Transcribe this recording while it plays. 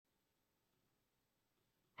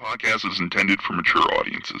Podcast is intended for mature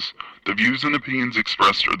audiences. The views and opinions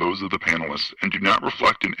expressed are those of the panelists and do not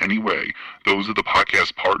reflect in any way those of the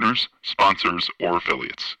podcast partners, sponsors, or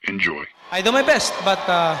affiliates. Enjoy. I do my best, but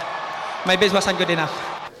my best wasn't good enough.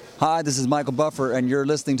 Hi, this is Michael Buffer, and you're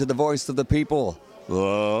listening to the Voice of the People.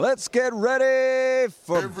 Let's get ready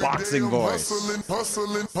for Boxing Voice. Hustling.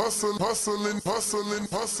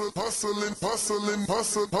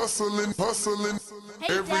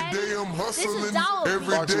 Hey, Every Daddy, day I'm hustling. This is Dollar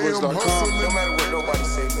Every Beat. day I'm hustling. No matter what nobody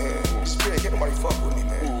say, man. Spirit, can't nobody fuck with me,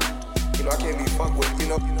 man. You know, I can't be fucked with, you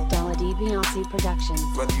know. Dollar D Beyonce Productions.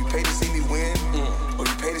 Whether you pay to see me win or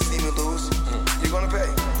you pay to see me lose, you're gonna pay.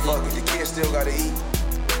 Fuck it, your kids still gotta eat.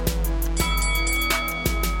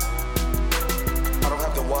 I don't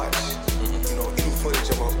have to watch, you know, any footage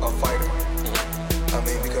of a fighter. I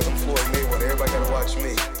mean, because I'm Floyd Mayweather, everybody gotta watch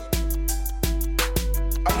me.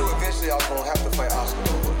 I knew eventually I was gonna have to fight Oscar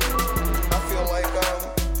Nova. I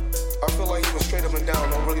feel like he was straight up and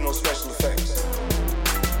down, no special effects.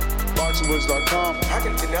 BoxingVoice.com. How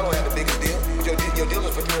can Canelo have the biggest deal? Your deal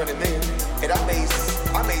is for $300 million, and I made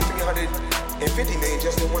 $350 million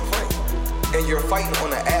just in one fight. And you're fighting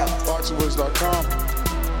on an app. BoxingVoice.com.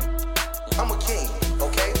 I'm a king,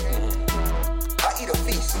 okay? I eat a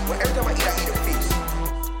feast. Every time I eat a feast.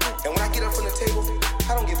 And when I get up from the table,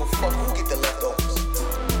 I don't give a fuck who get the leftovers.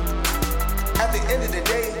 At the end of the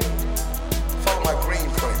day, follow my green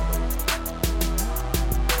print.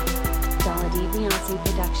 Dollar D Beyonce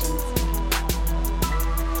Productions.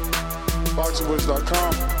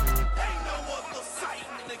 BoxingVoice.com.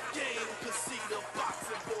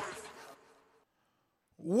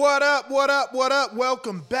 What up?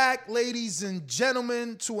 Welcome back, ladies and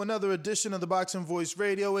gentlemen, to another edition of the Boxing Voice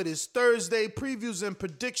Radio. It is Thursday, previews and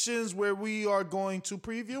predictions, where we are going to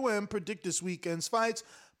preview and predict this weekend's fights,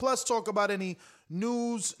 plus talk about any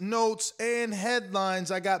news, notes, and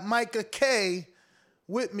headlines. I got Micah K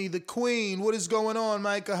with me, the queen. What is going on,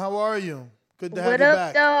 Micah? How are you? Good to have you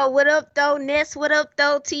back. What up, though, Ness? What up,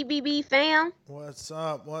 though, TBB fam? What's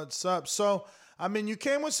up? So, I mean, you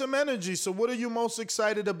came with some energy. So what are you most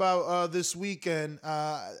excited about this weekend?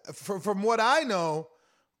 From what I know,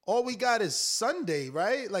 all we got is Sunday,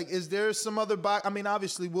 right? Like, is there some other I mean,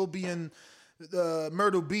 obviously, we'll be in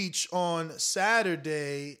Myrtle Beach on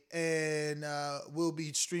Saturday, and we'll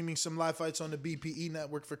be streaming some live fights on the BPE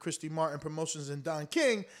network for Christy Martin Promotions and Don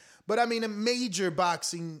King. But, I mean, a major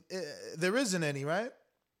boxing, there isn't any, right?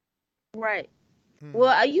 Right.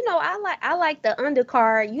 Well, you know, I like the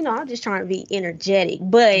undercard. You know, I'm just trying to be energetic,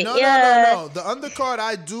 but No. The undercard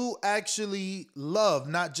I do actually love,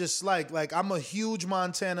 not just like I'm a huge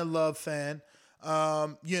Montana Love fan.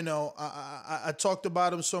 You know, I talked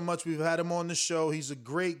about him so much. We've had him on the show. He's a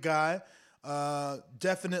great guy.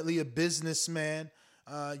 Definitely a businessman.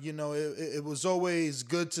 You know, it was always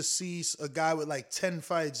good to see a guy with like 10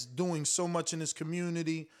 fights doing so much in his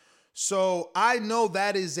community. So I know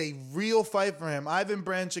that is a real fight for him. Ivan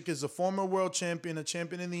Branchik is a former world champion, a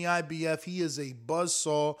champion in the IBF. He is a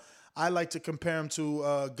buzzsaw. I like to compare him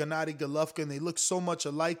to Gennady Golovkin. They look so much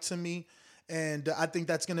alike to me, and I think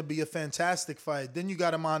that's going to be a fantastic fight. Then you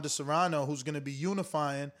got Amanda Serrano, who's going to be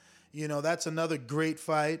unifying. You know, that's another great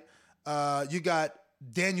fight. You got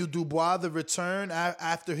Daniel Dubois, the return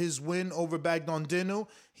after his win over Bagdondinu.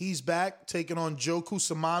 He's back, taking on Joe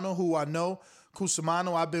Cusimano, who I know.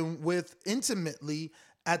 Cusimano I've been with intimately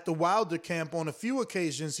at the Wilder camp on a few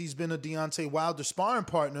occasions. He's been a Deontay Wilder sparring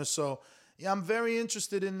partner. So, yeah, I'm very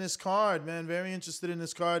interested in this card, man. Very interested in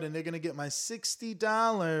this card. And they're going to get my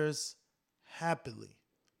 $60 happily.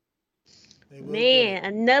 man,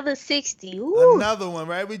 another 60. Ooh. Another one,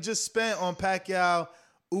 right? We just spent on Pacquiao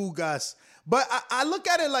Ugas. But I look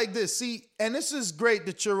at it like this. See, and this is great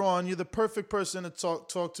that you're on. You're the perfect person to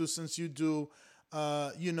talk to, since you do.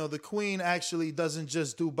 You know, the queen actually doesn't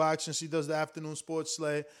just do boxing. She does the afternoon sports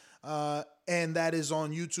slay. And that is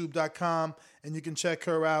on youtube.com. And you can check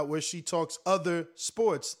her out where she talks other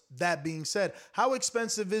sports. That being said, how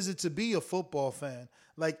expensive is it to be a football fan?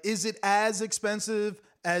 Like, is it as expensive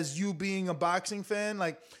as you being a boxing fan?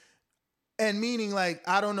 Like, and meaning, like,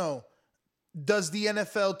 I don't know, does the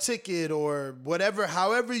NFL ticket or whatever,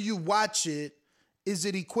 however you watch it, is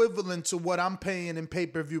it equivalent to what I'm paying in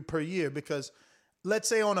pay-per-view per year? Because let's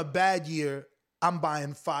say on a bad year, I'm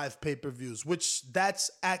buying 5 pay-per-views, which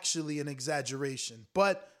that's actually an exaggeration.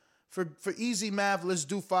 But for easy math, let's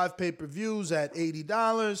do 5 pay-per-views at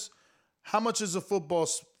 $80. How much is a football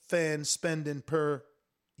fan spending per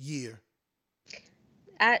year?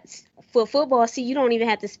 for football, see, you don't even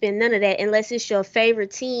have to spend none of that unless it's your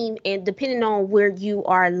favorite team and depending on where you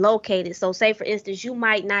are located. So say for instance, you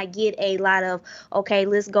might not get a lot of, okay,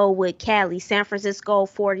 let's go with Cali, San Francisco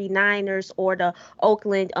 49ers or the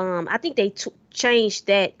Oakland. I think they changed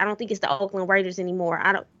that. I don't think it's the Oakland Raiders anymore.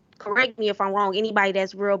 I don't. Correct me if I'm wrong. Anybody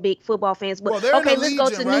that's real big football fans, but Well, they're okay, in let's Allegiant, go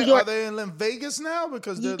to right? New York. Are they in Vegas now?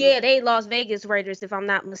 Because They Las Vegas Raiders, if I'm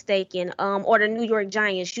not mistaken, or the New York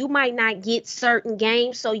Giants. You might not get certain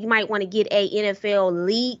games, so you might want to get a NFL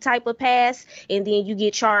league type of pass, and then you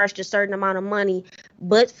get charged a certain amount of money.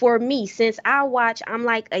 But for me, since I'm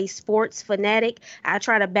like a sports fanatic. I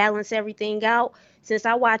try to balance everything out. Since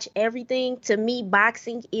I watch everything, to me,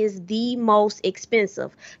 boxing is the most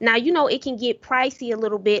expensive. Now, it can get pricey a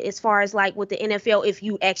little bit as far as like with the NFL if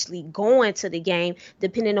you actually go into the game,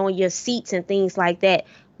 depending on your seats and things like that.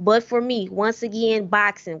 But for me, once again,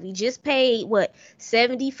 boxing, we just paid, what,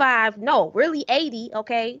 75? No, really 80,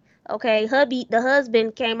 okay? Okay, the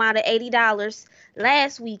husband came out of $80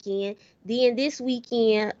 last weekend. Then this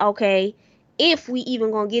weekend, okay, if we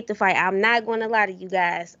even gonna get the fight, I'm not gonna lie to you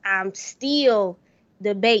guys. I'm still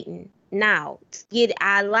debating now.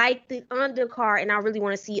 I like the undercard, and I really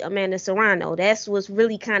want to see Amanda Serrano. That's what's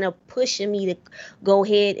really kind of pushing me to go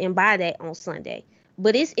ahead and buy that on Sunday.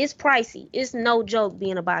 But it's pricey. It's no joke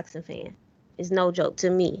being a boxing fan. It's no joke to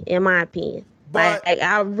me, in my opinion. But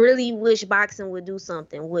I really wish boxing would do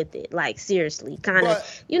something with it. Like, seriously, kind of,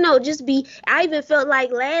 just be. I even felt like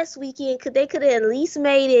last weekend they could have at least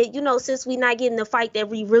made it, since we not getting the fight that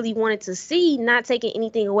we really wanted to see, not taking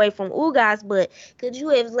anything away from Ugas, but could you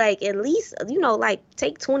have like at least,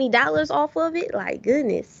 take $20 off of it? Like,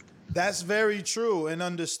 goodness. That's very true. And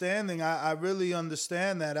understanding, I really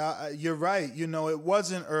understand that. You're right. It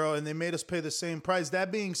wasn't Earl, and they made us pay the same price. That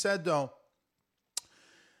being said, though,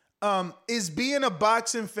 is being a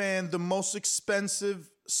boxing fan the most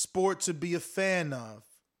expensive sport to be a fan of?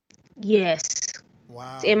 Yes.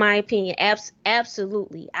 Wow. In my opinion,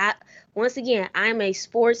 absolutely. Once again, I'm a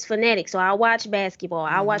sports fanatic, so I watch basketball.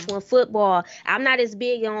 I watch football. I'm not as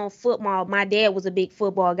big on football. My dad was a big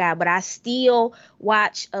football guy, but I still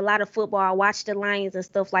watch a lot of football. I watch the Lions and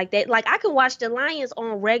stuff like that. Like, I can watch the Lions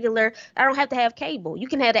on regular. I don't have to have cable. You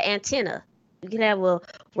can have the antenna. You can have a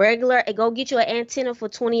regular, go get you an antenna for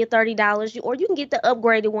 $20 or $30, or you can get the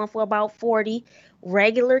upgraded one for about $40.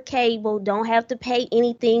 Regular cable, don't have to pay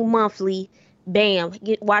anything monthly. Bam,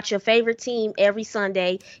 watch your favorite team every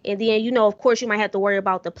Sunday, and then of course you might have to worry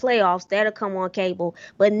about the playoffs that'll come on cable,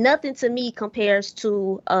 but nothing to me compares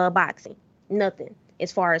to boxing. Nothing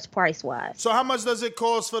as far as price wise. So how much does it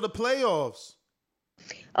cost for the playoffs?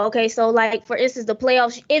 Okay, so like for instance, the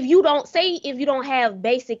playoffs, if you don't have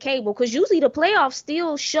basic cable, because usually the playoffs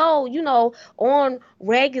still show, on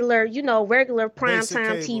regular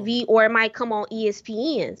primetime TV, or it might come on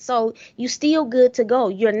ESPN. So you still good to go.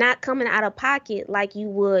 You're not coming out of pocket like you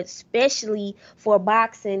would, especially for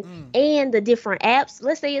boxing and the different apps.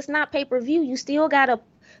 Let's say it's not pay-per-view, you still gotta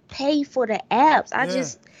pay for the apps.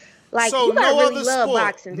 So you gotta really love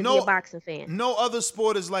boxing to be a boxing fan. No other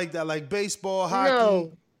sport is like that, like baseball,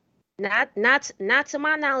 hockey. No, not to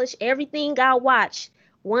my knowledge. Everything I watch,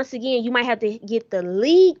 once again, you might have to get the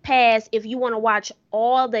league pass if you want to watch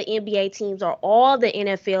all the NBA teams or all the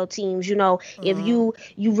NFL teams. If you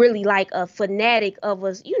really like a fanatic of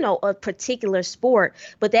a particular sport,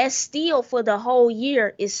 but that's still for the whole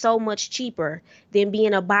year is so much cheaper than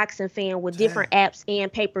being a boxing fan with different apps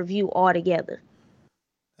and pay-per-view all together.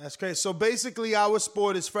 That's great. So basically our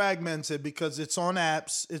sport is fragmented because it's on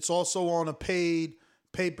apps. It's also on a paid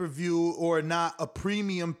pay-per-view or not a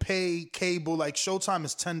premium pay cable. Like Showtime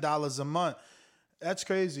is $10 a month. That's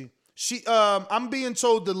crazy. I'm being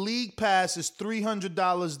told the league pass is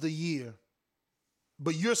 $300 a year.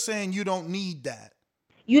 But you're saying you don't need that.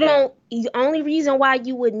 The only reason why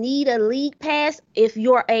you would need a league pass if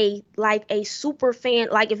you're a super fan,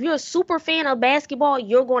 like if you're a super fan of basketball,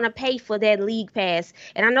 you're going to pay for that league pass.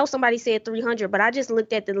 And I know somebody said 300, but I just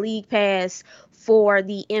looked at the league pass for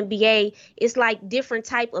the NBA. It's like different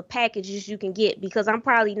type of packages you can get, because I'm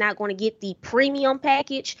probably not going to get the premium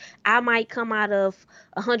package. I might come out of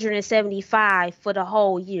 175 for the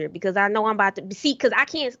whole year, because I know I'm about to see, because I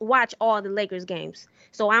can't watch all the Lakers games.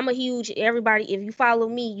 So I'm a huge, everybody, if you follow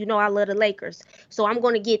me, I love the Lakers. So I'm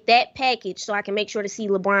going to get that package so I can make sure to see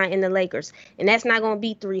LeBron and the Lakers. And that's not going to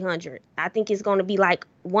be 300. I think it's going to be like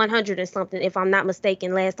 100 or something, if I'm not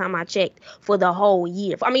mistaken, last time I checked, for the whole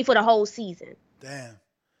year. For the whole season. Damn.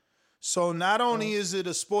 So not only is it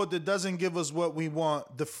a sport that doesn't give us what we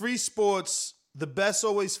want, the free sports, the best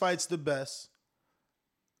always fights the best,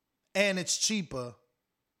 and it's cheaper,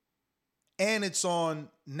 and it's on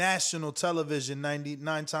national television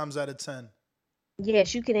 99 times out of 10.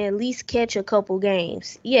 Yes, you can at least catch a couple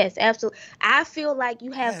games. Yes, absolutely. I feel like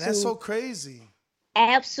you have Man, to that's so crazy.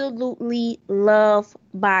 absolutely love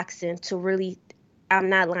boxing to really, I'm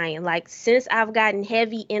not lying. Like, since I've gotten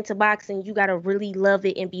heavy into boxing, you got to really love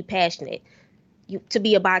it and be passionate. To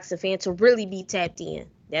be a boxing fan, to really be tapped in.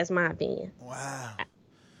 That's my opinion. Wow.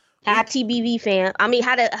 How TBV fan, I mean,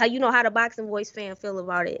 how the Boxing Voice fan feel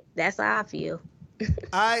about it? That's how I feel.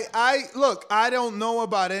 I look, I don't know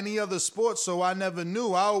about any other sport, so I never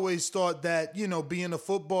knew. I always thought that, being a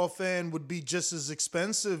football fan would be just as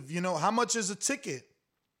expensive. How much is a ticket?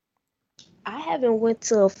 I haven't went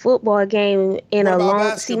to a football game in What a about long.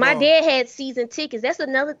 basketball? See, my dad had season tickets. That's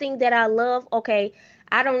another thing that I love. Okay,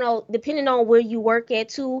 I don't know, depending on where you work at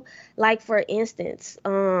too. Like, for instance,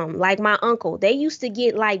 like my uncle, they used to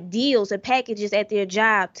get like deals and packages at their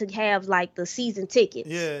job to have like the season tickets.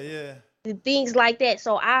 Yeah. Things like that.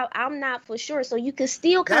 So I'm not for sure. So you can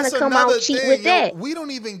still kind of That's come another out cheap thing, with that. We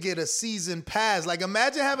don't even get a season pass. Like,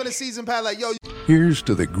 imagine having a season pass. Like, yo. Here's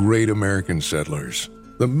to the great American settlers,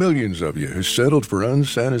 the millions of you who settled for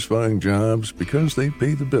unsatisfying jobs because they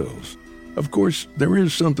pay the bills. Of course, there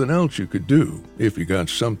is something else you could do if you got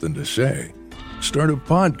something to say. Start a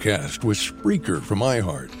podcast with Spreaker from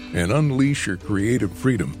iHeart and unleash your creative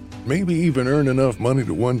freedom. Maybe even earn enough money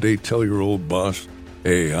to one day tell your old boss,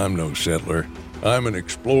 "Hey, I'm no settler. I'm an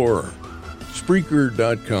explorer."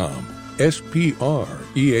 Spreaker.com. Spreaker.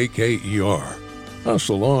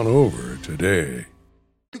 Hustle on over today.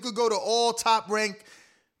 You could go to all top rank.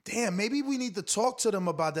 Damn, maybe we need to talk to them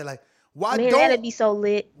about that. Like, why Man, don't that'd be so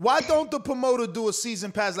lit. Why don't the promoter do a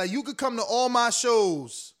season pass? Like, you could come to all my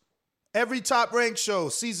shows, every top rank show,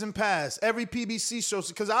 season pass, every PBC show,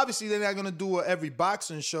 because obviously they're not gonna do every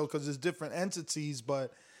boxing show because it's different entities.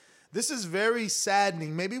 But this is very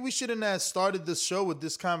saddening. Maybe we shouldn't have started this show with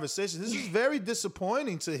this conversation. This is very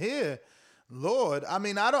disappointing to hear. Lord, I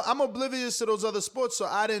mean, I'm oblivious to those other sports, so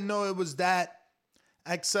I didn't know it was that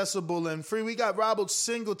accessible and free. We got Robert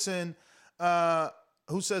Singleton,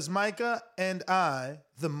 who says, "Micah and I,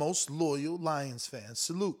 the most loyal Lions fans."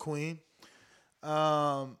 Salute, Queen.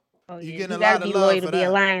 Oh, You yeah. getting a gotta lot of be love loyal for to be a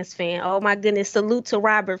that. Lions fan. Oh my goodness. Salute to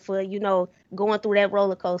Robert for, going through that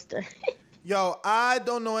roller coaster. Yo, I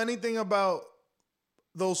don't know anything about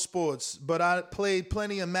those sports, but I played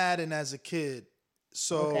plenty of Madden as a kid.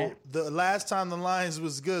 So Okay. the last time the Lions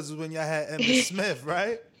was good was when y'all had Emmitt Smith,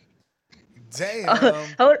 right? Damn.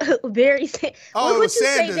 Barry Oh, it was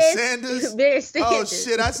Sanders. Sanders. Barry Sanders. Oh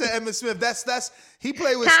shit! I said Emmitt Smith. That's he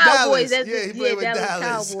played with Cowboys, Dallas. that's He played with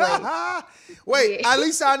Dallas Dallas. Cowboys. Wait, Yeah. at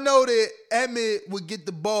least I know that Emmitt would get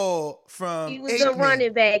the ball from He was Aikman. the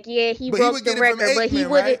running back. Yeah, he But he broke would the get it from record, but he Aikman,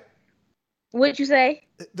 wouldn't. right? What'd you say?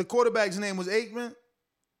 The quarterback's name was Aikman.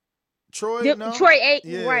 Troy, no? Troy Aikman,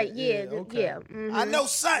 Yeah, right? yeah, Yeah, okay. yeah. Mhm. I know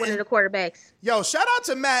something. One of the quarterbacks. Yo, shout out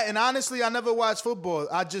to Matt. And honestly, I never watched football.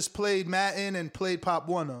 I just played Madden and played Pop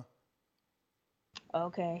Warner.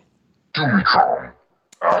 Okay. Dumatron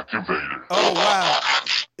activated. Oh, wow.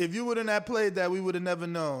 If you wouldn't have played that, we would have never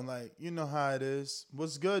known. Like, you know how it is.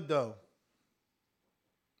 What's good, though?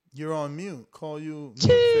 You're on mute. Call you mute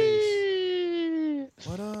face.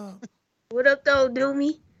 What up? What up, though,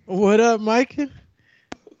 Doomy? What up, Micah?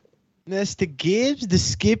 That's the Gibbs, the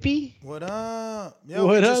Skippy. What up? Yo,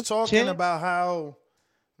 What we're just up, talking champ? about how,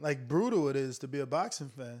 like, brutal it is to be a boxing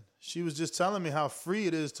fan. She was just telling me how free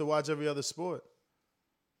it is to watch every other sport.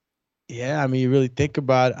 Yeah, I mean, you really think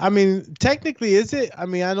about it. I mean, technically, is it? I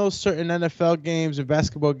mean, I know certain NFL games and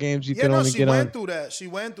basketball games you Yeah, can no, only she get went on. through that. She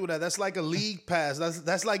went through that. That's like a league pass.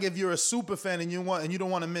 That's like if you're a super fan and you don't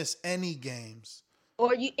want to miss any games.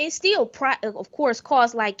 Or it still, of course,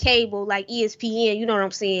 costs like cable, like ESPN. You know what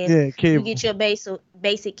I'm saying? Yeah, cable. You get your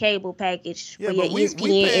basic cable package Yeah, for your but we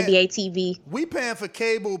ESPN, paying- NBA TV. We paying for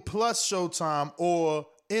cable plus Showtime or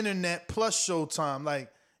internet plus Showtime. Like,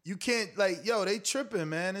 you can't, like, yo, they tripping,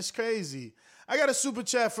 man. It's crazy. I got a super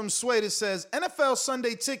chat from Sway that says NFL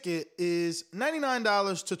Sunday ticket is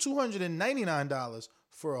 $99 to $299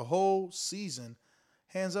 for a whole season.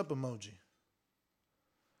 Hands up emoji.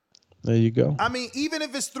 There you go. I mean, even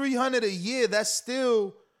if it's $300 a year, that's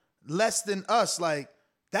still less than us. Like,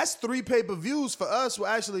 that's 3 pay-per-views for us.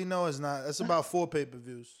 Well, actually, no, it's not. That's about 4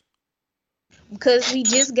 pay-per-views. Because we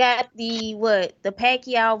just got the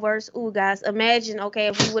Pacquiao versus Ugas. Imagine, okay,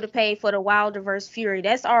 if we would have paid for the Wilder versus Fury,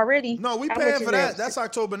 that's already. No, we how paying much for is that. That's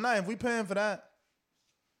October 9th. We paying for that.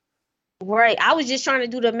 Right. I was just trying to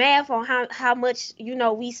do the math on how much,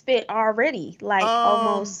 we spent already. Like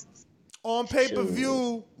almost. On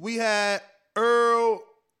pay-per-view, we had Earl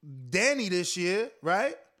Danny this year,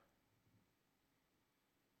 right?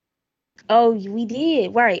 Oh, we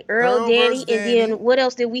did. Right. Earl, Danny, versus and Danny. then what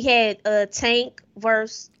else did we had? Tank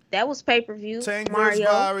versus that was pay-per-view. Tank versus Mario.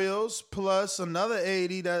 Barrios plus another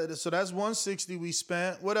 80. So that's 160 we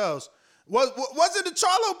spent. What else? Was it the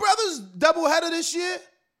Charlo brothers double header this year?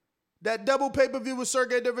 That double pay-per-view with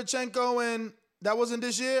Sergey Derevchenko, and that wasn't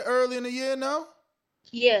this year, early in the year, no?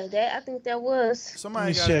 Yeah, I think that was.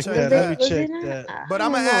 Somebody Let me gotta check check that. that. Let me check that. But I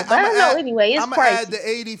I'm don't gonna know. add. But I don't know anyway. It's I'm gonna add pricey. the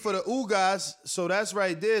 80 for the Ugas, so that's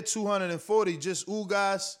right there, 240. Just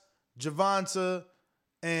Ugas, Javante,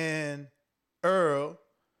 and Earl,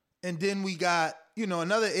 and then we got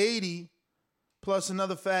another 80 plus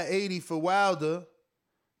another fat 80 for Wilder.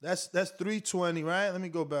 That's 320, right? Let me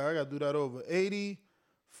go back. I gotta do that over. 80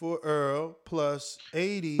 for Earl plus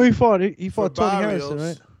 80. Who he fought? He fought for Tony Barrios. Harrison,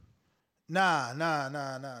 right? Nah.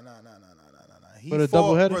 He For the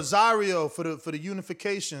fought doubleheader? Rosario for the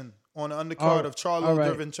unification on the undercard of Charlo all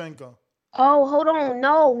right. Derevchenko. Oh, hold on.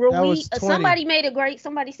 No, That was Ruiz. 20.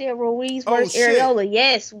 Somebody said Ruiz Oh, versus shit. Areola.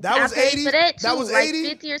 Yes. That was I paid 80? for that too. That was like 80?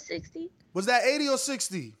 50 or 60. Was that 80 or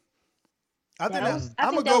 60? I think I I'm think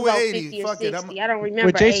gonna that go was with about 80. 50 or Fuck it. 60. I don't remember.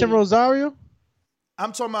 With Jason 80. Rosario?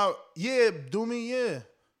 I'm talking about Doomy, yeah.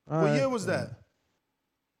 All What right. year was that?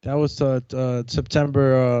 That was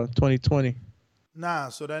September 2020. Nah,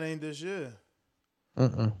 so that ain't this year.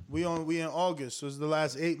 Uh-uh. We in August, so it's the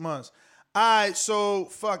last 8 months. All right, so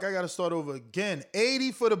fuck, I gotta start over again.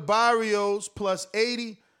 80 for the Barrios plus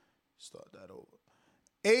 80. Start that over.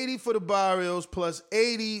 80 for the Barrios plus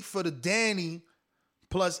 80 for the Danny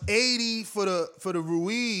plus 80 for the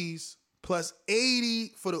Ruiz plus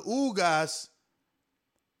 80 for the Ugas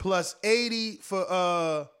plus 80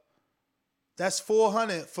 for that's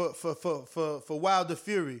 400 for Wilder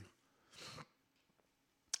Fury.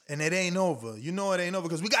 And it ain't over. You know it ain't over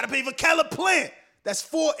because we got to pay for Keller Plant. That's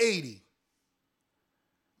 480.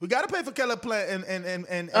 We got to pay for Keller Plant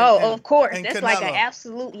and of course. and That's Canelo. like an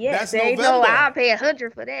absolute yes. That's They know November. I'll pay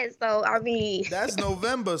 100 for that. So I mean, That's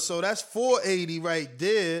November, so that's 480 right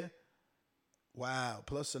there. Wow,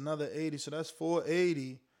 plus another 80, so that's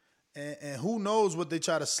 480. And who knows what they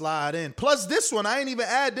try to slide in. Plus this one, I ain't even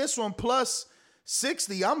add this one, plus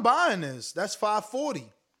 60. I'm buying this. That's 540.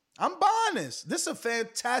 I'm buying this. This is a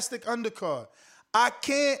fantastic undercard. I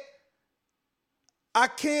can't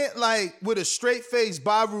like with a straight face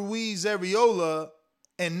buy Ruiz Areola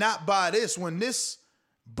and not buy this when this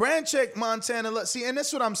Branchek Montana. See, and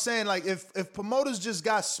that's what I'm saying. Like if promoters just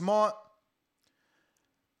got smart,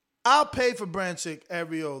 I'll pay for Branchek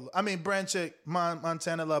Areola. I mean Branchek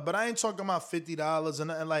Montana Love, but I ain't talking about $50 or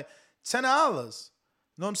nothing, like $10. You know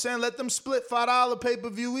what I'm saying? Let them split $5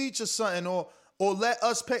 pay-per-view each or something, or let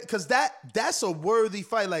us pay, because that's a worthy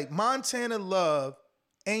fight. Like Montana Love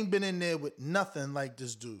ain't been in there with nothing like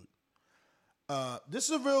this dude. This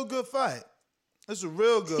is a real good fight. This is a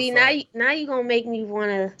real good fight. now you gonna make me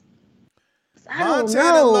wanna.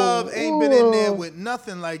 Montana Love ain't been in there with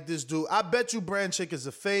nothing like this dude. I bet you Branchek is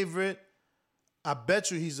a favorite. I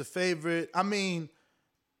bet you he's a favorite. I mean,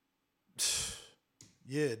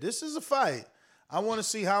 yeah, this is a fight. I want to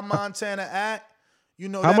see how Montana act. You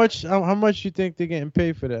know How much you think they're getting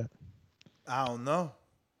paid for that? I don't know.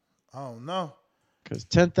 Because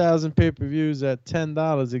 10,000 pay-per-views at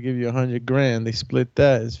 $10, they give you $100,000. They split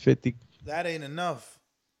that. It's 50. That ain't enough.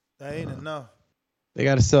 They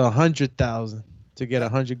got to sell 100,000 to get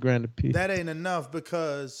 $100,000 a piece. That ain't enough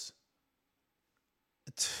because,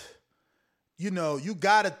 you know, you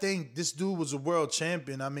got to think this dude was a world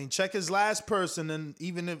champion. I mean, check his last purse, and then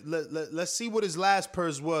even if let's see what his last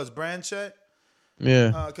purse was, Branchek.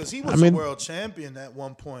 Yeah. Because he was a world champion at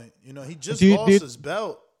one point. You know, he just lost his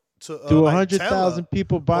belt to Do like 100,000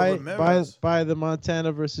 people buy Ramirez. the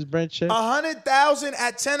Montana versus Branchek? 100,000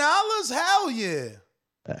 at $10? Hell yeah.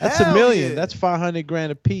 That's Hell $1 million. yeah. That's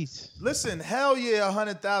 $500,000 a piece. Listen, hell yeah,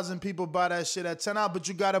 100,000 people buy that shit at $10, but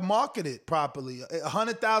you got to market it properly.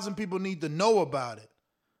 100,000 people need to know about it.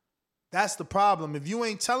 That's the problem. If you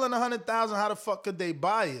ain't telling 100,000, how the fuck could they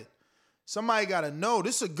buy it? Somebody got to know.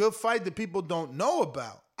 This is a good fight that people don't know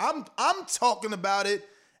about. I'm talking about it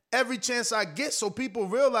every chance I get so people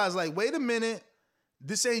realize, like, wait a minute,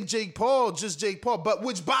 this ain't Jake Paul, just Jake Paul. But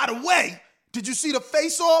which, by the way, did you see the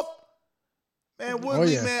face-off? Man,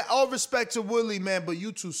 Woodley, man, all respect to Woodley, man, but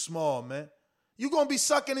you too small, man. You gonna be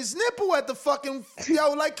sucking his nipple at the fucking,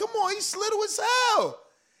 yo, like, come on, he's little as hell.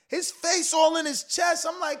 His face all in his chest.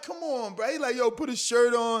 I'm like, come on, bro. He like, yo, put his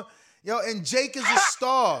shirt on. Yo, and Jake is a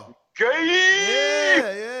star.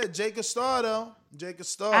 Yeah, Jake a star, though. Jake a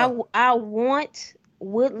star. I want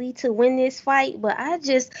Woodley to win this fight, but I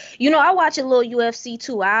just, you know, I watch a little UFC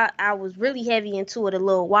too. I was really heavy into it a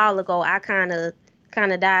little while ago. I kind of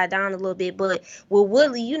kind of died down a little bit. But with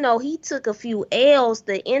Woodley, you know, he took a few L's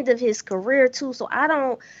the end of his career too. So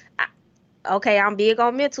okay, I'm big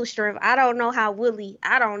on mental strength. I don't know how Woodley.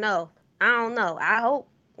 I don't know. I hope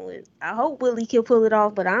Willie can pull it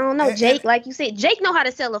off, but I don't know. Jake, like you said, Jake know how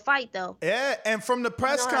to sell a fight though. Yeah, and from the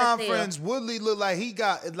press conference, Woodley looked like he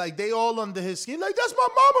got like they all under his skin. Like, that's my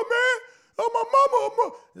mama, man. Oh, my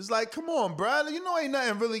mama. It's like, come on, Bradley. You know ain't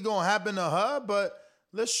nothing really gonna happen to her, but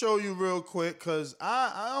let's show you real quick, cause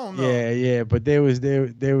I don't know. Yeah, but they was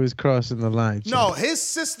crossing the line. No, his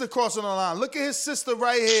sister crossing the line. Look at his sister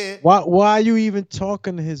right here. Why are you even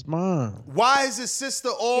talking to his mom? Why is his sister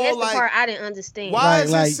all That's like? the part I didn't understand. Why is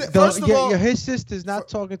first of all, his sister's not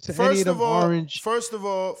talking to any of them orange. First of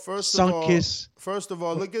all,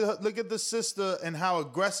 look at the sister and how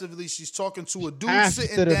aggressively she's talking to a dude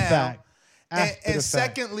sitting down. And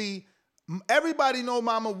secondly, everybody know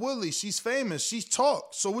Mama Willie. She's famous. She's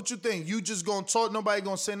talked. So what you think? You just gonna talk? Nobody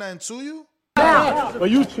gonna say nothing to you? Well,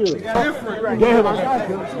 you chill. Get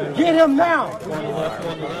him now. Get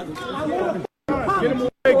him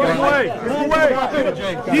away. Get him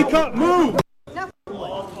away. He can't move.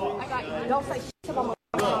 Don't say shit about my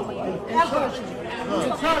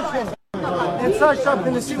insert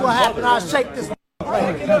something to see what happens. I'll shake this.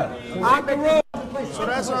 So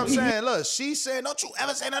that's what I'm saying. Look, she said, "Don't you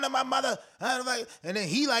ever say nothing to my mother." And then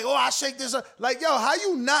he like, "Oh, I shake this up." Like, yo, how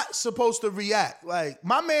you not supposed to react? Like,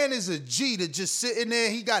 my man is a G to just sitting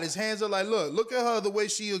there. He got his hands up like, look at her, the way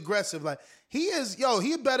she aggressive. Like, he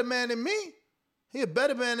a better man than me. He a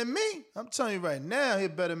better man than me. I'm telling you right now, he a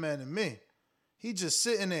better man than me. He just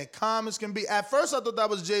sitting there calm as can be. At first, I thought that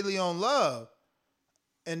was Jay Leon Love.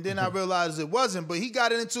 And then I realized it wasn't, but he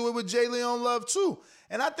got into it with Jay Leon Love too.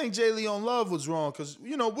 And I think Jay Leon Love was wrong because,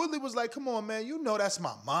 you know, Woodley was like, come on, man, you know that's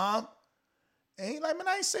my mom. And he like, man,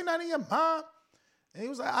 I ain't say nothing to your mom. And he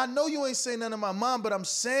was like, I know you ain't say nothing to my mom, but I'm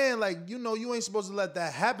saying, like, you know, you ain't supposed to let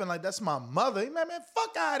that happen. Like, that's my mother. He like, man,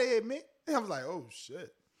 fuck out of here, man. And I was like, oh,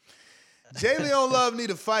 shit. Jay Leon Love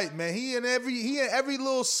need a fight, man. He in every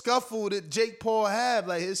little scuffle that Jake Paul had,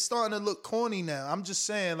 like, it's starting to look corny now. I'm just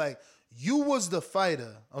saying, like, you was the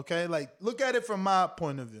fighter, okay? Like, look at it from my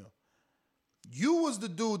point of view. You was the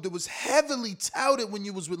dude that was heavily touted when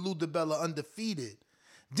you was with Lou DiBella, undefeated.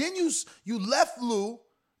 Then you left Lou,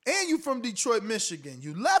 and you from Detroit, Michigan.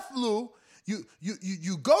 You left Lou. You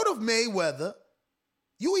go to Mayweather.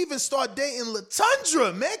 You even start dating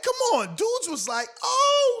LaTundra, man. Come on. Dudes was like,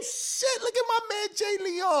 oh, shit, look at my man Jay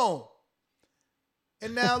Leon.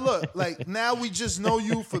 And now, look, like, now we just know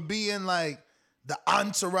you for being, like, the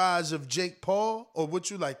entourage of Jake Paul, or what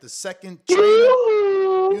you like, the second trainer?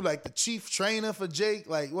 You like the chief trainer for Jake?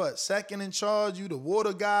 Like what, second in charge? You the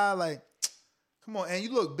water guy? Like, come on. And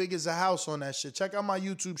you look big as a house on that shit. Check out my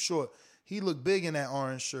YouTube short. He looked big in that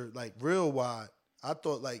orange shirt, like real wide. I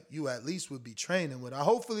thought like you at least would be training with.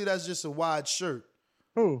 Hopefully that's just a wide shirt.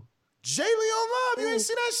 Who? Jay Leon Love. You ain't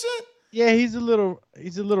see that shit? Yeah, he's a little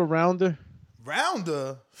rounder.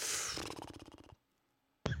 Rounder?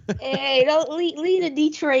 Hey, don't leave the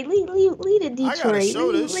Detroit. Leave the Detroit. I gotta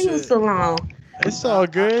show this leave us alone. It's all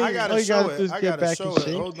good. I gotta show it. I gotta show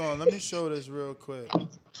it. Hold on. Let me show this real quick.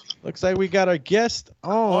 Looks like we got our guest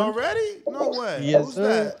on. Already? No way. Yes, Who's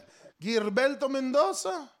sir. that? Gilberto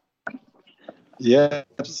Mendoza?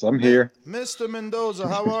 Yes, I'm here. Mr. Mendoza,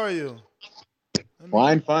 how are you?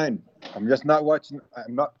 Fine. I'm just not watching.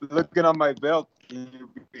 I'm not looking on my belt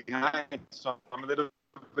behind, so I'm a little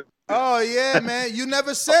bit. Oh, yeah, man. You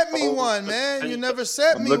never sent me one, man. You never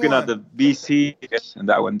sent me one. I'm looking at the BC, and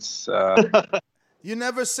that one's... You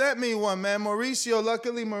never sent me one, man.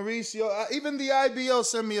 Luckily Mauricio, even the IBO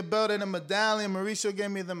sent me a belt and a medallion. Mauricio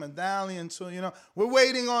gave me the medallion too, you know. We're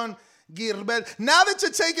waiting on Gilberto. Now that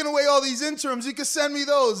you're taking away all these interims, you can send me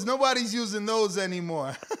those. Nobody's using those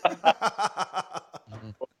anymore.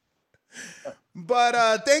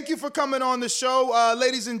 But thank you for coming on the show.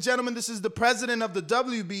 Ladies and gentlemen, this is the president of the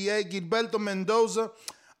WBA, Gilberto Mendoza.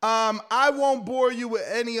 I won't bore you with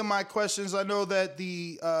any of my questions. I know that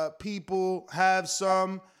the people have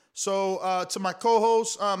some. So to my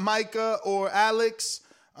co-hosts, Micah or Alex,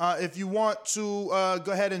 if you want to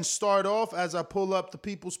go ahead and start off as I pull up the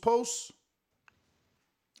people's posts.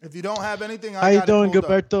 If you don't have anything, How you doing,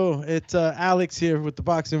 Gilberto? It's Alex here with the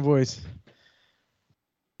Boxing Voice.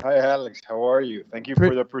 Hi, Alex. How are you? Thank you for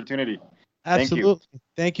the opportunity. Absolutely.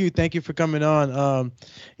 Thank you for coming on.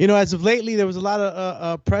 You know, as of lately, there was a lot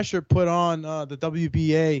of pressure put on the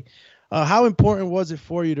WBA. How important was it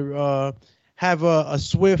for you to have a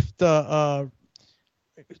swift,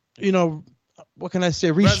 you know, what can I say,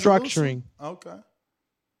 restructuring? Resolution? Okay.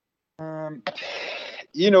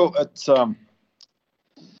 You know, it's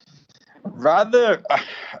Rather,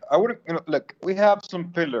 I would look. We have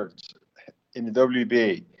some pillars in the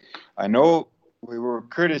WBA. I know we were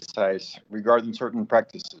criticized regarding certain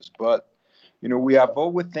practices, but we have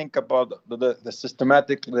always think about the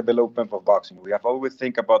systematic development of boxing. We have always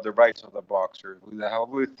think about the rights of the boxer. We have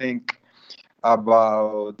always think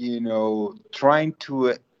about trying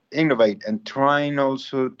to innovate and trying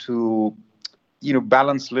also to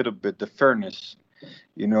balance a little bit the fairness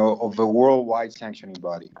of a worldwide sanctioning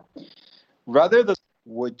body. Rather than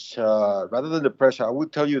the pressure, I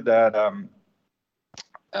would tell you that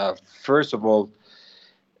first of all,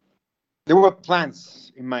 there were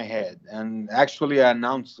plans in my head, and actually I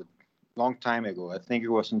announced it a long time ago. I think it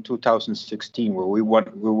was in 2016 where we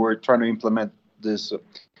were trying to implement this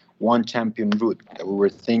one champion route that we were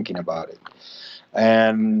thinking about it.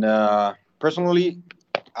 And personally,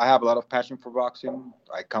 I have a lot of passion for boxing.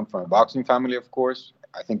 I come from a boxing family, of course.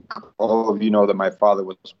 I think all of you know that my father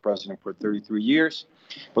was president for 33 years.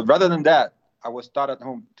 But rather than that, I was taught at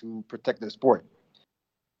home to protect the sport.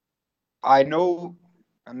 I know,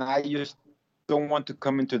 and I just don't want to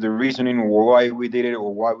come into the reasoning why we did it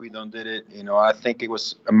or why we don't did it. I think it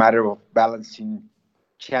was a matter of balancing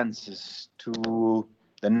chances to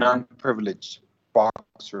the non-privileged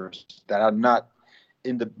boxers that are not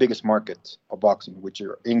in the biggest markets of boxing, which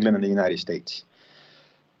are England and the United States.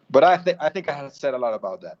 But I think I had said a lot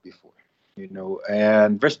about that before,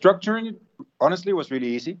 and restructuring it, honestly, was really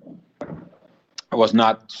easy. It was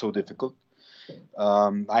not so difficult.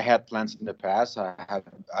 I had plans in the past. I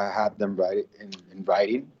had them in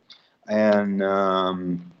writing, and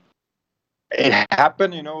it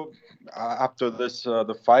happened. After this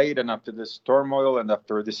the fight and after this turmoil and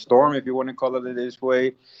after this storm, if you want to call it this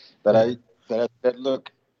way, that I said,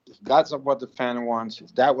 look, if that's what the fan wants,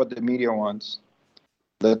 if that's what the media wants,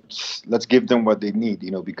 let's give them what they need.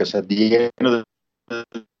 Because at the end of the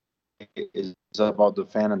day, it's about the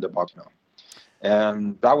fan and the box now.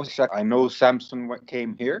 And that was exactly. I know Samson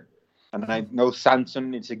came here, and I know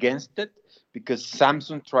Samson is against it because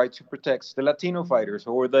Samson tried to protect the Latino fighters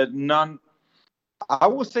or the I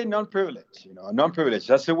would say non-privileged, non-privileged.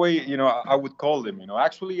 That's the way, I would call them,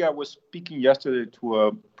 Actually, I was speaking yesterday to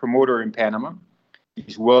a promoter in Panama.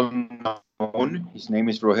 He's well known. His name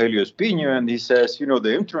is Rogelio Espino, and he says,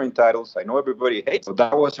 the interim titles, I know everybody hates, but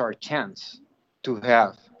that was our chance to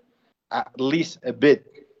have at least a bit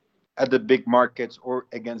at the big markets or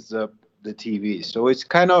against the TV. So it's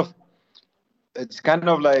kind of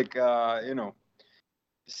like,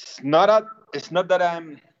 it's not that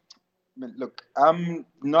look, I'm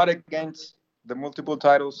not against the multiple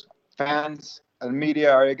titles. Fans and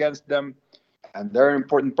media are against them, and they're an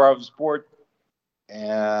important part of the sport.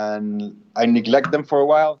 And I neglect them for a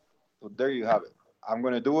while. So there you have it. I'm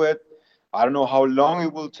going to do it. I don't know how long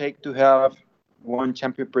it will take to have one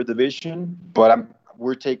champion per division, but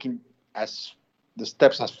we're taking the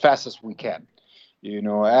steps as fast as we can.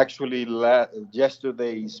 Actually,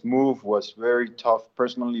 yesterday's move was very tough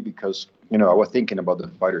personally because I was thinking about the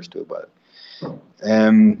fighters too. But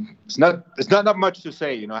it's not that much to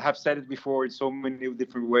say. I have said it before in so many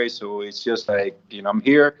different ways. So it's just like I'm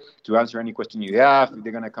here to answer any question you have. If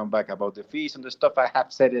they're gonna come back about the fees and the stuff, I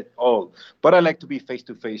have said it all. But I like to be face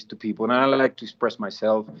to face to people, and I like to express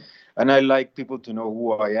myself, and I like people to know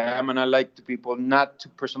who I am, and I like the people not to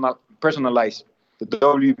personalize the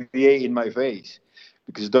WBA in my face.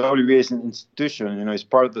 Because WBA is an institution, it's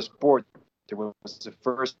part of the sport. It was the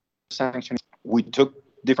first sanction. We took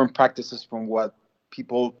different practices from what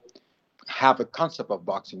people have a concept of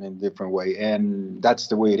boxing in a different way, and that's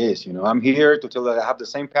the way it is. I'm here to tell that I have the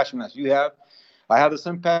same passion as you have. I have the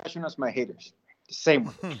same passion as my haters, the same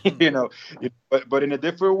one, but in a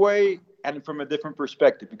different way and from a different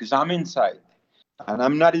perspective. Because I'm inside, and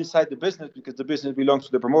I'm not inside the business because the business belongs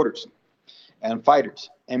to the promoters and fighters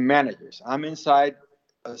and managers. I'm inside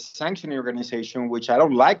a sanctioning organization, which I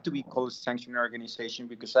don't like to be called a sanctioning organization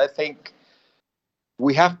because I think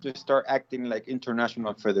we have to start acting like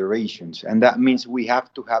international federations. And that means we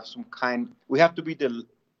have to have we have to be the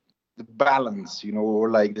balance,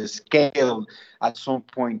 or like the scale at some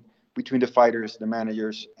point between the fighters, the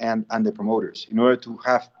managers, and the promoters in order to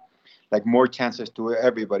have like more chances to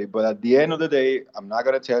everybody. But at the end of the day, I'm not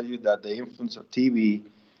going to tell you that the influence of TV,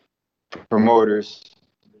 promoters,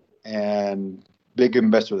 and big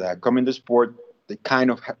investors that come in the sport, they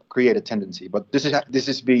kind of create a tendency. But this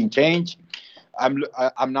is being changed. I'm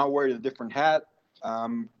now wearing a different hat.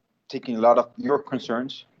 Taking a lot of your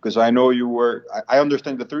concerns because I know I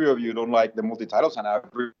understand the three of you don't like the multi-titles, and I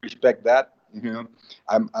respect that.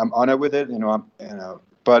 I'm honored with it.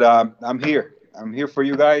 But I'm here. I'm here for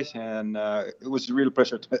you guys, and it was a real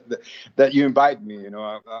pleasure that you invited me.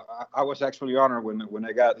 I was actually honored when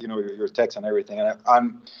I got your text and everything.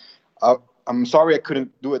 And I'm sorry I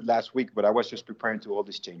couldn't do it last week, but I was just preparing to all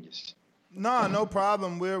these changes. No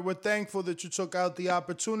problem. We're thankful that you took out the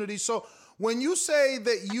opportunity. So when you say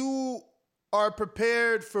that you are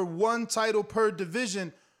prepared for one title per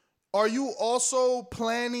division, are you also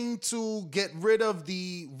planning to get rid of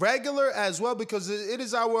the regular as well? Because it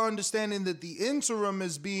is our understanding that the interim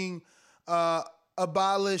is being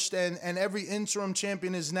abolished, and every interim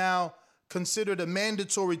champion is now considered a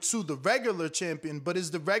mandatory to the regular champion. But is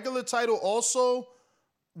the regular title also,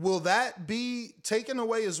 will that be taken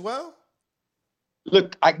away as well?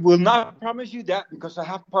 Look, I will not promise you that, because I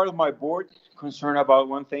have part of my board concerned about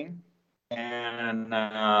one thing, and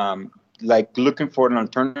looking for an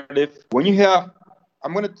alternative. When you have,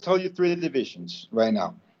 I'm going to tell you 3 divisions right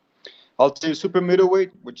now. I'll tell you super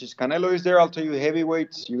middleweight, which is Canelo is there. I'll tell you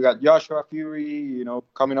heavyweights. You got Joshua Fury,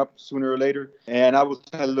 coming up sooner or later. And I will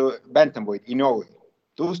tell you bantamweight, Inoue.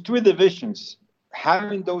 Those 3 divisions,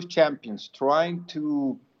 having those champions, trying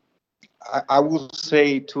to, I will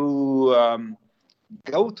say, to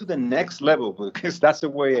go to the next level, because that's the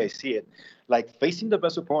way I see it. Like facing the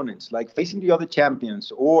best opponents, like facing the other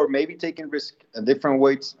champions, or maybe taking risk at different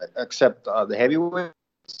weights except the heavyweights.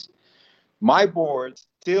 My board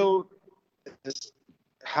still is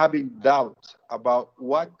having doubt about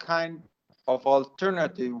what kind of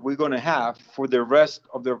alternative we're going to have for the rest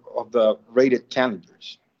of the rated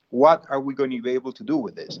challengers. What are we going to be able to do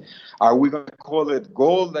with this? Are we going to call it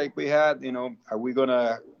gold like we had? Are we going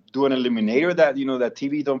to do an eliminator that that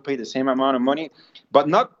TV don't pay the same amount of money? But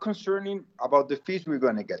not concerning about the fees we're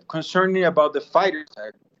going to get, concerning about the fighters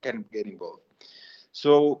that can get involved.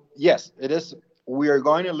 So yes, it is. We are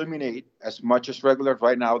going to eliminate as much as regular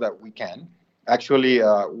right now that we can. Actually,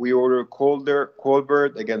 we order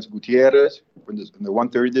Colbert against Gutierrez in the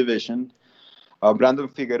 130 division. Brandon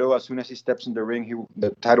Figueroa, as soon as he steps in the ring,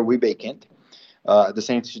 the title will be vacant. The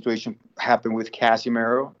same situation happened with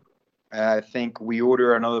Casimiro. I think we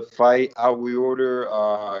order another fight. We order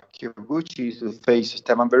Kyoguchi to face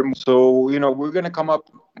Esteban Bermudez. So, we're going to come up,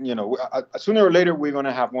 sooner or later, we're going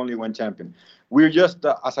to have only one champion. We're just,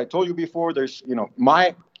 as I told you before, there's,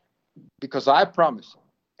 because I promised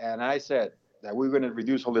and I said that we're going to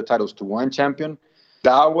reduce all the titles to one champion.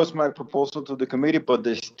 That was my proposal to the committee, but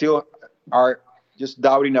they still are just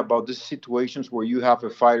doubting about the situations where you have a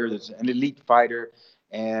fighter that's an elite fighter,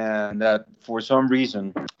 and that for some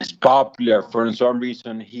reason is popular. For some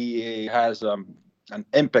reason, he has an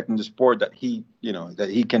impact in the sport that he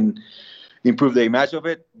can improve the image of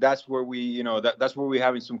it. That's where that's where we're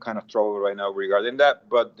having some kind of trouble right now regarding that.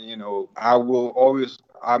 But I will always.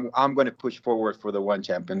 I'm going to push forward for the one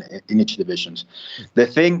champion in each divisions. The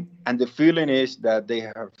thing and the feeling is that they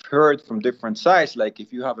have heard from different sides. Like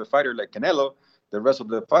if you have a fighter like Canelo, the rest of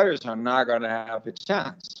the fighters are not going to have a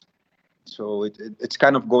chance. So it's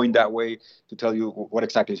kind of going that way to tell you what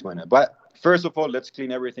exactly is going on. But first of all, let's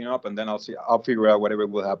clean everything up, and then I'll figure out whatever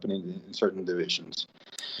will happen in certain divisions.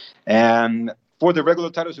 And for the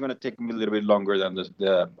regular titles, it's going to take me a little bit longer than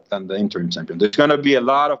the interim champion. There's going to be a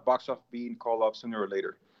lot of box off being called up sooner or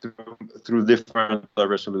later through different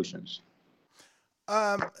resolutions.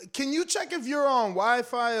 Can you check if you're on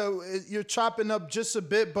Wi-Fi? You're chopping up just a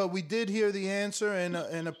bit, but we did hear the answer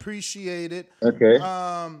and appreciate it. Okay.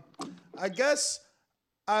 I guess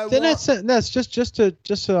that's just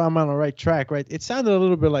so I'm on the right track, right? It sounded a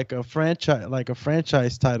little bit like a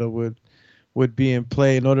franchise title would be in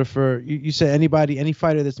play in order for you say any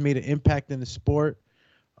fighter that's made an impact in the sport.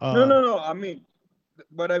 No. I mean,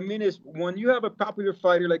 what I mean is when you have a popular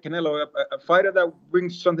fighter like Canelo, a fighter that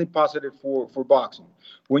brings something positive for boxing.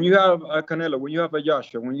 When you have a Canelo, when you have a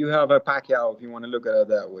Joshua, when you have a Pacquiao, if you want to look at it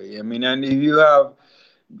that way. I mean, and if you have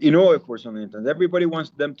for something, everybody wants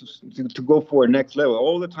them to go for a next level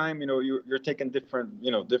all the time. You're taking different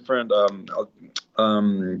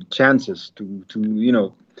chances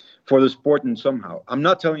to for the sport, and somehow I'm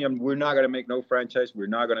not telling you we're not going to make no franchise, we're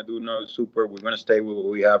not going to do no super, we're going to stay with what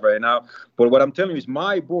we have right now. But what I'm telling you is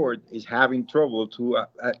my board is having trouble to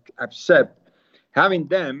accept having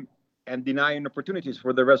them and denying opportunities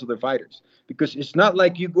for the rest of the fighters, because it's not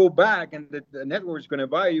like you go back and the network is going to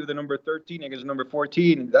buy you the number 13 against number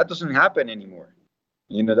 14. That doesn't happen anymore.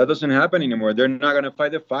 That doesn't happen anymore. They're not going to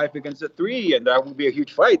fight the 5 against the 3, and that would be a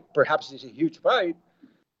huge fight. Perhaps it's a huge fight,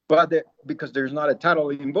 but because there's not a title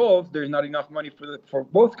involved, there's not enough money for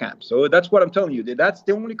both camps. So that's what I'm telling you. That's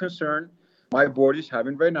the only concern my board is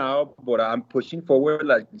having right now. But I'm pushing forward,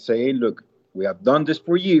 like saying, look, we have done this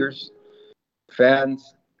for years.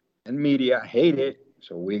 Fans and media hate it.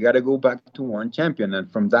 So we got to go back to one champion.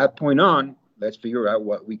 And from that point on, let's figure out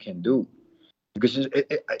what we can do. Because,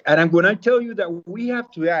 and I'm going to tell you that we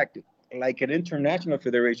have to act like an international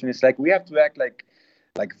federation. It's like we have to act like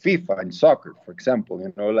FIFA in soccer, for example.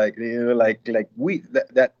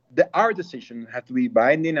 Our decision have to be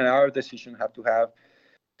binding, and our decision have to have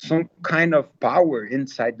some kind of power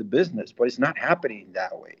inside the business. But it's not happening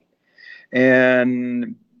that way.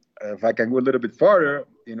 And if I can go a little bit farther,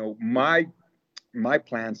 my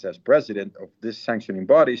plans as president of this sanctioning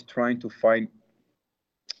body is trying to find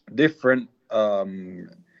different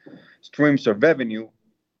streams of revenue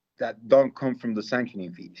that don't come from the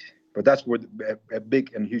sanctioning fees. But that's where a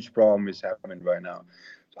big and huge problem is happening right now.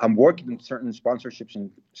 I'm working on certain sponsorships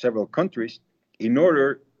in several countries in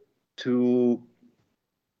order to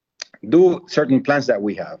do certain plans that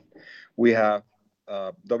we have. We have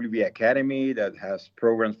WBA Academy that has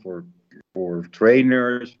programs for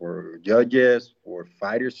trainers, for judges, for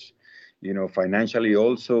fighters, financially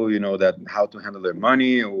also, that how to handle their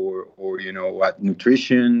money or what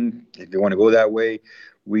nutrition, if they want to go that way.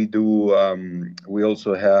 We do. We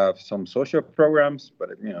also have some social programs,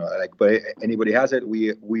 but but anybody has it.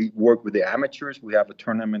 We work with the amateurs. We have a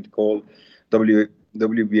tournament called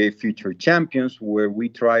WBA Future Champions, where we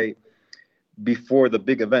try, before the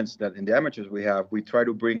big events that in the amateurs we try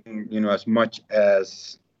to bring as much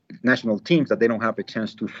as national teams that they don't have a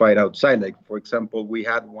chance to fight outside. Like, for example, we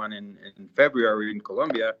had one in February in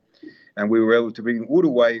Colombia, and we were able to bring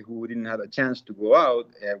Uruguay, who didn't have a chance to go out,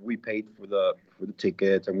 and we paid for the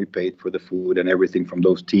tickets, and we paid for the food and everything from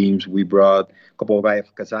those teams. We brought a couple of guys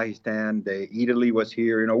from Kazakhstan. Italy was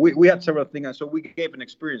here. We had several things, and so we gave an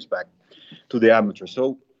experience back to the amateurs.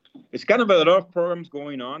 So it's kind of a lot of programs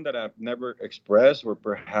going on that I've never expressed, or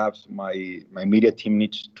perhaps my media team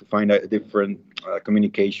needs to find a different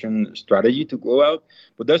communication strategy to go out.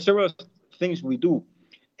 But there's several things we do,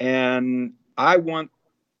 and I want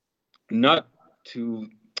not to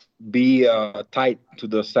be tied to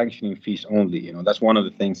the sanctioning fees only. That's one of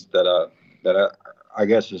the things that I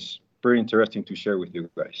guess is pretty interesting to share with you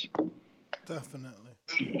guys.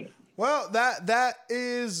 Definitely. Well, that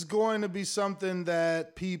is going to be something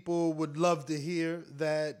that people would love to hear,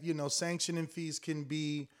 that, sanctioning fees can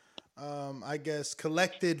be, I guess,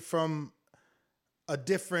 collected from a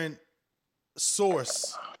different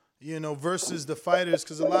source, versus the fighters,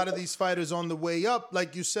 because a lot of these fighters on the way up,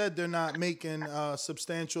 like you said, they're not making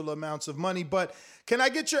substantial amounts of money. But can I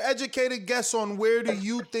get your educated guess on where do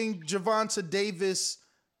you think Gervonta Davis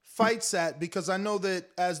fights at? Because I know that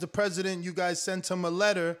as the president, you guys sent him a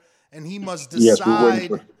letter, and he must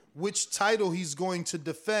decide which title he's going to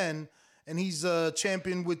defend. And he's a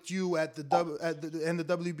champion with you at the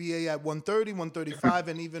WBA at 130, 135,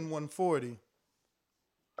 and even 140.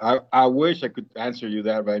 I wish I could answer you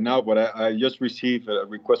that right now, but I just received a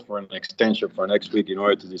request for an extension for next week in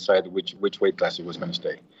order to decide which weight class he was going to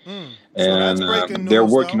stay. And they're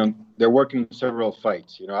working on several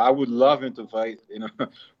fights. I would love him to fight.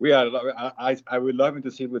 I would love him to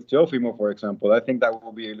see with Teofimo, for example. I think that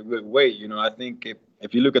will be a good way. I think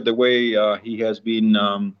if you look at the way he has been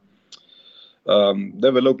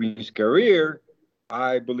developing his career,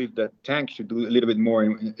 I believe that Tank should do a little bit more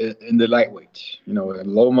in the lightweights.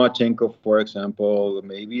 Lomachenko, for example,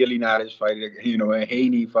 maybe a Linares fight, a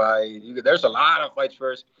Haney fight. There's a lot of fights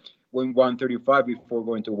first when 135 before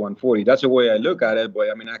going to 140. That's the way I look at it. But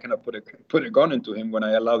I cannot put a gun into him when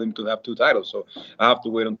I allow him to have 2 titles. So I have to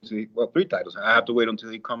wait until 3 titles. I have to wait until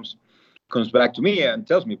he comes back to me and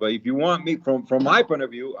tells me. But if you want me, from my point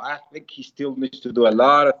of view, I think he still needs to do a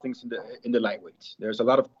lot of things in the lightweights. There's a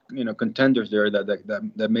lot of contenders there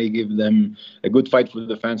that may give them a good fight for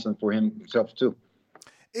the fans and for himself too.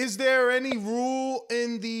 Is there any rule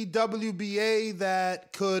in the WBA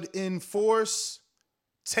that could enforce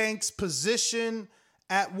Tank's position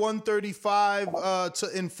at 135 to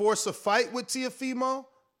enforce a fight with Teofimo?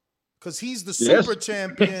 Because he's the super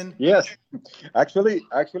champion. Yes, actually,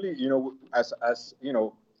 as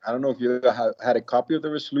I don't know if you had a copy of the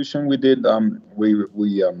resolution we did. We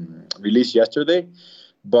released yesterday,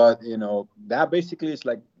 but that basically is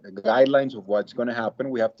like the guidelines of what's going to happen.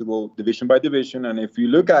 We have to go division by division, and if you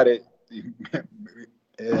look at it, in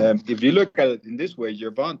this way,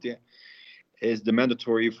 Gervonta is the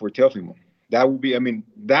mandatory for Teofimo. That would be,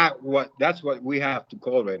 that's what we have to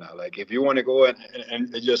call right now. Like, if you want to go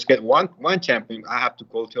and just get one champion, I have to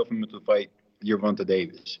call Teofimo to fight Gervonta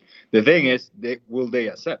Davis. The thing is, will they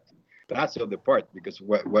accept? That's the other part, because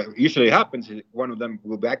what usually happens is one of them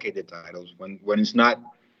will vacate the titles when it's not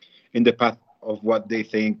in the path of what they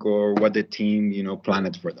think or what the team,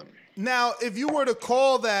 planned for them. Now, if you were to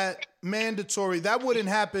call that mandatory, that wouldn't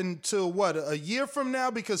happen till what, a year from now?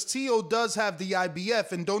 Because Tio does have the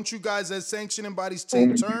IBF, and don't you guys as sanctioning bodies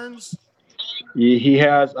take turns? He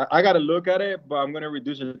has. I got to look at it, but I'm going to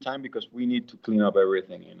reduce the time because we need to clean up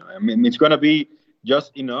everything. I mean, it's going to be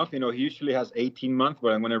just enough. He usually has 18 months,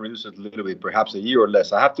 but I'm going to reduce it a little bit, perhaps a year or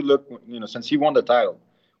less. I have to look. Since he won the title,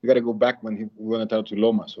 we got to go back when he won the title to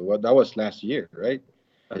Loma. So that was last year, right?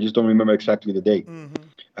 I just don't remember exactly the date. Mm-hmm.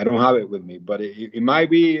 I don't have it with me, but it might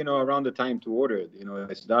be around the time to order it.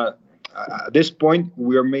 It's not. At this point,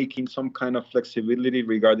 we are making some kind of flexibility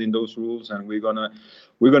regarding those rules, and we're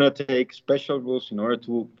gonna take special rules in order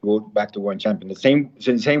to go back to one champion.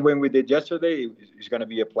 The same way we did yesterday is gonna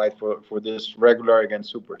be applied for this regular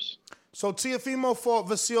against supers. So Teofimo fought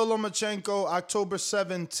Vasyl Lomachenko October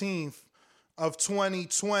 17th of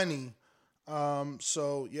 2020.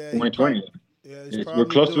 So yeah, 2020. Yeah, we're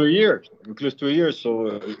close to a year. We're close to a year.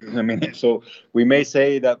 So so we may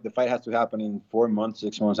say that the fight has to happen in 4 months,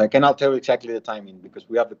 6 months. I cannot tell you exactly the timing because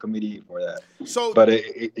we have the committee for that. So, but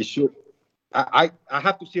it should. I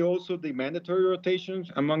have to see also the mandatory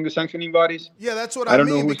rotations among the sanctioning bodies. Yeah, that's what I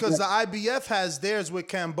mean because the IBF has theirs with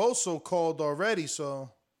Camboso called already.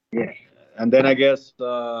 So yeah, and then I guess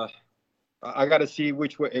I got to see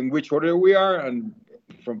in which order we are, and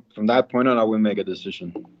from that point on, I will make a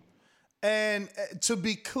decision. And to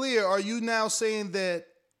be clear, are you now saying that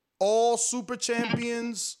all super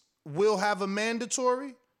champions will have a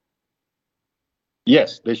mandatory?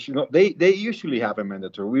 Yes, they should. They usually have a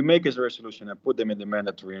mandatory. We make a resolution and put them in the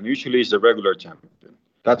mandatory, and usually it's the regular champion.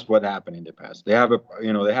 That's what happened in the past. They have a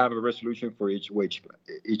resolution for each weight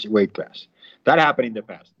class. That happened in the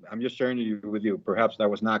past. I'm just sharing with you. Perhaps that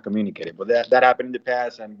was not communicated, but that happened in the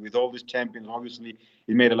past, and with all these champions, obviously,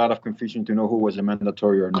 it made a lot of confusion to know who was a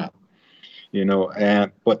mandatory or not.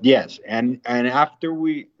 But yes, and after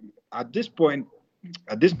at this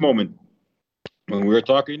moment, when we're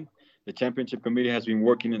talking, the championship committee has been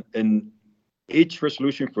working in each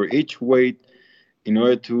resolution for each weight in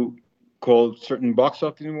order to call certain box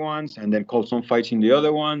office ones and then call some fights in the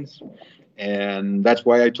other ones. And that's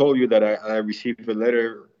why I told you that I received a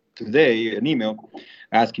letter today, an email,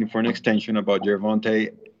 asking for an extension about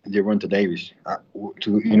Gervonta Davis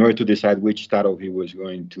in order to decide which title he was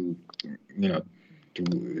going to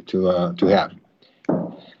have.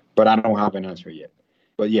 But I don't have an answer yet.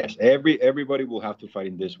 But yes, everybody will have to fight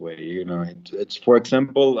in this way. It's for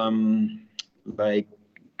example, like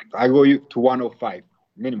I go to 105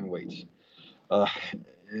 minimum weights.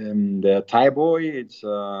 The Thai boy, it's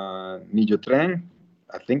Nijo Tren,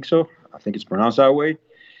 I think so. I think it's pronounced that way.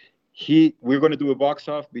 We're going to do a box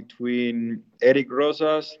off between Eric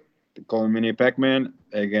Rosas, the call him Mini Pac-Man,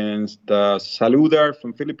 against Saludar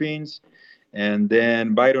from Philippines. And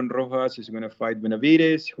then Byron Rojas is going to fight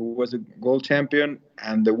Benavides, who was a gold champion.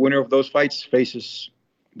 And the winner of those fights faces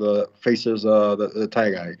the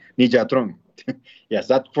Thai guy, Nijatron. Yes,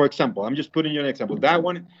 that, for example, I'm just putting you an example. That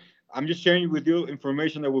one, I'm just sharing with you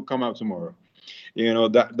information that will come out tomorrow.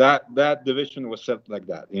 That division was set like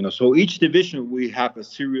that. So each division we have a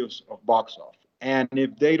series of box off, and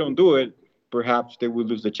if they don't do it, perhaps they will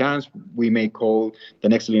lose the chance. We may call the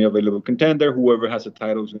next available contender. Whoever has a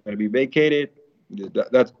title is going to be vacated.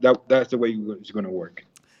 That's the way it's going to work.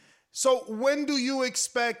 So when do you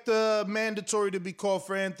expect the mandatory to be called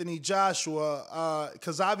for Anthony Joshua?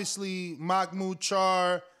 Because obviously Mahmoud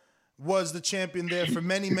Char was the champion there for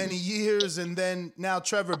many, many years. And then now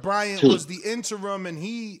Trevor Bryant was the interim, and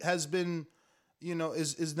he has been,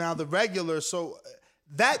 is now the regular. So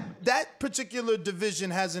that particular division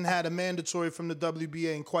hasn't had a mandatory from the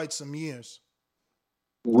WBA in quite some years.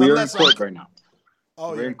 We're in court right now.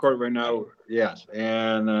 Oh, We're in court right now, yes.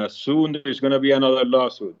 And soon there's going to be another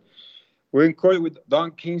lawsuit. We're in court with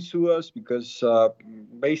Don King sued us because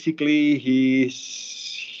basically he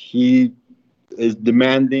is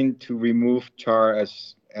demanding to remove Char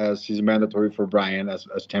as his mandatory for Brian as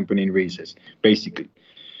champion in races, basically.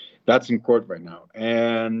 That's in court right now.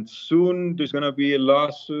 And soon there's going to be a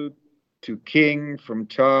lawsuit to King from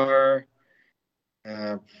Char.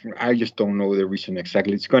 I just don't know the reason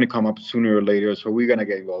exactly. It's going to come up sooner or later, so we're going to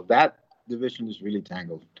get involved. That division is really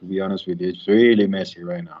tangled, to be honest with you. It's really messy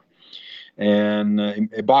right now. And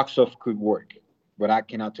a box off could work, but I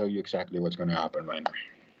cannot tell you exactly what's going to happen right now.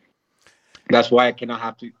 That's why I cannot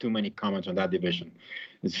have too many comments on that division.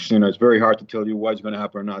 It's it's very hard to tell you what's going to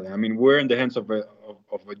happen or not. I mean, we're in the hands of a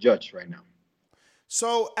judge right now.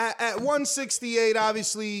 So at 168,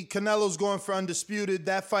 obviously Canelo's going for undisputed.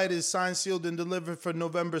 That fight is signed, sealed, and delivered for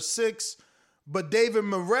November 6th. But David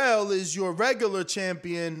Morrell is your regular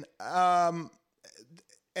champion.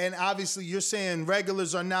 And obviously you're saying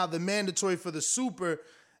regulars are now the mandatory for the super.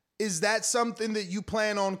 is that something that you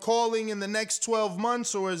plan on calling in the next 12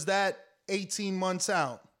 months, or is that 18 months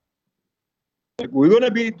out? We're going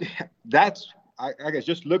to be, I guess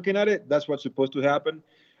just looking at it, that's what's supposed to happen.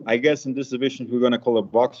 I guess in this division, we're going to call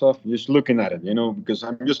it box off. Just looking at it, because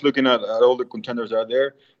I'm just looking at all the contenders out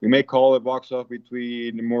there. We may call it box off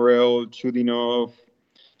between Morrell, Chudinov,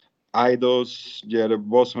 Aidos, the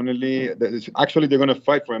boss only. Actually, they're going to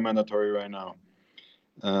fight for a mandatory right now.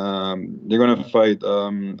 They're going to fight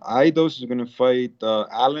Aidos is going to fight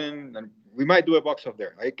Allen, and we might do a box off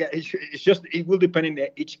there. It will depend in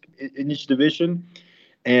each division,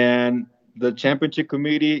 and the championship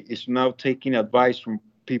committee is now taking advice from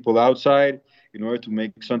people outside in order to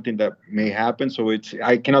make something that may happen. So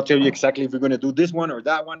I cannot tell you exactly if we're going to do this one or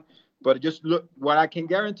that one, but just look. What I can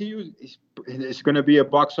guarantee you is it's going to be a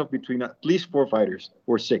box off between at least 4 fighters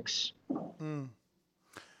or 6.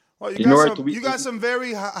 Well, you got some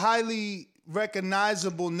very highly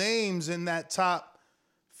recognizable names in that top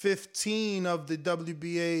 15 of the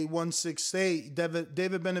WBA 168.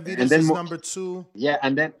 David Benavidez is number 2. Yeah,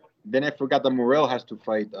 and then I forgot that Morrell has to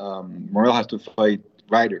fight.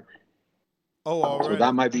 Ryder. Oh, already. So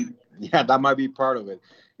that might be part of it.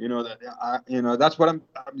 That's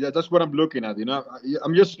what I'm looking at.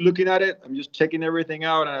 I'm just looking at it. I'm just checking everything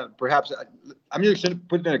out, and perhaps I'm just going to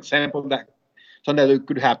put an example that something that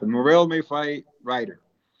could happen. Morrell may fight Ryder,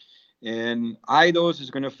 and Aidos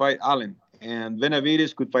is going to fight Allen, and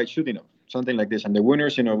Benavidez could fight Chudinov, something like this. And the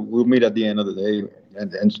winners, will meet at the end of the day,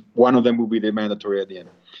 and one of them will be the mandatory at the end,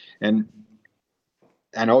 and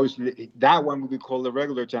obviously that one will be called the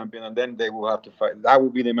regular champion, and then they will have to fight. That will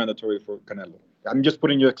be the mandatory for Canelo. I'm just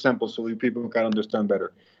putting you examples so people can understand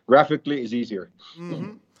better. Graphically, it's easier.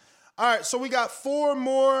 Mm-hmm. All right, so we got 4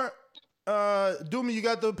 more. Doomy, you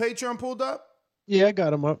got the Patreon pulled up? Yeah, I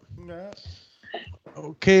got him up. Yeah.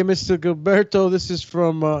 Okay, Mr. Gilberto, this is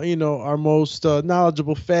from our most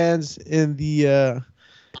knowledgeable fans in the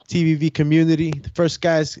TVV community. The first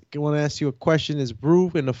guy I want to ask you a question is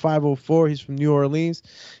Brew in the 504. He's from New Orleans,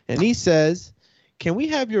 and he says, "Can we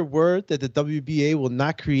have your word that the WBA will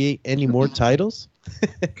not create any more titles?"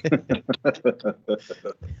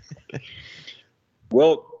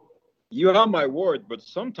 Well, you have my word, but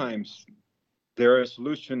sometimes there is a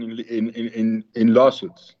solution in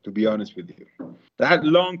lawsuits. To be honest with you, that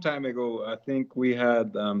long time ago, I think we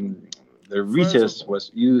had. The recess was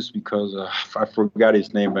used because I forgot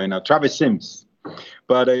his name right now. Travis Sims,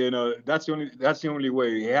 but that's the only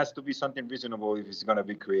way. It has to be something reasonable if it's gonna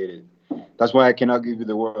be created. That's why I cannot give you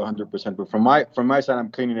the word 100%. But from my side, I'm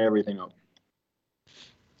cleaning everything up.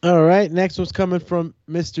 All right. Next one's coming from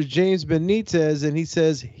Mr. James Benitez, and he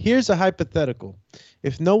says, "Here's a hypothetical: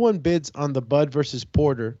 if no one bids on the Bud versus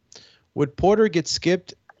Porter, would Porter get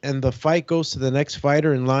skipped and the fight goes to the next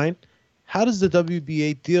fighter in line? How does the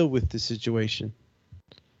WBA deal with this situation?"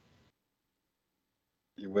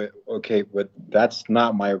 Okay, but that's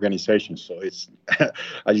not my organization, so it's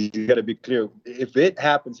you got to be clear. If it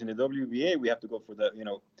happens in the WBA, we have to go for the.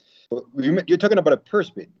 You're talking about a purse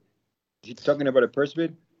bid. You're talking about a purse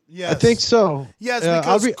bid. Yes. I think so. Yes,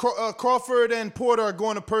 because Crawford and Porter are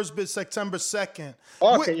going to purse bid September 2nd.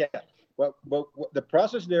 Okay, yeah. Well, the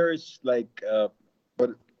process there is like,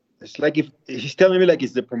 but. It's like if he's telling me like,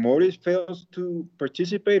 is the promoter fails to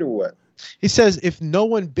participate or what? He says if no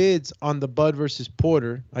one bids on the Bud versus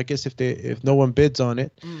Porter, I guess if no one bids on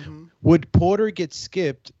it, would Porter get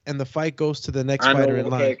skipped and the fight goes to the next fighter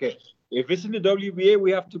in line? Okay. If it's in the WBA,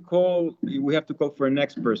 we have to call for a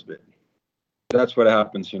next purse bid. That's what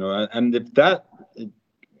happens, And if that,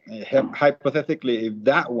 hypothetically, if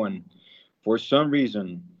that one, for some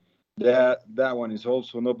reason, that one is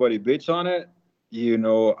also nobody bids on it.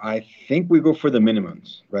 I think we go for the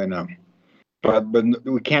minimums right now, but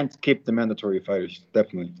we can't skip the mandatory fighters.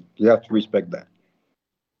 Definitely, you have to respect that.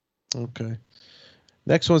 Okay.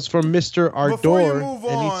 Next one's from Mr. Ardor. Before you move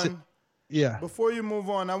on, Before you move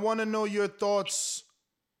on, I want to know your thoughts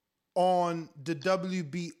on the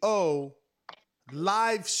WBO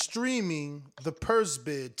live streaming the purse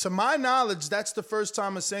bid. To my knowledge, that's the first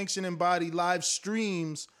time a sanctioning body live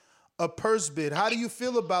streams a purse bid. How do you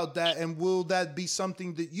feel about that, and will that be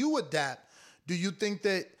something that you adapt? Do you think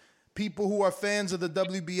that people who are fans of the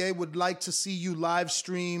WBA would like to see you live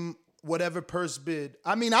stream whatever purse bid?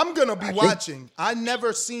 I mean, I'm going to be watching. I've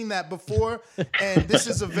never seen that before, and this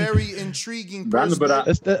is a very intriguing purse bid.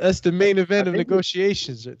 That's the main event of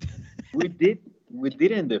negotiations. We did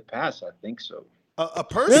in the past, I think so. A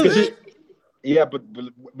purse bid? Yeah, but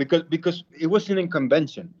because it wasn't in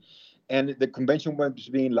convention. and the convention was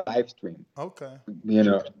being live streamed. Okay. You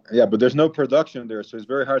know, yeah, but there's no production there, so it's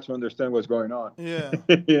very hard to understand what's going on. Yeah.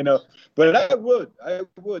 You know, but I would.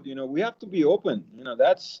 You know, we have to be open. You know,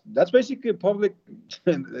 that's basically a public.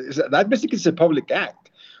 That basically is a public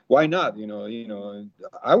act. Why not? You know,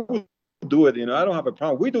 I would do it. You know, I don't have a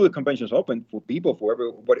problem. We do the conventions open for people, for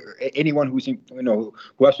everybody, anyone who's in, you know,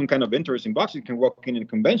 who has some kind of interest in boxing can walk in a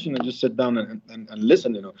convention and just sit down and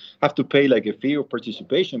listen. You know, have to pay like a fee of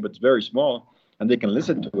participation, but it's very small, and they can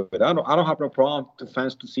listen to it. I don't have no problem to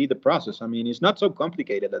fans to see the process. I mean, it's not so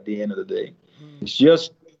complicated at the end of the day. It's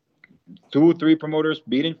just 2-3 promoters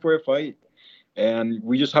bidding for a fight. And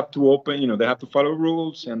we just have to open, you know, they have to follow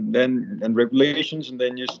rules and regulations, and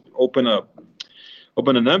then just open an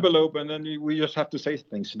envelope, and then we just have to say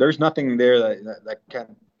things. There's nothing there that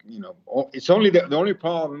can, you know, it's only the only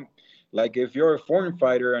problem. Like if you're a foreign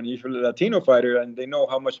fighter and you're a Latino fighter and they know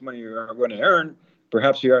how much money you are going to earn,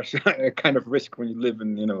 perhaps you are a kind of risk when you live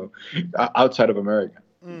in, you know, outside of America.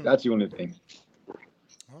 That's the only thing.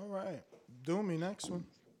 All right. Do me next one.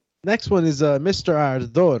 Next one is Mr.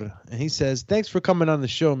 Ardor, and he says, thanks for coming on the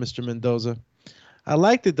show, Mr. Mendoza. I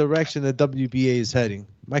like the direction the WBA is heading.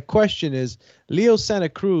 My question is, Leo Santa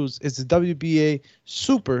Cruz is the WBA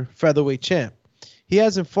super featherweight champ. He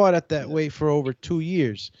hasn't fought at that weight for over 2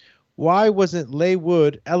 years. Why wasn't Leigh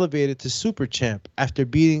Wood elevated to super champ after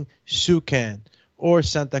beating Shu Kan, or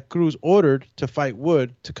Santa Cruz ordered to fight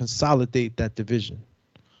Wood to consolidate that division?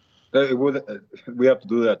 We have to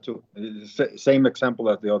do that too. Same example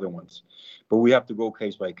as the other ones, but we have to go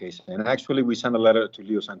case by case. And actually, we sent a letter to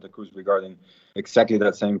Leo Santa Cruz regarding exactly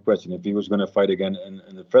that same question, if he was going to fight again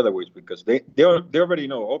in the featherweights, because they already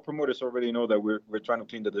know, all promoters already know that we're trying to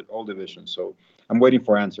clean all divisions. So I'm waiting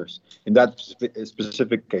for answers in that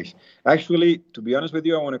specific case. Actually, to be honest with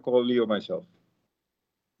you, I want to call Leo myself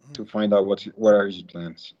to find out what are his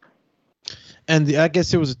plans. And I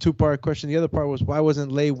guess it was a two-part question. The other part was, why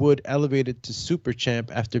wasn't Leigh Wood elevated to super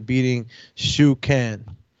champ after beating Shu Kan?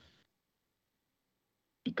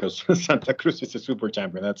 Because Santa Cruz is a super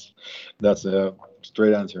champion. That's a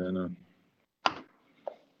straight answer. You know.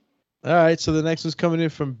 All right, so the next one's coming in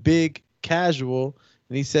from Big Casual,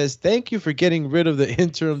 and he says, thank you for getting rid of the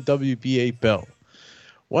interim WBA belt.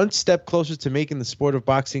 One step closer to making the sport of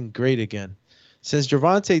boxing great again. Since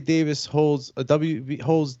Gervonta Davis holds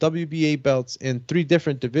WBA belts in 3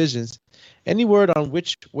 different divisions, any word on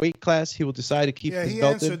which weight class he will decide to keep his belt in? Yeah,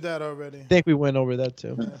 he answered that already. I think we went over that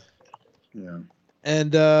too. Yeah.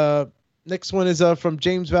 And next one is from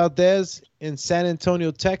James Valdez in San Antonio,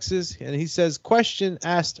 Texas, and he says, question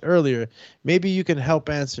asked earlier, maybe you can help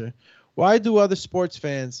answer. Why do other sports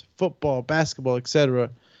fans, football, basketball, etc.,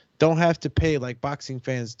 don't have to pay like boxing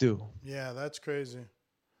fans do? Yeah, that's crazy.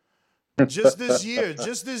 Just this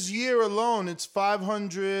year alone, it's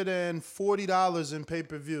 $540 in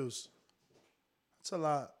pay-per-views. That's a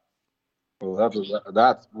lot.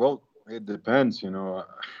 Well, it depends, you know.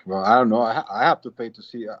 Well, I don't know. I have to pay to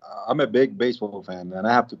see. I'm a big baseball fan, and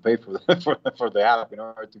I have to pay for the app in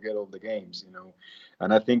order to get all the games, you know.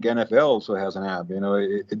 And I think NFL also has an app. You know,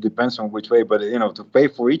 it depends on which way, but you know, to pay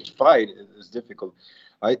for each fight is difficult.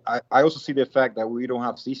 I also see the fact that we don't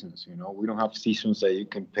have seasons. You know, we don't have seasons that you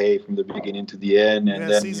can pay from the beginning to the end, and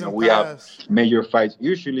then you know, we have major fights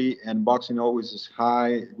usually, and boxing always is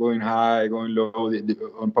going low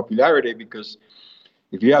on popularity, because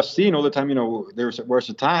if you have seen all the time, you know, there was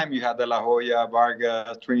a time you had De La Hoya,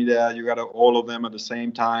 Vargas, Trinidad, you got all of them at the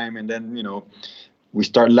same time, and then you know, we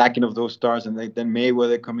start lacking of those stars, and then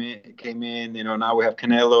Mayweather came in, you know, now we have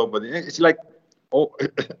Canelo, but it's like. Oh,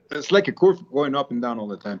 it's like a curve going up and down all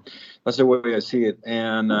the time. That's the way I see it.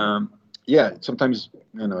 And yeah, sometimes,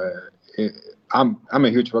 you know, I'm a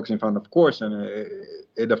huge boxing fan, of course, and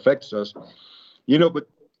it affects us, you know. But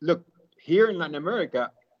look, here in Latin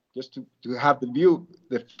America, just to have the view,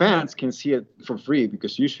 the fans can see it for free,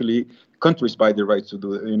 because usually countries buy the rights to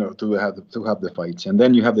do, you know, to have the fights, and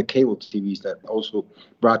then you have the cable TVs that also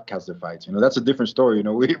broadcast the fights. You know, that's a different story. You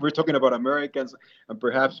know, we're talking about Americans, and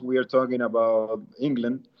perhaps we are talking about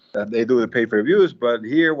England, that they do the pay-per-views. But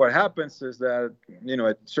here, what happens is that, you know,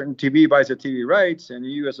 a certain TV buys the TV rights, and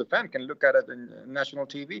you as a fan can look at it in national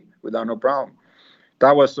TV without no problem.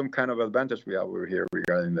 That was some kind of advantage we have over here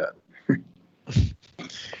regarding that.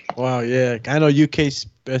 Wow, yeah. I know UK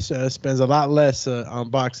spends a lot less on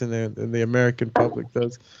boxing than the American public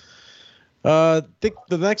does. I think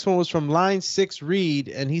the next one was from Line 6 Reed,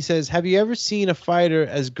 and he says, have you ever seen a fighter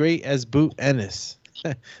as great as Boot Ennis?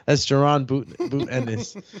 That's Jaron Boot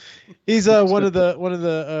Ennis. He's one of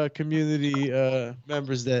the community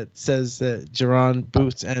members that says that Jaron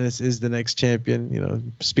Boot Ennis is the next champion. You know,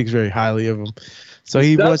 speaks very highly of him. So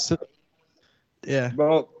he wants to. Yeah.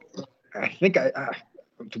 Well, I think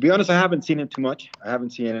to be honest, I haven't seen him too much. I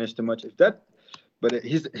haven't seen Ennis too much. But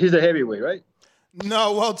he's a heavyweight, right?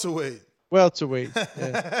 No, welterweight. Welterweight.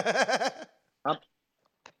 Yeah.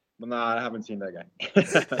 Well, no, I haven't seen that guy.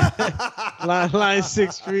 Line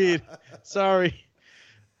 6 Speed. Sorry.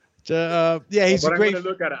 Yeah, he's but a great. I'm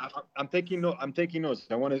gonna look at it. I'm taking notes.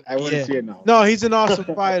 I want to see it now. No, he's an awesome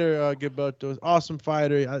fighter, Gilberto. Awesome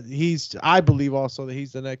fighter. I believe also that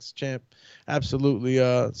he's the next champ. Absolutely.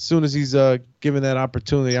 As soon as he's given that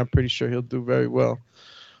opportunity, I'm pretty sure he'll do very well.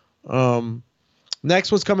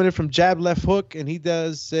 Next one's coming in from Jab Left Hook, and he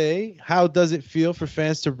does say, how does it feel for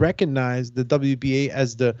fans to recognize the WBA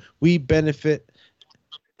as the We Benefit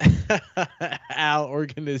Al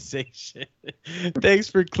organization? Thanks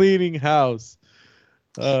for cleaning house.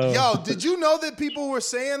 Yo, did you know that people were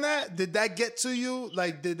saying that? Did that get to you?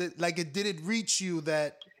 Like, did it reach you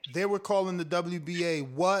that they were calling the WBA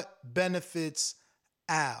what benefits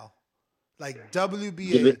Al? Like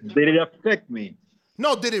WBA. Did it affect me?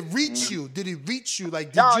 No, did it reach you? Did it reach you?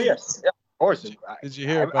 Like, yes, of course. Did you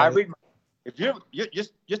hear about I it? read. If you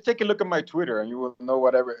just take a look at my Twitter and you will know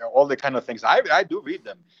all the kind of things. I do read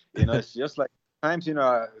them. It's just like times,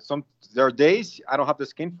 there are days I don't have the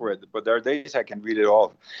skin for it, but there are days I can read it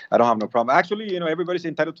all. I don't have no problem. Actually, everybody's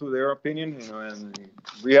entitled to their opinion, and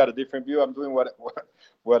we had a different view. I'm doing what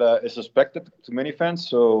is expected to many fans.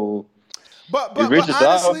 So, but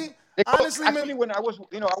honestly, actually, when I was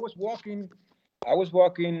walking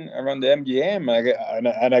around the MGM,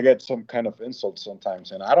 and I get some kind of insults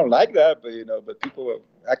sometimes, and I don't like that. But people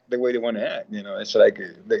act the way they want to act. It's like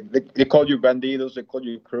they call you bandidos, they call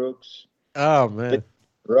you crooks. Oh man,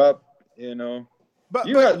 Rob. But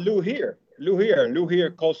you had Lou here. Lou here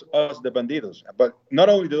calls us the bandidos, but not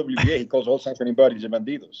only the WBA, he calls all sanctioning bodies the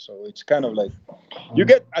bandidos. So it's kind of like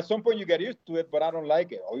at some point you get used to it, but I don't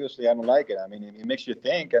like it. Obviously, I don't like it. I mean, it makes you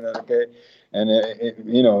think, and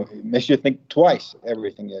it makes you think twice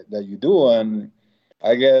everything that you do. And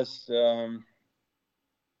I guess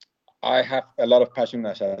I have a lot of passion,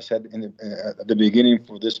 as I said at the beginning,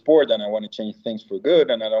 for this sport, and I want to change things for good,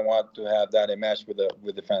 and I don't want to have that match with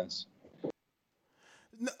the fans.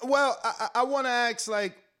 Well, I want to ask,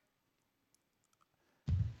 like,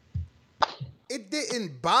 it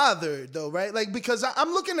didn't bother, though, right? Like, because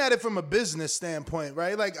I'm looking at it from a business standpoint,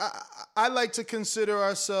 right? Like, I like to consider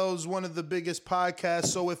ourselves one of the biggest podcasts.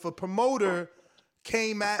 So if a promoter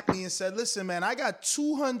came at me and said, listen, man, I got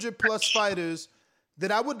 200 plus fighters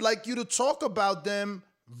that I would like you to talk about them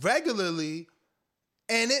regularly,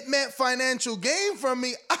 and it meant financial gain from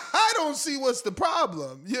me, I don't see what's the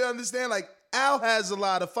problem. You understand? Like, Al has a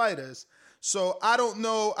lot of fighters. So I don't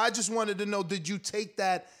know. I just wanted to know, did you take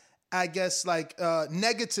that, I guess, like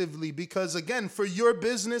negatively? Because, again, for your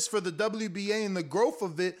business, for the WBA and the growth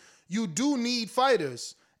of it, you do need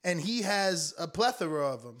fighters. And he has a plethora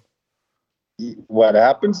of them. What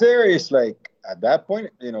happens there is, like, at that point,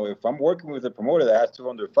 if I'm working with a promoter that has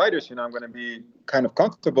 200 fighters, I'm going to be kind of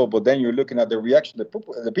comfortable. But then you're looking at the reaction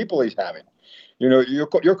the people he's having. You're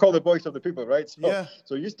called the voice of the people, right?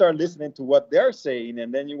 So you start listening to what they're saying,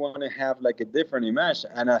 and then you want to have like a different image.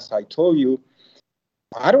 And as I told you,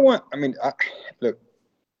 look,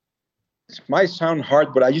 it might sound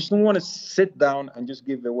hard, but I just don't want to sit down and just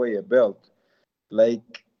give away a belt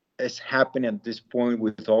like it's happening at this point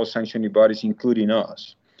with all sanctioning bodies, including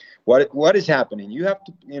us. What is happening? You have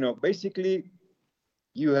to, basically,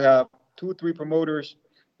 you have 2 or 3 promoters.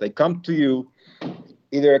 They come to you,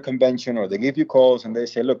 either a convention, or they give you calls and they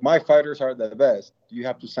say, look, my fighters are the best. You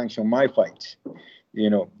have to sanction my fights.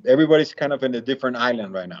 Everybody's kind of in a different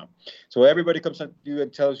island right now. So everybody comes to you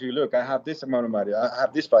and tells you, look, I have this amount of money. I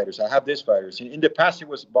have these fighters. I have these fighters. In the past, it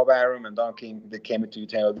was Bob Arum and Don King that came into you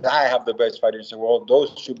telling, I have the best fighters in the world.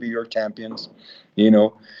 Those should be your champions,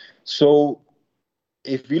 So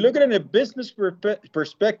if you look at it in a business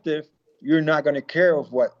perspective, you're not going to care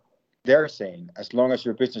of what they're saying as long as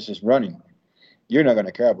your business is running. You're not going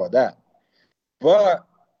to care about that. But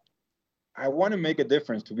I want to make a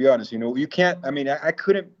difference, to be honest. You can't, I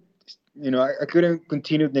couldn't, I couldn't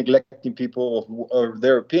continue neglecting people or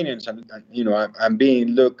their opinions. I'm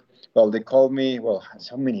being, they call me,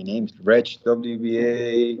 so many names, Reg,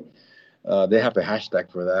 WBA. They have a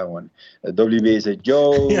hashtag for that one. WBA is a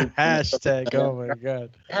joke. Hashtag, oh my God.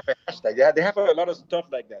 They have a hashtag. Yeah, they have a lot of stuff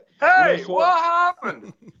like that. Hey, what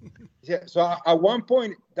happened? Yeah, so at one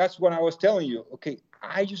point, that's when I was telling you, okay,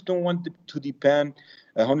 I just don't want to depend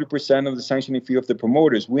 100% of the sanctioning fee of the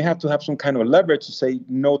promoters. We have to have some kind of leverage to say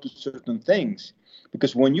no to certain things.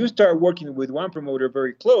 Because when you start working with one promoter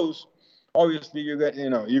very close, obviously you're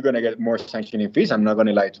going to get more sanctioning fees. I'm not going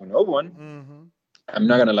to lie to no one. Mm-hmm. I'm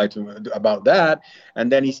not gonna lie to about that.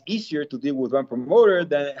 And then it's easier to deal with one promoter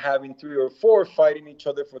than having 3 or 4 fighting each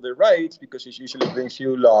other for their rights, because it usually brings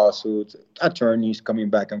you lawsuits, attorneys coming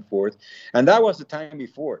back and forth. And that was the time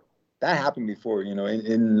before. That happened before,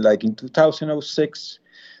 in 2006.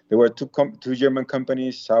 There were two German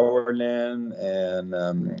companies, Sauerland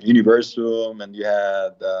and Universal, and you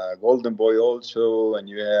had Golden Boy also, and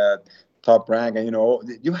you had Top Rank, and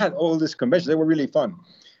you had all these conventions. They were really fun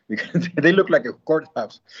because they look like a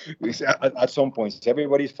courthouse at some points.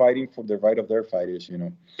 Everybody's fighting for the right of their fighters,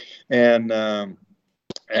 and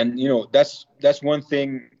that's one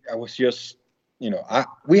thing. I was just,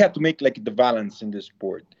 we have to make like the balance in this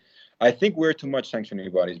sport. I think we're too much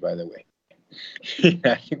sanctioning bodies, by the way.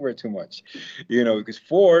 I think we're too much, because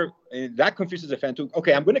that confuses the fan too.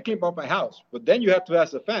 Okay, I'm going to clean up my house, but then you have to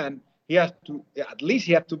ask the fan. He has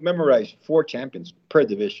to memorize 4 champions per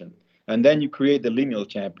division, and then you create the lineal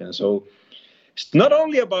champion. So it's not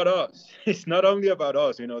only about us. It's not only about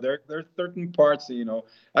us. There are certain parts.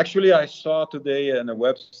 Actually, I saw today on a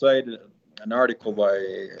website an article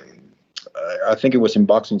by I think it was in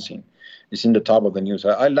Boxing Scene. It's in the top of the news.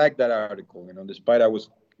 I like that article. Despite I was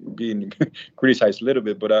being criticized a little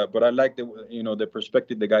bit, but I like the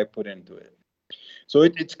perspective the guy put into it. So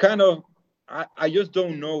it's kind of, I just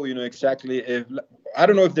don't know, exactly if, I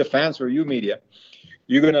don't know if the fans or you media,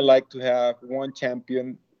 you're gonna like to have one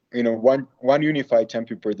champion, one unified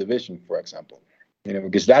champion per division, for example,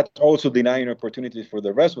 because that's also denying opportunities for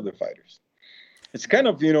the rest of the fighters. It's kind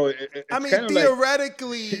of,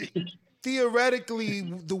 Theoretically,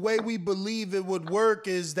 the way we believe it would work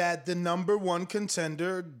is that the number 1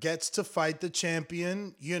 contender gets to fight the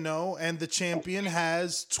champion, and the champion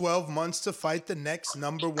has 12 months to fight the next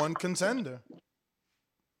number 1 contender.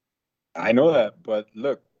 I know that, but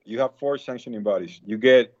look, you have 4 sanctioning bodies.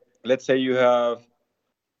 Let's say you have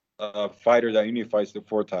a fighter that unifies the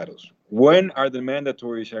 4 titles. When are the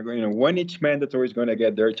mandatories when each mandatory is going to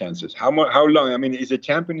get their chances? How long? I mean, is the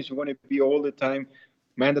champion going to be all the time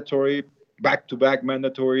mandatory, back-to-back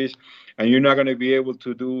mandatories, and you're not going to be able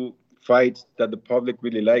to do fights that the public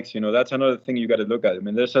really likes? That's another thing you got to look at. I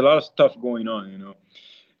mean, there's a lot of stuff going on,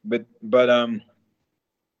 but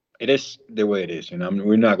it is the way it is.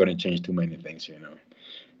 We're not going to change too many things,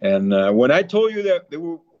 And when I told you that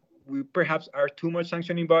we perhaps are too much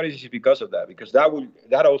sanctioning bodies, is because of that, because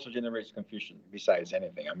that also generates confusion besides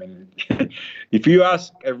anything. I mean, if you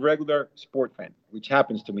ask a regular sport fan, which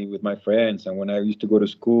happens to me with my friends, and when I used to go to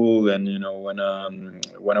school, and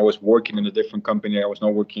when I was working in a different company, I was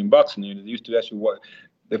not working in boxing, they used to ask you what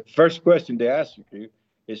the first question they ask you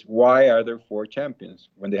is, why are there 4 champions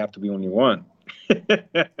when they have to be only 1?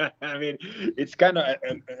 I mean, it's kind of,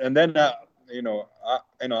 and then I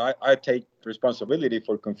take responsibility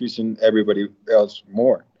for confusing everybody else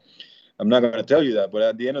more. I'm not going to tell you that, but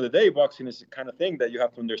at the end of the day, boxing is the kind of thing that you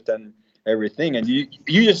have to understand everything, and you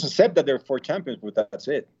just accept that there are 4 champions, but that's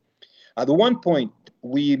it. At one point,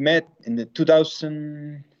 we met in the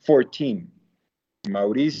 2014.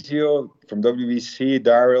 Mauricio from WBC,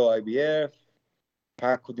 Daryl IBF.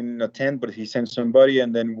 Paco didn't attend, but he sent somebody,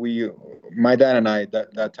 and then my dad and I,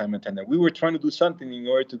 that time attended. We were trying to do something in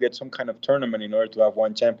order to get some kind of tournament, in order to have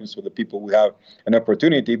 1 champion, so the people would have an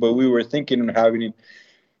opportunity. But we were thinking of having it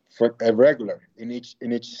for a regular in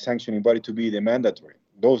each sanctioning body to be the mandatory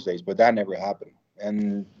those days, but that never happened.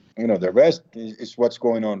 And the rest is what's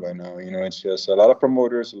going on right now. It's just a lot of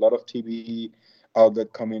promoters, a lot of TV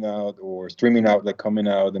outlet coming out, or streaming outlet coming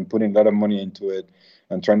out, and putting a lot of money into it,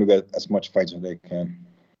 and trying to get as much fights as they can.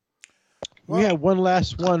 We have one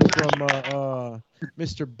last one from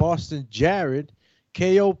Mr. Boston Jared.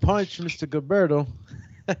 KO punch, Mr. Gilberto.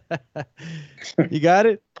 You got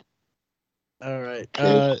it? All right.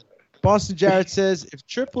 Boston Jared says, if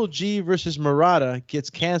Triple G versus Murata gets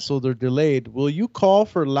canceled or delayed, will you call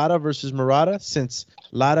for Lara versus Murata, since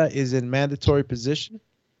Lara is in mandatory position?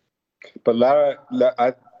 But Lara,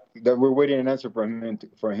 we're waiting an answer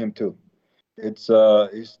for him too. It's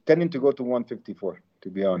tending to go to 154, to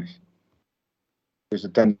be honest. There's a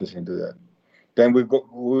tendency to that. Then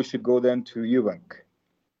we should go then to Eubank.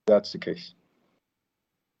 That's the case.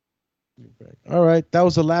 All right. That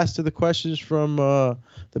was the last of the questions from the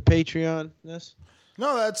Patreon. Yes.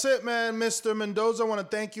 No, that's it, man. Mr. Mendoza, I want to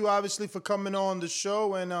thank you, obviously, for coming on the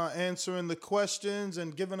show and answering the questions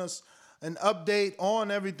and giving us an update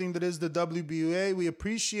on everything that is the WBA. We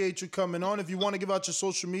appreciate you coming on. If you want to give out your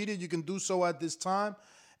social media, you can do so at this time.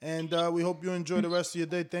 And we hope you enjoy the rest of your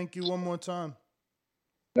day. Thank you one more time.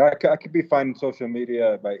 I could be finding social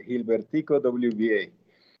media by Gilbertico WBA.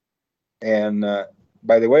 And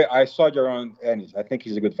By the way, I saw Jaron Ennis. I think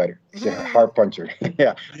he's a good fighter. He's a hard puncher.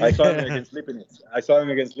 Yeah, I saw him against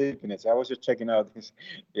Lipinets. I was just checking out his.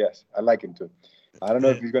 Yes, I like him too. I don't know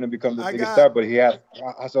if he's going to become the biggest star, but he has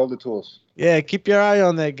all the tools. Yeah, keep your eye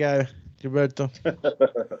on that guy, Gilberto.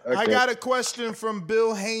 Okay. I got a question from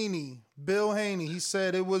Bill Haney. Bill Haney, he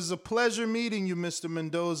said, it was a pleasure meeting you, Mr.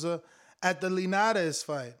 Mendoza, at the Linares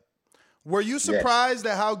fight. Were you surprised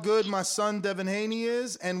at how good my son Devin Haney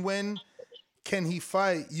is, and when can he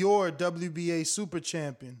fight your WBA super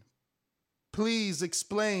champion? Please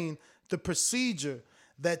explain the procedure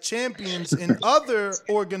that champions in other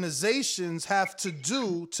organizations have to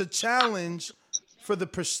do to challenge for the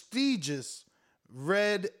prestigious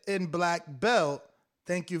red and black belt.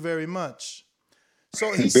 Thank you very much.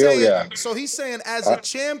 So he's saying, as a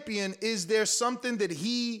champion, is there something that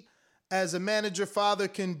he, as a manager father,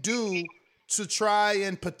 can do to try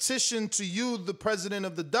and petition to you, the president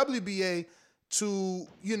of the WBA, to,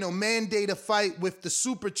 mandate a fight with the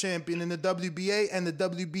super champion in the WBA and the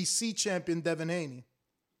WBC champion, Devin Haney?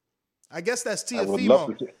 I guess that's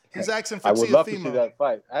Teofimo. He's asking for Teofimo. I would love to see that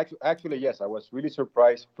fight. Actually, yes, I was really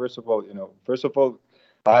surprised. First of all,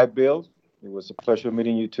 hi, Bill. It was a pleasure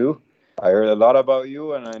meeting you too. I heard a lot about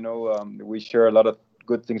you, and I know we share a lot of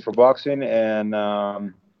good things for boxing.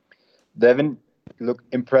 And Devin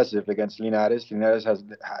looked impressive against Linares. Linares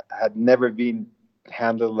had never been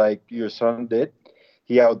handled like your son did.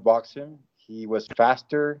 He outboxed him. He was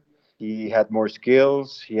faster. He had more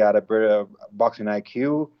skills. He had a better boxing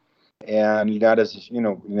IQ. And Linares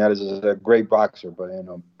is a great boxer, but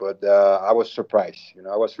I was surprised.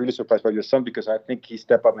 I was really surprised by your son because I think he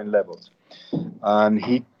stepped up in levels, and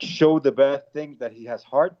he showed the best thing, that he has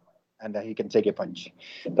heart and that he can take a punch.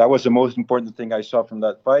 That was the most important thing I saw from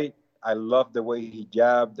that fight. I love the way he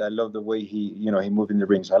jabbed. I love the way he moved in the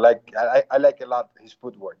ring. So I like a lot his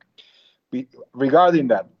footwork. Regarding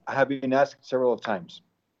that, I have been asked several times.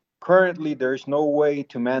 Currently, there's no way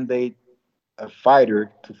to mandate a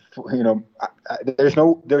fighter to,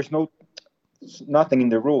 there's nothing in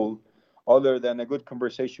the rule other than a good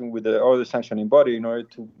conversation with the other sanctioning body in order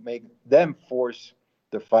to make them force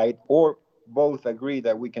the fight, or both agree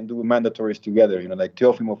that we can do mandatories together, like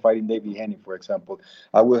Teofimo fighting David Haney, for example.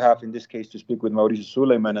 I will have, in this case, to speak with Mauricio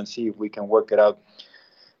Suleiman and see if we can work it out,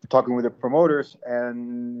 talking with the promoters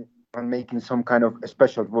and making some kind of a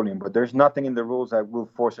special ruling. But there's nothing in the rules that will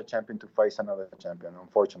force a champion to fight another champion,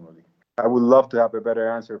 unfortunately. I would love to have a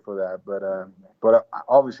better answer for that, but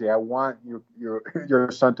obviously I want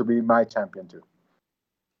your son to be my champion too.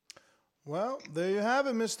 Well, there you have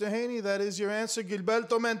it, Mr. Haney. That is your answer.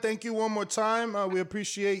 Gilberto, man, thank you one more time. We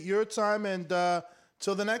appreciate your time, and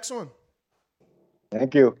till the next one.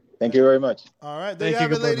 Thank you. Thank you very much. All right, there you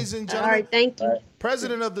have it, ladies and gentlemen. All right, thank you.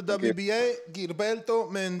 President of the WBA,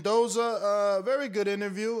 Gilberto Mendoza. Very good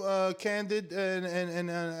interview, candid,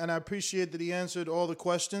 and I appreciate that he answered all the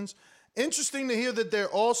questions. Interesting to hear that they're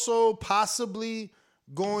also possibly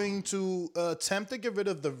going to attempt to get rid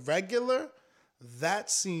of the regular.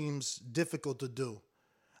 That seems difficult to do.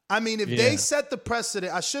 I mean, if they set the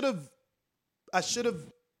precedent, I should have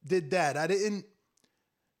did that. I didn't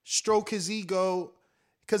stroke his ego,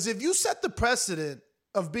 because if you set the precedent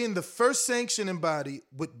of being the first sanctioning body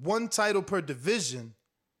with one title per division,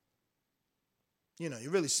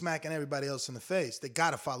 you're really smacking everybody else in the face. They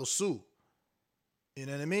got to follow suit. You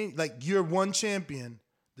know what I mean? Like, you're one champion.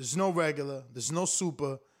 There's no regular. There's no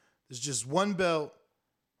super. There's just one belt,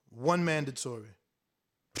 one mandatory.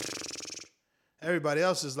 Everybody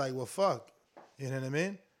else is like, well, fuck. You know what I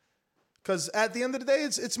mean? Because at the end of the day,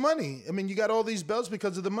 it's money. I mean, you got all these belts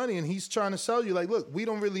because of the money, and he's trying to sell you like, look, we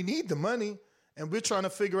don't really need the money, and we're trying to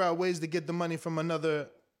figure out ways to get the money from another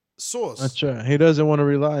source. That's right. He doesn't want to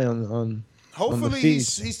rely on Hopefully,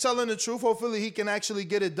 he's telling the truth. Hopefully, he can actually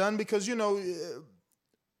get it done, because,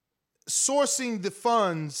 sourcing the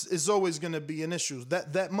funds is always going to be an issue.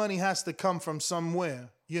 That money has to come from somewhere.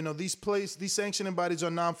 These sanctioning bodies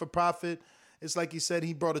are non-for-profit. It's like he said,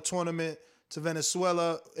 he brought a tournament to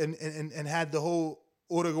Venezuela and had the whole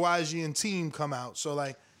Uruguayan team come out. So,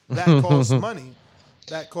 like, that costs money.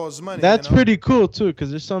 That costs money. That's pretty cool, too, because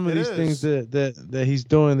there's some of these things that he's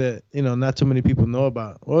doing that, not too many people know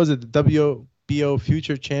about. What was it? The WBO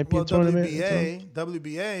Future Champion Tournament?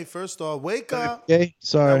 WBA, first off, wake up. Okay,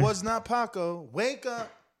 sorry. That was not Paco. Wake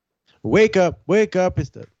up. Wake up. Wake up.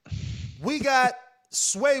 We got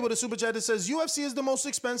Sway with a super chat that says, UFC is the most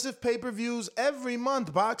expensive pay-per-views every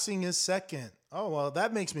month. Boxing is second. Oh, well,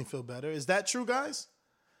 that makes me feel better. Is that true, guys?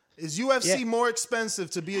 Is UFC more expensive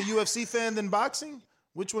to be a UFC fan than boxing?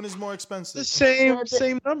 Which one is more expensive? The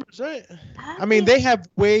same numbers, right? I mean, they have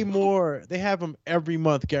way more. They have them every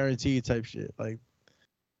month guaranteed type shit. Like,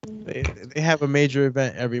 They have a major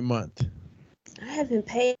event every month. I haven't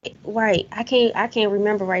paid right. I can't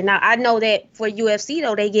remember right now. I know that for UFC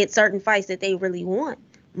though, they get certain fights that they really want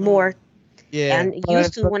more. Yeah, and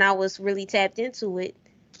used to when I was really tapped into it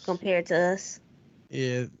compared to us.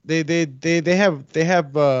 Yeah, they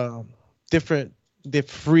have different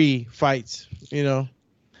free fights. You know,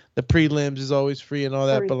 the prelims is always free and all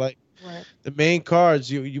that, but like the main cards,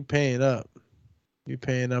 you paying up. You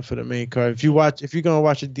paying up for the main card. If you're gonna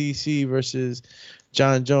watch a DC versus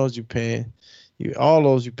John Jones, you paying. All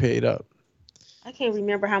those you paid up. I can't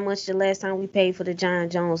remember how much the last time we paid for the John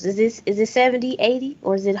Jones. Is it 70, 80,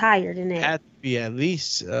 or is it higher than that? It had to be at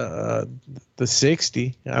least the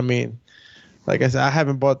 60. I mean, like I said, I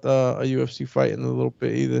haven't bought a UFC fight in a little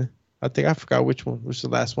bit either. I forgot which was the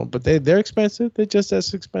last one, but they're expensive. They're just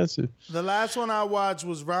as expensive. The last one I watched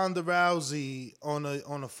was Ronda Rousey on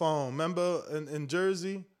a phone. Remember in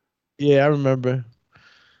Jersey? Yeah, I remember.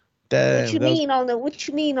 What you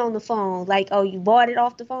mean on the phone? Like, oh, you bought it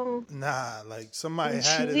off the phone? Nah, like somebody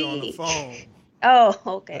had it on the phone. Oh,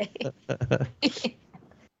 okay.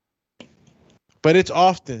 But it's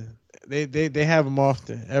often. They have them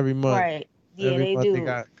often every month. Right. Yeah, every they month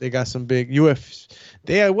do. They got some big UFC.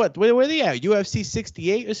 They are what? Where they at? UFC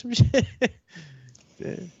 68 or some shit.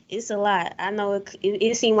 Yeah. It's a lot. I know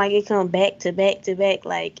it seemed like it come back to back to back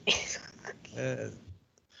like.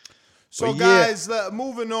 So, guys,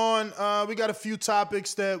 moving on. We got a few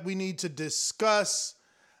topics that we need to discuss.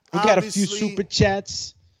 We got a few super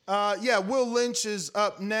chats. Will Lynch is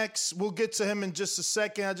up next. We'll get to him in just a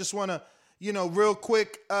second. I just want to, real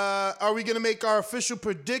quick, are we going to make our official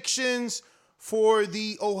predictions for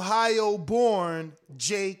the Ohio-born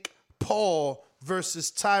Jake Paul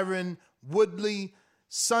versus Tyron Woodley?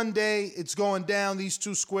 Sunday, it's going down. These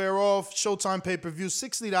two square off. Showtime pay-per-view,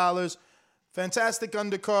 $60. Fantastic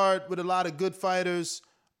undercard with a lot of good fighters.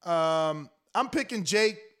 I'm picking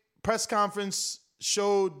Jake. Press conference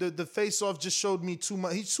showed the face-off just showed me too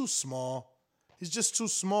much. He's too small. He's just too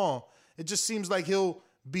small. It just seems like he'll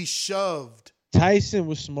be shoved. Tyson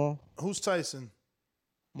was small. Who's Tyson?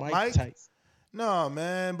 Mike Tyson. No,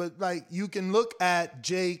 man. But like you can look at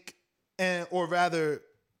Jake or rather,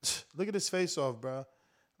 look at his face-off, bro.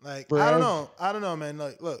 Like, bro. I don't know, man.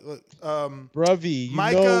 Like, look. Bruvy,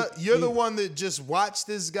 Micah, you're the one that just watched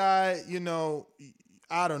this guy,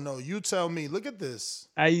 I don't know. You tell me. Look at this.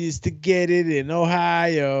 I used to get it in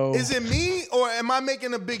Ohio. Is it me or am I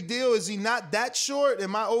making a big deal? Is he not that short?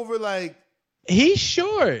 Am I over like... He's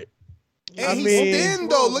short. And he's thin,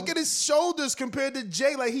 though. Look at his shoulders compared to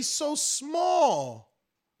Jay. Like, he's so small.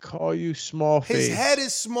 Call you small face. His head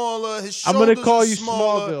is smaller. His shoulders I'm gonna call you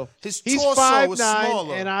smaller. Smallville. His He's torso 5'9", is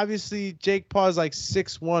smaller. and obviously Jake Paul's like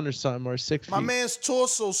 6'1" or something, or 6 feet. My man's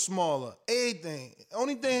torso smaller. Everything.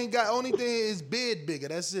 Only thing is beard bigger.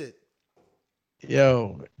 That's it.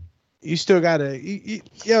 Yo, you still gotta.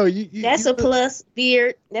 That's a plus.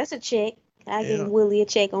 Beard. That's a check. I give Willie a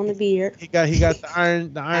check on the beard. He got the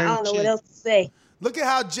iron. I don't know what else to say. Look at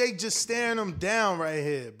how Jake just staring him down right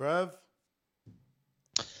here, bruv.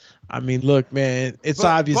 I mean, look, man, it's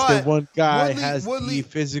obvious that one guy has the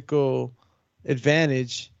physical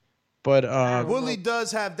advantage, but Woodley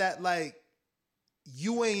does have that, like,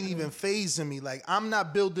 you ain't even phasing me. Like, I'm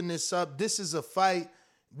not building this up. This is a fight.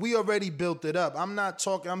 We already built it up. I'm not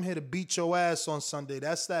talking, I'm here to beat your ass on Sunday.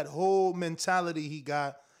 That's that whole mentality he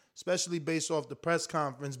got, especially based off the press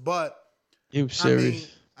conference. But you serious?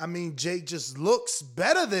 I mean, Jake just looks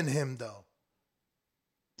better than him, though.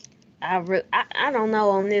 I don't know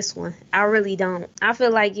on this one. I really don't. I feel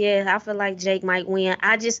like Jake might win.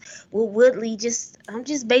 With Woodley, I'm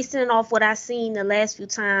just basing it off what I seen the last few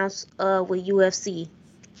times with UFC.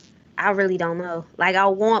 I really don't know. Like, I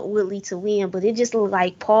want Woodley to win, but it just looked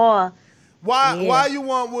like Paul. Why you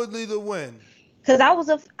want Woodley to win? Because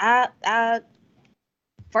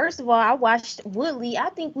first of all, I watched Woodley. I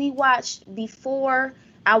think we watched before.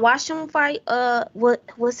 I watched him fight.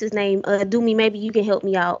 What's his name? Doomy, maybe you can help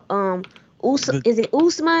me out. Is it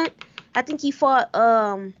Usman? I think he fought.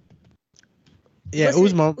 Usman.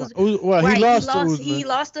 Well, right, he lost to Usman. He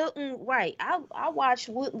lost to right. I watched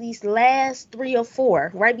Woodley's last 3 or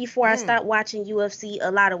 4 right before I stopped watching UFC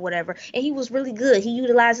a lot or whatever, and he was really good. He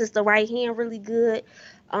utilizes the right hand really good.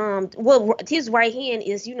 His right hand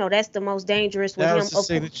is, that's the most dangerous with him. That was his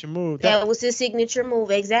signature move. That was his signature move,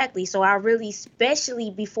 exactly. So I really,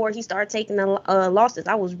 especially before he started taking the losses,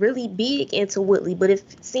 I was really big into Woodley. But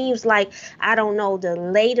it seems like, I don't know, the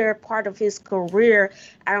later part of his career,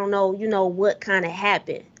 I don't know, what kind of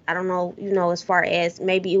happened. I don't know, as far as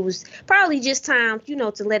maybe it was probably just time,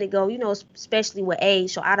 to let it go, especially with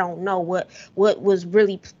age. So I don't know what was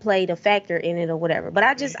really played a factor in it or whatever. But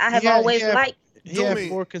I have always liked. He had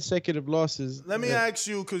 4 consecutive losses. Let me ask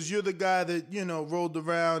you, because you're the guy that, rolled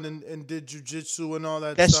around and did jujitsu and all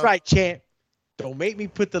that That's stuff. That's right, champ. Don't make me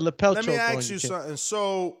put the lapel choke on you. Let me ask you something.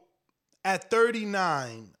 So at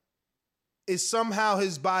 39, is somehow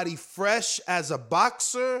his body fresh as a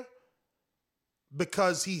boxer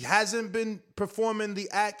because he hasn't been performing the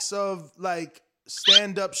acts of like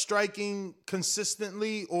stand-up striking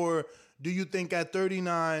consistently? Or do you think at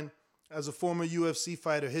 39, as a former UFC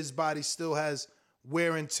fighter, his body still has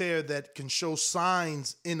wear and tear that can show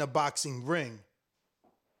signs in a boxing ring?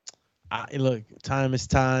 Look, time is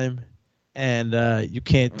time, and you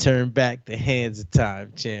can't turn back the hands of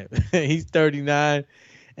time, champ. He's 39,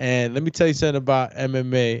 and let me tell you something about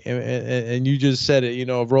MMA, and you just said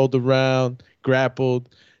it, rolled around, grappled,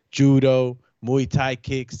 judo, Muay Thai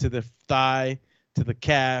kicks to the thigh, to the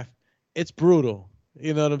calf. It's brutal.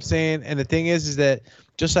 You know what I'm saying? And the thing is that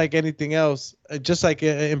just like anything else, just like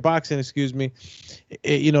in boxing,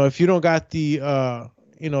 if you don't got the,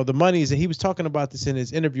 the monies, and he was talking about this in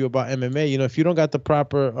his interview about MMA, if you don't got the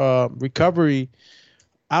proper recovery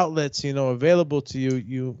outlets, available to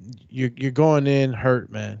you, you're going in hurt,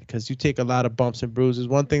 man, because you take a lot of bumps and bruises.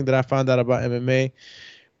 One thing that I found out about MMA,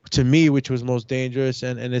 to me, which was most dangerous,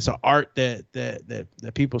 and it's an art that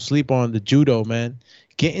people sleep on, the judo, man.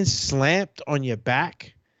 Getting slammed on your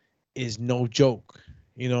back is no joke.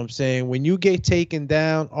 You know what I'm saying? When you get taken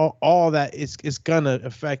down, all that it's gonna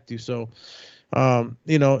affect you. So,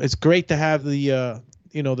 it's great to have the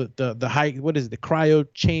the high, what is it, the cryo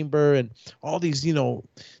chamber and all these,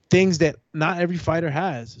 things that not every fighter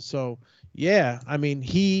has. So, yeah, I mean,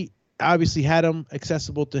 he obviously had them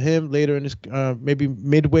accessible to him later in his maybe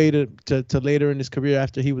midway to later in his career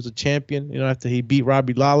after he was a champion, after he beat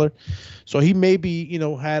Robbie Lawler. So he maybe,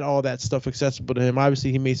 had all that stuff accessible to him.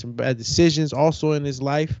 Obviously, he made some bad decisions also in his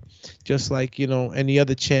life, just like, any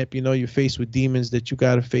other champ. You're faced with demons that you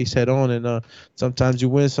got to face head on, and sometimes you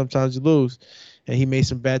win, sometimes you lose. And he made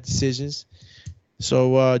some bad decisions.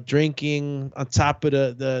 So drinking on top of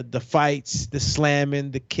the fights, the slamming,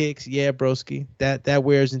 the kicks, yeah, broski, that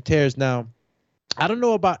wears and tears. Now, I don't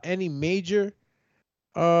know about any major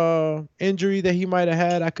injury that he might have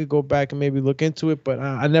had. I could go back and maybe look into it, but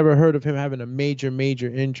I never heard of him having a major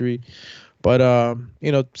injury. But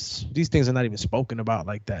these things are not even spoken about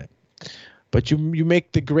like that. But you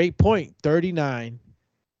make the great point. 39,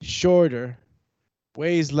 shorter,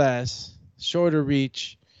 weighs less, shorter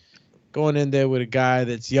reach. Going in there with a guy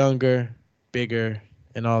that's younger, bigger,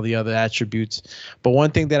 and all the other attributes. But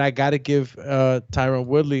one thing that I got to give Tyron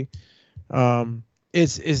Woodley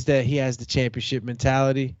is that he has the championship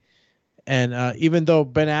mentality. And even though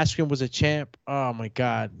Ben Askren was a champ, oh, my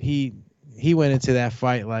God, he went into that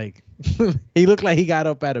fight like he looked like he got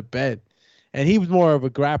up out of bed. And he was more of a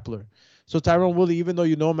grappler. So Tyron Woodley, even though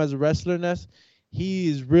you know him as a wrestler, Ness, he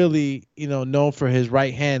is really, known for his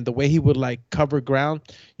right hand, the way he would like cover ground.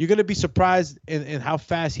 You're going to be surprised in how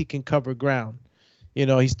fast he can cover ground.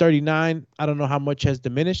 He's 39. I don't know how much has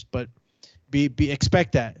diminished, but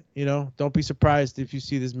expect that, don't be surprised if you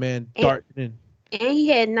see this man darting in. And he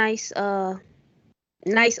had nice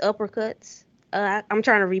uppercuts. I'm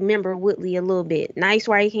trying to remember Woodley a little bit. Nice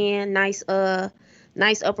right hand, nice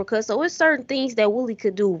uppercut. So it's certain things that Woodley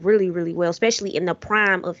could do really, really well, especially in the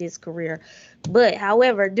prime of his career. But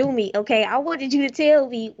however, okay, I wanted you to tell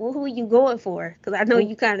me who you going for, because I know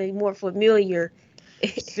you kind of more familiar.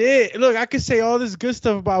 Shit, look, I could say all this good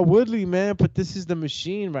stuff about Woodley, man, but this is the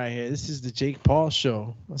machine right here. This is the Jake Paul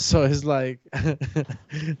show. So it's like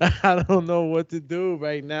I don't know what to do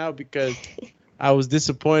right now, because I was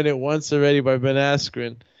disappointed once already by Ben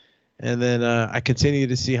Askren. And then I continue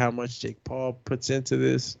to see how much Jake Paul puts into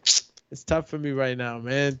this. It's tough for me right now,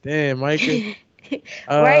 man. Damn, Micah.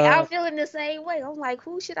 Right, I'm feeling the same way. I'm like,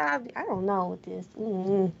 who should I be? I don't know with this.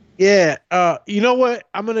 Mm-hmm. Yeah, you know what?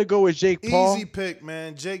 I'm gonna go with Jake Paul. Easy pick,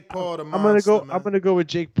 man. Jake Paul, the monster. I'm gonna go with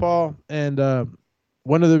Jake Paul, and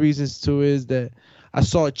one of the reasons too is that I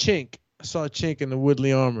saw a chink. I saw a chink in the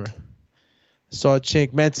Woodley armor. I saw a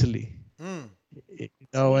chink mentally. And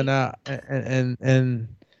that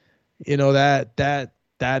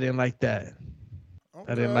I didn't like that.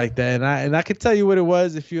 Okay. I didn't like that, and I can tell you what it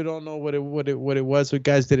was if you don't know what it was. So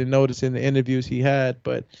guys didn't notice in the interviews he had,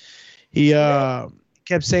 but he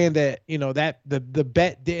kept saying that that the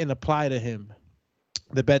bet didn't apply to him.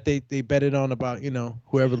 The bet they betted on about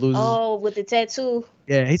whoever loses. Oh, with the tattoo.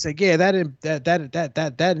 Yeah, he's like, yeah,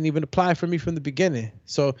 that didn't even apply for me from the beginning.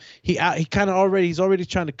 So he's already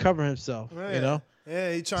trying to cover himself, Right.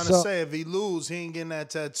 Yeah, he trying to say if he lose, he ain't getting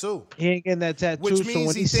that tattoo. He ain't getting that tattoo. Which So means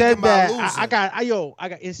when he he said thinking about that,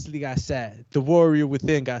 I instantly got sad. The warrior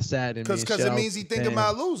within got sad in me. Because it means he thinking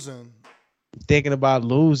about losing. Thinking about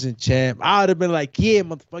losing, champ. I would have been like, yeah,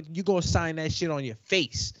 motherfucker, you gonna sign that shit on your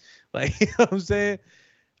face. Like, you know what I'm saying?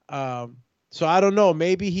 So I don't know.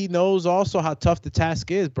 Maybe he knows also how tough the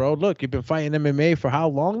task is, bro. Look, you've been fighting MMA for how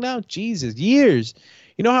long now? Jesus, years.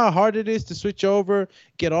 You know how hard it is to switch over,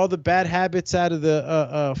 get all the bad habits out of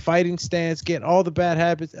the fighting stance, get all the bad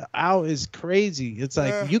habits out is crazy. It's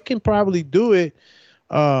like you can probably do it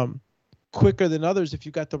quicker than others if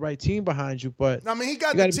you got the right team behind you. But I mean, he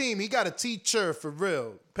got the team. He got a teacher for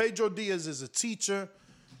real. Pedro Diaz is a teacher,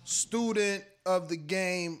 student of the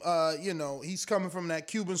game. You know, he's coming from that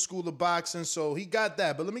Cuban school of boxing, so he got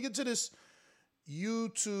that. But let me get to this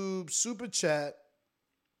YouTube super chat.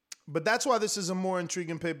 But that's why this is a more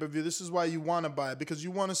intriguing pay-per-view. This is why you want to buy it, because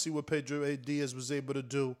you want to see what Pedro Diaz was able to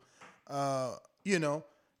do. You know,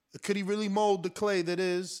 could he really mold the clay that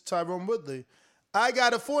is Tyron Woodley? I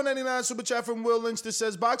got a $4.99 super chat from Will Lynch that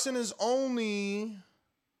says, boxing is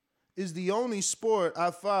the only sport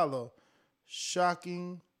I follow.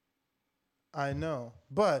 Shocking, I know.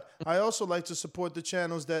 But I also like to support the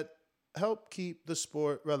channels that help keep the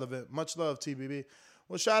sport relevant. Much love, TBB.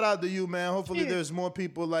 Well, shout out to you, man. Hopefully there's more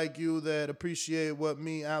people like you that appreciate what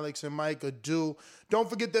me, Alex, and Micah do. Don't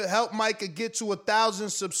forget to help Micah get to 1,000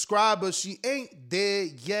 subscribers. She ain't there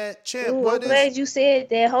yet. Champ, Ooh, I'm glad you said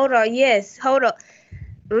that. Hold on. Yes, hold on.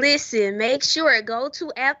 Listen, make sure, go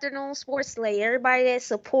to Afternoon Sports Slay. Everybody that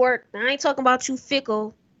support, I ain't talking about you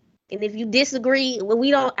fickle. And if you disagree,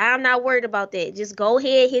 I'm not worried about that. Just go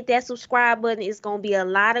ahead, hit that subscribe button. It's going to be a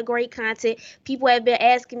lot of great content. People have been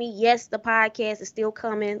asking me, yes, the podcast is still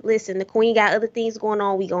coming. Listen, the Queen got other things going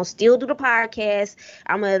on. We're going to still do the podcast.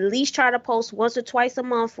 I'm going to at least try to post once or twice a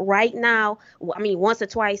month right now. I mean, once or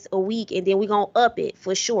twice a week, and then we're going to up it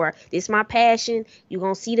for sure. This is my passion. You're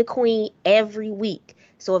going to see the Queen every week.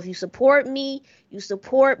 So if you support me, you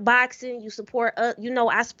support boxing, you support,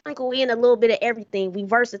 I sprinkle in a little bit of everything. We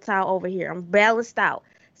versatile over here. I'm balanced out.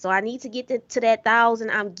 So I need to get to that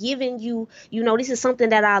 1,000. I'm giving you, this is something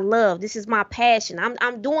that I love. This is my passion.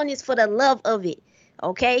 I'm doing this for the love of it.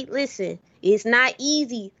 Okay, listen, it's not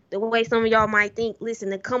easy the way some of y'all might think. Listen,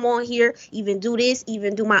 to come on here, even do this,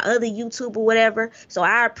 even do my other YouTube or whatever. So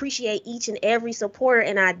I appreciate each and every supporter,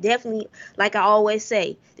 and I definitely, like I always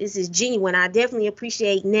say, this is genuine. I definitely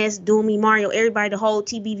appreciate Ness, Doomy, Mario, everybody, the whole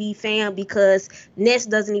TBV fam, because Ness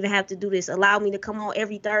doesn't even have to do this. Allow me to come on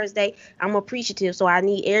every Thursday. I'm appreciative, so I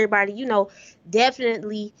need everybody,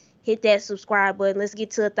 definitely hit that subscribe button. Let's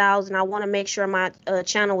get to 1,000. I want to make sure my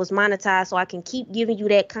channel was monetized so I can keep giving you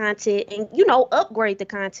that content and, upgrade the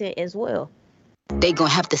content as well. They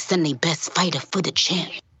gonna have to send their best fighter for the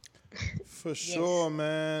champ. For sure,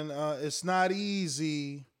 man. It's not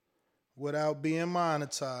easy without being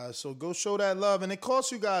monetized. So go show that love. And it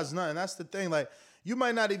costs you guys nothing. That's the thing. Like, you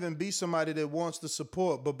might not even be somebody that wants to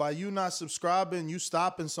support, but by you not subscribing, you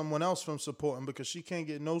stopping someone else from supporting because she can't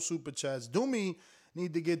get no super chats. Doomy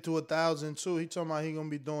need to get to 1,000 too. He talking about he gonna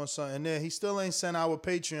be doing something there. He still ain't sent our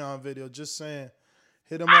Patreon video. Just saying,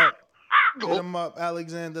 hit him up. Hit him up,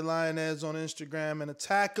 Alexander Lioness on Instagram, and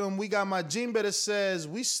attack him. We got my Gene that says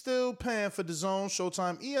we still paying for the Zone,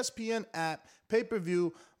 Showtime, ESPN app,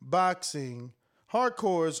 pay-per-view, boxing.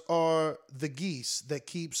 Hardcores are the geese that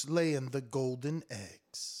keeps laying the golden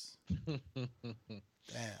eggs. Damn.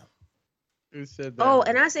 Who said that? Oh,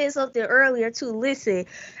 and I said something earlier too. Listen,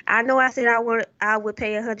 I know I said I would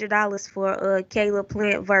pay $100 for Caleb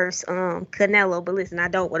Plant versus Canelo, but listen, I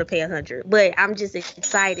don't want to pay $100. But I'm just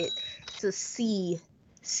excited to see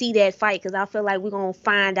that fight because I feel like we're gonna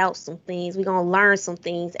find out some things. We're gonna learn some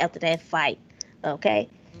things after that fight. Okay,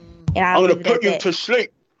 and I'm gonna put you to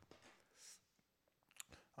sleep.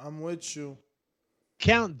 I'm with you.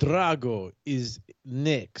 Count Drago is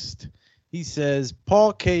next. He says,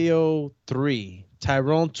 Paul KO 3,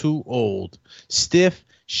 Tyrone 2 old, stiff,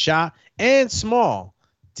 shot, and small.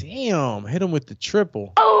 Damn, hit him with the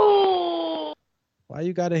triple. Oh! Why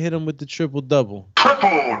you got to hit him with the triple-double?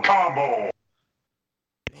 Triple combo.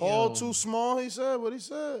 Paul too small, he said? What he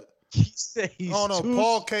said? He said he's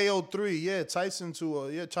Paul KO 3. Yeah, Tyson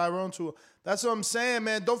 2. Tyrone 2. That's what I'm saying,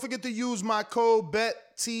 man. Don't forget to use my code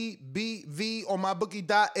BETTBV on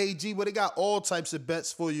mybookie.ag where they got all types of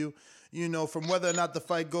bets for you. From whether or not the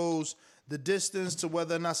fight goes the distance to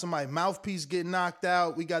whether or not somebody's mouthpiece get knocked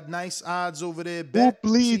out. We got nice odds over there. Who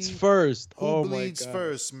bleeds first? Who bleeds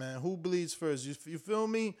first, man? Who bleeds first? You feel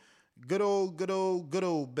me? Good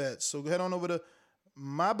old bets. So head on over to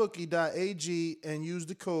mybookie.ag and use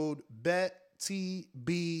the code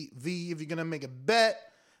TBV. If you're gonna make a bet,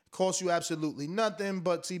 it costs you absolutely nothing,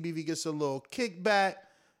 but TBV gets a little kickback,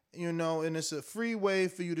 you know, and it's a free way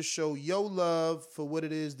for you to show your love for what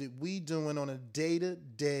it is that we doing on a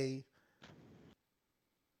day-to-day.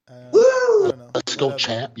 Let's go,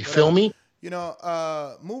 champ. You feel me? You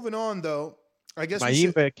know, moving on though. I guess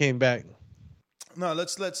Maimba came back. No,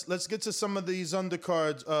 let's get to some of these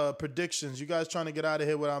undercards predictions. You guys trying to get out of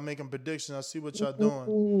here without making predictions. I see what y'all doing.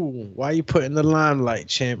 Ooh, why you putting the limelight,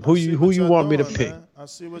 champ? Who you want me to pick? Man. I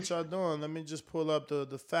see what y'all doing. Let me just pull up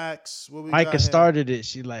the facts. What we Micah got started it.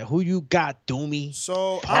 She like, who you got, Doomy?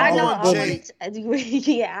 So I I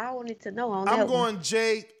wanted to know. I'm going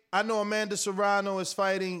Jake. I know Amanda Serrano is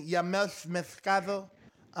fighting Yamel Mercado.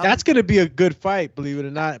 That's gonna be a good fight, believe it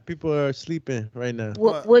or not. People are sleeping right now.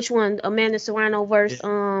 Which one? Amanda Serrano versus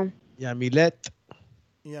Yamilet.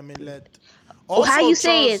 Yamilet. Oh, how you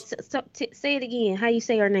say it? Say it again. How you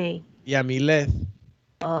say her name? Yamilet.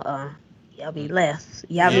 Yamilet.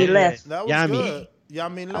 Yamilet. That was good.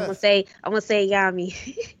 Yamilet. I'm gonna say Yami.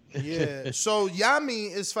 Yeah. So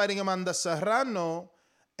Yami is fighting Amanda Serrano.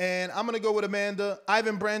 And I'm going to go with Amanda.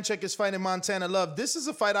 Ivan Branchek is fighting Montana Love. This is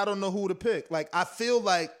a fight I don't know who to pick. Like, I feel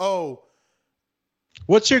like,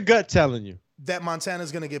 what's your gut telling you? That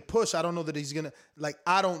Montana's going to get pushed. I don't know that he's going to, like,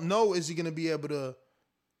 I don't know, is he going to be able to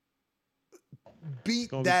beat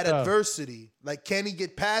that adversity? Like, can he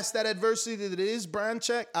get past that adversity that it is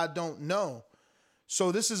Branchek? I don't know.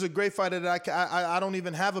 So this is a great fight that I don't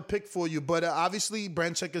even have a pick for you. But obviously,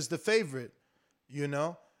 Branchek is the favorite, you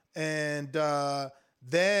know? And,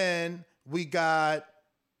 then we got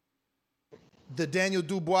the Daniel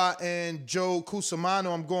Dubois and Joe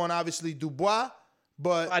Cusimano. I'm going obviously Dubois,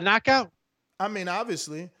 but a knockout. I mean,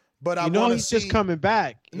 obviously, but I want to see. He's just coming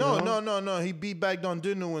back. No. He beat back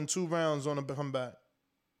Dondinu in 2 rounds on a comeback.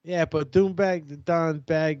 Yeah, but Don Bag, whatever.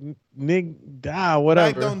 Back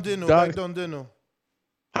Dondinu.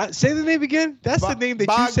 Say the name again. That's the name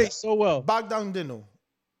that you say so well. Bogdandinu.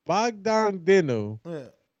 Yeah.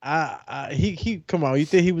 He come on. You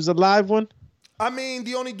think he was a live one? I mean,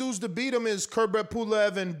 the only dudes to beat him is Kurbet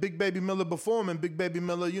Pulev and Big Baby Miller before him. And Big Baby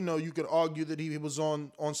Miller, you know, you could argue that he was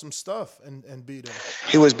on some stuff and beat him.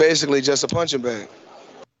 He was basically just a punching bag.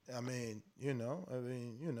 I mean, you know.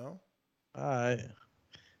 All right.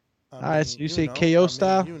 So you say KO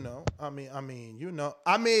style? I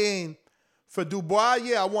mean, for Dubois,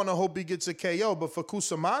 yeah, I want to hope he gets a KO. But for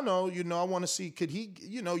Cusimano, you know, I want to see, could he,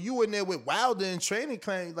 you know, you in there with Wilder and training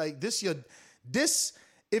camp, like this,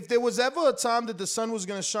 if there was ever a time that the sun was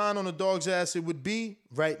going to shine on a dog's ass, it would be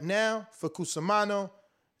right now for Cusimano.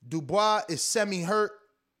 Dubois is semi-hurt.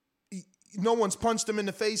 No one's punched him in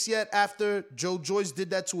the face yet after Joe Joyce did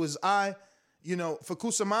that to his eye. You know, for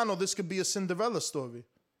Cusimano, this could be a Cinderella story.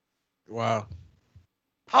 Wow.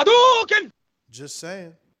 Hadouken! Just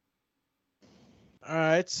saying. All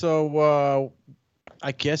right, so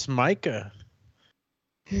I guess Micah,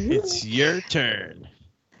 it's your turn.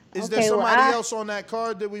 Is there somebody else on that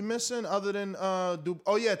card that we missing other than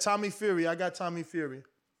Tommy Fury? I got Tommy Fury.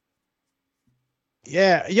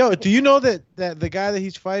 Yeah, do you know that the guy that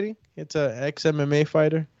he's fighting, it's an ex-MMA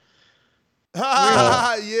fighter?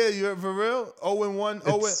 Yeah, you're for real?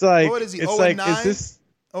 0-1. What is he? 0-9? Is this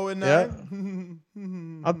 0-9? Yeah.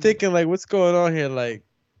 I'm thinking like, what's going on here? Like,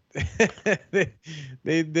 they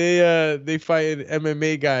fighting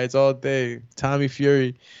MMA guys all day. Tommy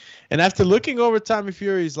Fury, and after looking over Tommy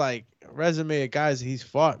Fury's like resume of guys he's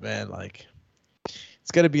fought, man, like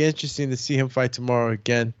it's gonna be interesting to see him fight tomorrow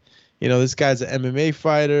again. You know, this guy's an MMA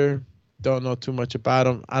fighter. Don't know too much about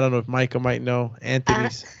him. I don't know if Micah might know.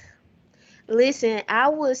 Anthony's. Listen, I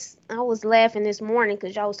was laughing this morning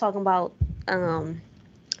because y'all was talking about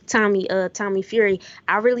Tommy Fury.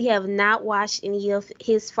 I really have not watched any of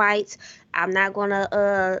his fights. I'm not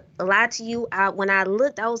gonna lie to you. When I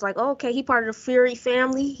looked, I was like, oh, okay, he part of the Fury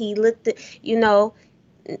family. He looked,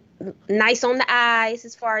 nice on the eyes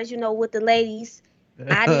as far as with the ladies.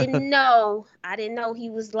 I didn't know he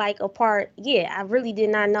was like a part. Yeah, I really did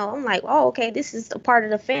not know. I'm like, oh, okay, this is a part of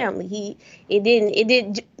the family.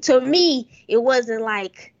 To me, it wasn't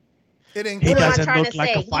like. He doesn't look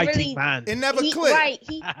like a fighting man. It never clicked. Right.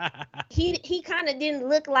 He kind of didn't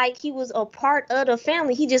look like he was a part of the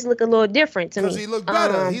family. He just looked a little different to me. Because he looked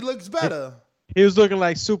better. He looks better. He was looking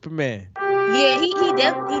like Superman. Yeah, he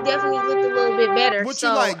definitely looked a little bit better. What you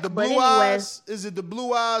like? The blue eyes? Is it the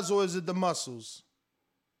blue eyes or is it the muscles?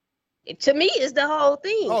 To me, it's the whole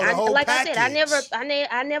thing. The whole package. I said,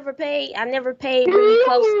 I never paid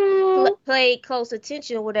really played close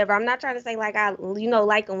attention or whatever. I'm not trying to say like I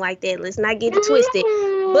like him like that. Let's not get it twisted.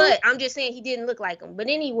 But I'm just saying he didn't look like him. But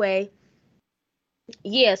anyway,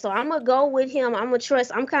 Yeah, so I'm gonna go with him. I'm gonna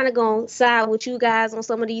trust. I'm kind of gonna side with you guys on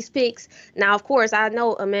some of these picks. Now, of course, I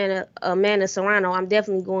know Amanda Serrano. I'm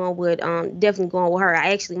definitely going with her.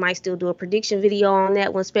 I actually might still do a prediction video on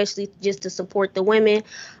that one, especially just to support the women.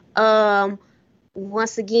 Um,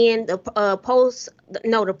 Once again, the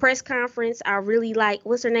press conference, I really like,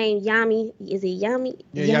 what's her name? Yami. Is it Yami?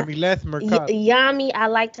 Yeah, Yami Leth Mercado. Yami, I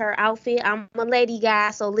liked her outfit. I'm a lady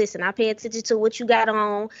guy, so listen, I pay attention to what you got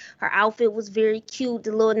on. Her outfit was very cute,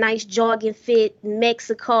 the little nice jogging fit,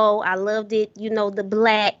 Mexico. I loved it. The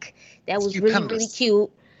black. That was really, really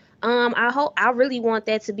cute. I really want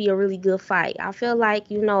that to be a really good fight. I feel like,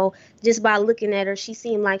 just by looking at her, she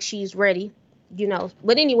seemed like she's ready.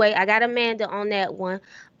 But anyway, I got Amanda on that one.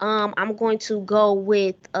 I'm going to go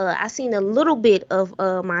with I seen a little bit of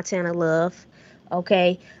Montana Love.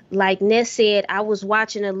 Okay, like Ness said, I was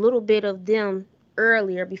watching a little bit of them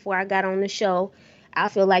earlier before I got on the show. I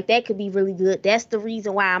feel like that could be really good. That's the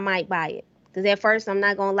reason why I might buy it. Because at first, I'm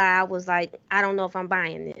not gonna lie, I was like, I don't know if I'm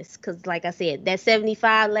buying this. Because like I said, that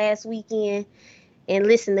 75 last weekend, and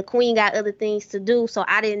listen, the Queen got other things to do, so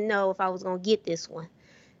I didn't know if I was gonna get this one.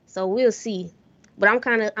 So we'll see. But I'm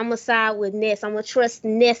gonna side with Ness. I'm gonna trust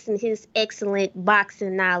Ness and his excellent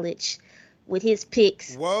boxing knowledge with his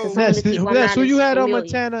picks. Whoa. Ness, who you had on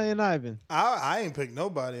Montana and Ivan? I ain't picked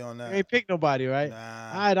nobody on that. You ain't picked nobody, right?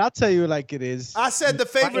 Nah. All right, I'll tell you like it is. I said the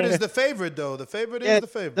favorite is the favorite, though. The favorite is the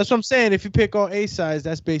favorite. That's what I'm saying. If you pick all A sides,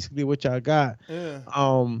 that's basically what y'all got. Yeah.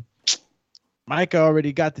 Micah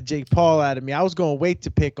already got the Jake Paul out of me. I was gonna wait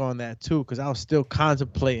to pick on that too, because I was still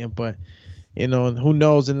contemplating, but who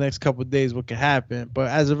knows in the next couple of days what could happen. But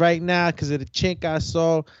as of right now, because of the chink I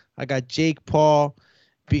saw, I got Jake Paul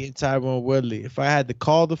beating Tyron Woodley. If I had to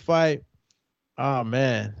call the fight, oh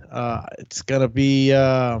man, it's gonna be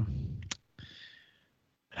it'd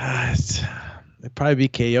probably be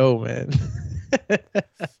KO, man.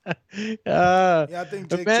 Yeah, I think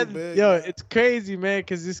Jake's too big. Yo, it's crazy, man,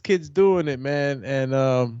 because this kid's doing it, man, and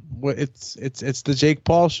it's the Jake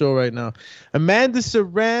Paul show right now. Amanda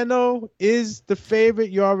Serrano is the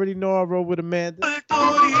favorite. You already know I rode with Amanda.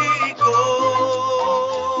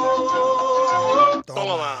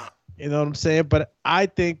 You know what I'm saying? But I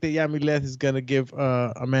think that Yami Leth is gonna give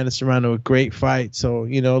Amanda Serrano a great fight. So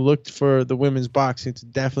look for the women's boxing to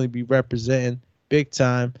definitely be representing big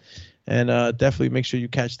time. And definitely make sure you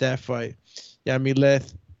catch that fight. Yami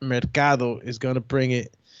Leth Mercado is going to bring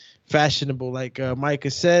it fashionable, like Micah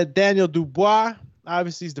said. Daniel Dubois,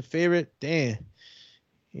 obviously, is the favorite. Damn,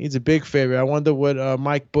 he's a big favorite. I wonder what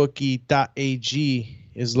MikeBookie.ag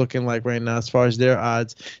is looking like right now as far as their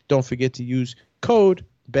odds. Don't forget to use code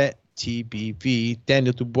BETTBV.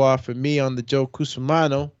 Daniel Dubois for me on the Joe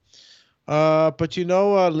Cusumano. But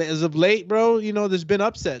as of late, bro, there's been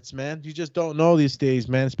upsets, man. You just don't know these days,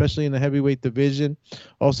 man, especially in the heavyweight division.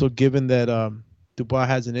 Also, given that Dubois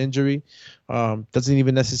has an injury, doesn't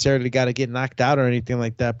even necessarily got to get knocked out or anything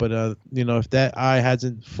like that. But if that eye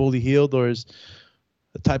hasn't fully healed or is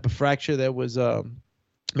a type of fracture that was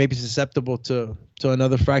maybe susceptible to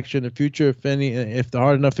another fracture in the future, if the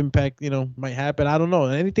hard enough impact might happen, I don't know.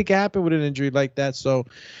 Anything can happen with an injury like that. So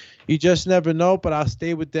you just never know, but I'll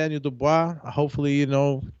stay with Daniel Dubois. Hopefully,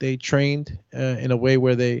 they trained in a way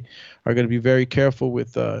where they are going to be very careful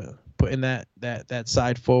with putting that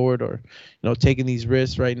side forward or, taking these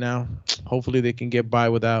risks right now. Hopefully they can get by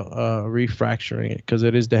without refracturing it, because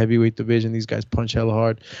it is the heavyweight division. These guys punch hella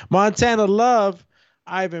hard. Montana Love,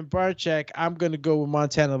 Ivan Barchak. I'm going to go with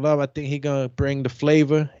Montana Love. I think he's going to bring the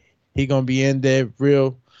flavor. He's going to be in there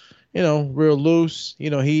real loose.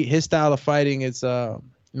 His style of fighting is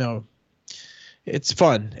it's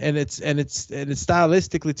fun, and it's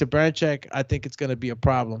stylistically to Branchak. I think it's going to be a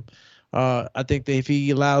problem. I think that if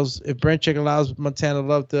Branchak allows Montana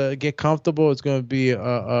Love to get comfortable, it's going to be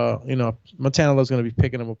Montana Love's going to be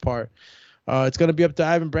picking him apart. It's going to be up to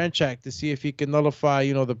Ivan Branchak to see if he can nullify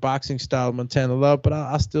the boxing style of Montana Love, but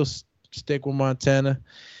I'll still stick with Montana.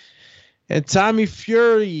 And Tommy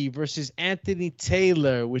Fury versus Anthony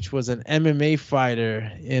Taylor, which was an MMA fighter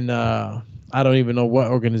in I don't even know what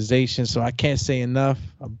organization, so I can't say enough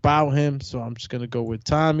about him. So I'm just gonna go with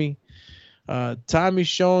Tommy. Tommy's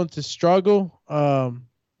shown to struggle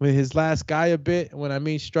with his last guy a bit. When I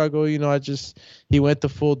mean struggle, he went the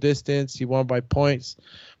full distance. He won by points,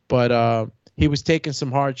 but he was taking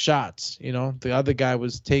some hard shots. The other guy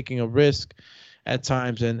was taking a risk at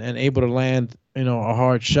times and able to land a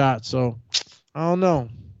hard shot. So I don't know.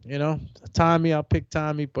 Tommy, I'll pick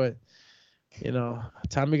Tommy, but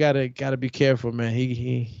Tommy gotta be careful, man.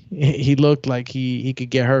 He looked like he could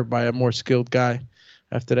get hurt by a more skilled guy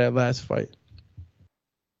after that last fight.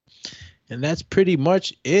 And that's pretty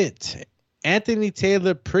much it. Anthony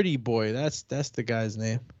Taylor, Pretty Boy. That's the guy's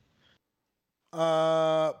name.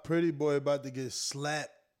 Pretty Boy about to get slapped.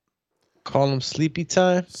 Call him Sleepy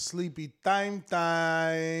Time. Sleepy time.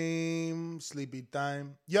 Sleepy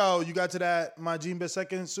time. Yo, you got to that Majin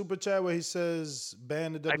Beseckin super chat where he says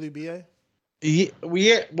ban the WBA?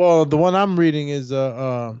 Well, the one I'm reading is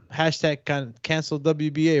hashtag cancel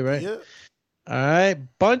WBA, right? Yeah. All right.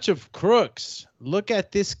 Bunch of crooks. Look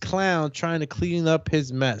at this clown trying to clean up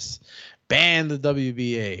his mess. Ban the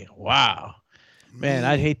WBA. Wow. Man,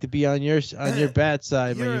 I'd hate to be on your bad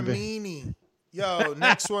side. You're man. a meanie. Yo,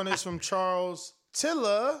 next one is from Charles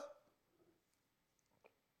Tiller.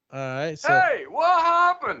 All right. So Hey, what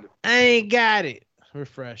happened? I ain't got it.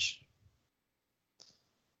 Refresh.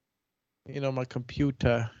 You know, my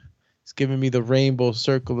computer is giving me the rainbow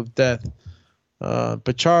circle of death.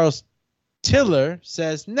 But Charles Tiller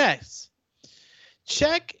says next.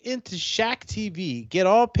 Check into Shaq TV. Get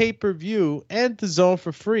all pay-per-view and the zone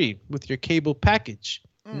for free with your cable package.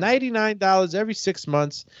 $99 every 6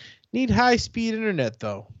 months. Need high-speed internet,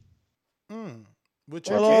 though. With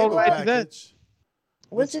your cable package.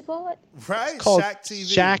 What's it called? Right? It's called Shaq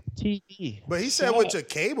TV. Shaq TV. But he said with your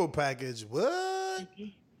cable package. What?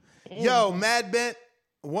 Yo, Mad Bent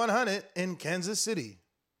 100 in Kansas City.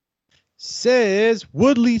 Says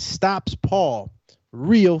Woodley stops Paul.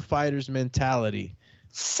 Real fighter's mentality.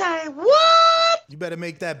 Say what? You better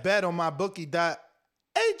make that bet on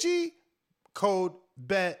mybookie.ag. Code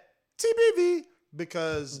bet TBV.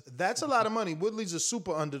 Because that's a lot of money. Woodley's a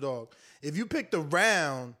super underdog. If you pick the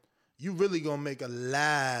round, you really gonna make a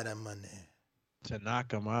lot of money. To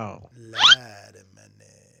knock him out. Lot of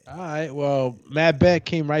money. All right. Well, Matt Beck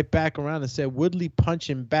came right back around and said Woodley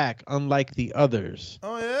punching back, unlike the others.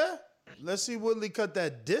 Oh yeah. Let's see Woodley cut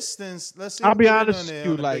that distance. Let's see. I'll be what honest on with there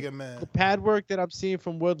you, on the like bigger man. the pad work that I'm seeing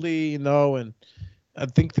from Woodley, you know, and I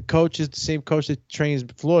think the coach is the same coach that trains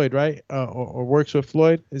Floyd, right? Or works with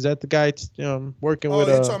Floyd. Is that the guy working with?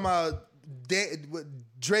 Oh, you're talking about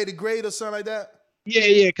Dre the Great or something like that?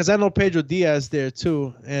 Yeah, because I know Pedro Diaz there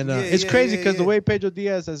too, and it's crazy because the way Pedro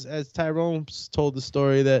Diaz, as Tyrone told the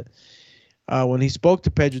story that when he spoke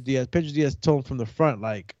to Pedro Diaz told him from the front,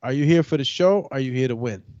 like, "Are you here for the show? Are you here to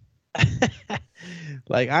win?"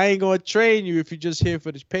 Like, I ain't gonna train you if you're just here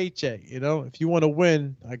for this paycheck. You know, if you want to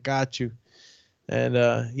win, I got you. And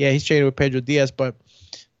he's training with Pedro Diaz, but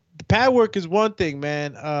the pad work is one thing,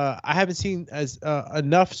 man. I haven't seen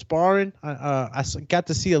enough sparring. I got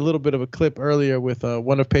to see a little bit of a clip earlier with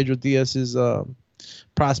one of Pedro Diaz's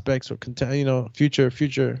prospects or future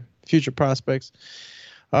prospects.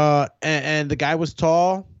 And the guy was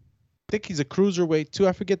tall. I think he's a cruiserweight too.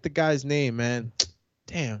 I forget the guy's name, man.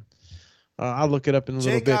 Damn. I'll look it up in a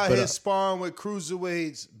little bit. Jake out here sparring with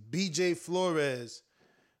cruiserweights, BJ Flores,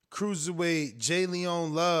 cruiserweight, J.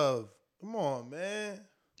 Leon Love. Come on, man.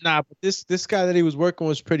 Nah, but this guy that he was working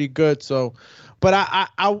was pretty good. So, but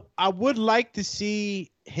I would like to see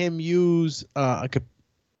him use like a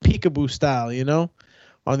peekaboo style, you know,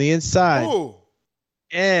 on the inside. Ooh.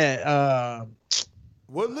 Yeah.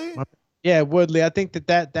 Woodley? Yeah, Woodley. I think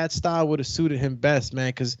that style would have suited him best, man,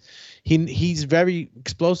 because he's very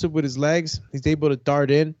explosive with his legs. He's able to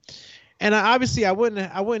dart in, and I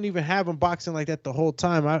wouldn't even have him boxing like that the whole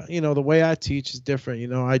time. The way I teach is different. You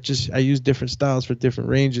know, I use different styles for different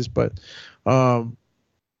ranges, but that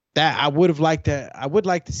I would like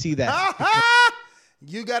to see that.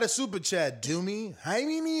 You got a super chat, Doomy. How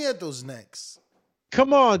many at those necks?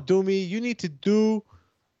 Come on, Doomy. You need to do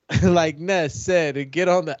like Ness said and get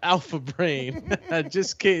on the alpha brain.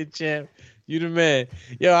 Just kidding, champ. You the man.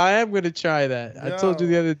 Yo, I am gonna try that. I told you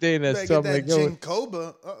the other day, Ness. So I'm like, yo,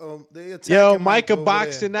 Cobra. Yo, Micah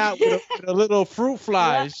boxing out with a little fruit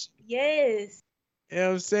fly. Yes. You know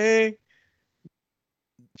what I'm saying?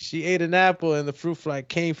 She ate an apple and the fruit fly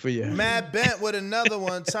came for you. Matt Bent with another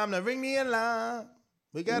one. Time to ring the alarm.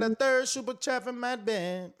 We got a third super chat from Matt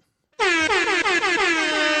Bent.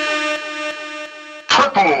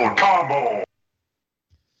 Triple combo.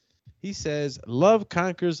 He says, "Love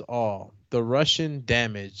conquers all." The Russian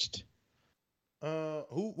damaged.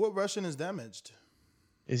 What Russian is damaged?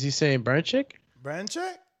 Is he saying Branchik?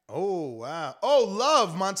 Branchik? Oh wow. Oh,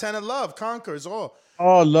 Love, Montana Love conquers all.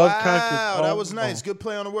 Oh, Love conquers all. Wow, that was nice. Good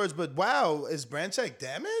play on the words. But wow, is Branchik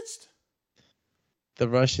damaged? The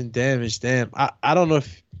Russian damaged. Damn. I don't know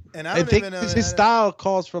if. And I think his style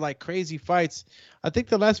calls for like crazy fights. I think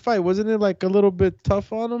the last fight wasn't it like a little bit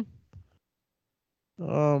tough on him.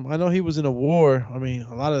 I know he was in a war. I mean,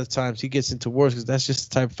 a lot of the times he gets into wars because that's just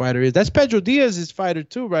the type of fighter he is. That's Pedro Diaz's fighter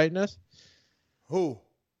too, right, Ness? Who?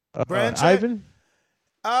 Ivan?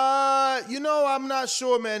 I'm not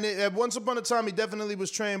sure, man. Once upon a time, he definitely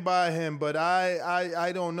was trained by him, but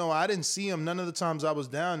I don't know. I didn't see him none of the times I was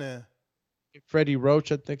down there. Freddie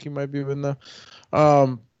Roach, I think he might be in there.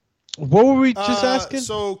 What were we just asking?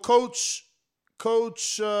 So, Coach,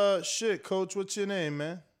 what's your name,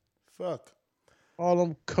 man? Fuck. Call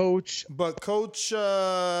him Coach. But Coach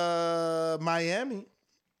Miami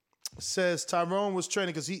says Tyrone was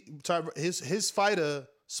training because his fighter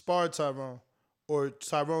sparred Tyrone. Or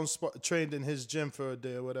Tyrone trained in his gym for a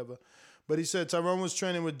day or whatever. But he said Tyrone was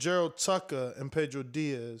training with Gerald Tucker and Pedro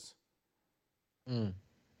Diaz.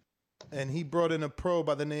 And he brought in a pro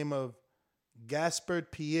by the name of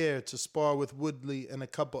Gaspard Pierre to spar with Woodley and a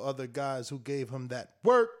couple other guys who gave him that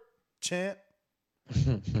work, champ.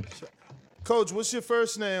 Coach, what's your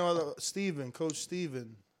first name? Steven. Coach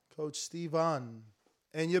Steven. Coach Steven.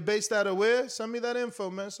 And you're based out of where? Send me that info,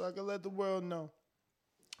 man, so I can let the world know.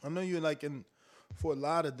 I know you're like in Fort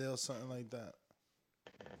Lauderdale, something like that.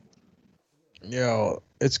 Yo,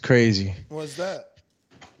 it's crazy. What's that?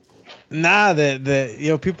 Nah,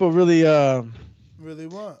 people really really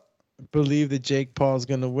what? Believe that Jake Paul's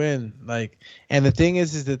gonna win. And the thing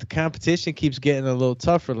is that the competition keeps getting a little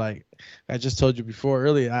tougher. Like I just told you before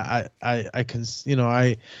earlier,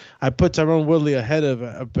 I put Tyrone Woodley ahead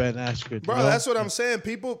of Ben Askren. Bro, that's what I'm saying.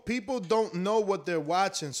 People don't know what they're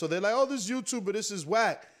watching, so they're like, "Oh, this YouTuber, this is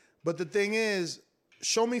whack." But the thing is,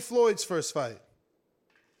 show me Floyd's first fight.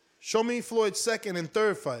 Show me Floyd's second and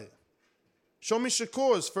third fight. Show me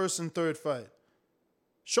Shakur's first and third fight.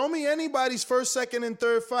 Show me anybody's first, second, and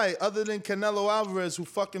third fight other than Canelo Alvarez, who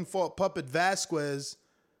fucking fought Puppet Vasquez.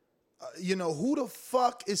 Who the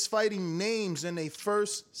fuck is fighting names in a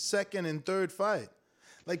first, second, and third fight?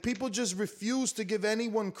 Like, people just refuse to give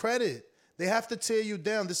anyone credit. They have to tear you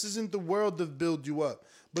down. This isn't the world to build you up.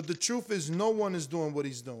 But the truth is, no one is doing what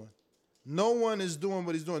he's doing. No one is doing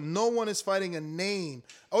what he's doing. No one is fighting a name.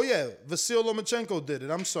 Oh, yeah, Vasyl Lomachenko did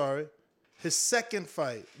it. I'm sorry. His second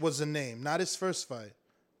fight was a name, not his first fight.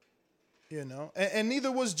 And neither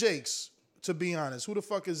was Jake's, to be honest. Who the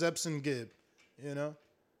fuck is Epson Gibb?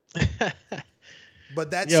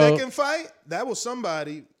 But that second fight, that was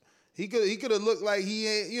somebody. He could have looked like he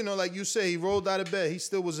ain't, like you say, he rolled out of bed. He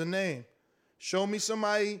still was a name. Show me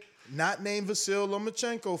somebody not named Vasyl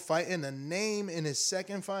Lomachenko fighting a name in his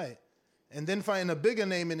second fight. And then fighting a bigger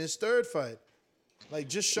name in his third fight. Like,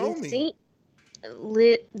 just show me.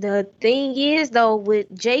 The thing is, though, with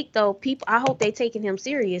Jake, though, I hope they taking him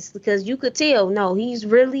serious because you could tell, no, he's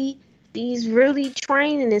really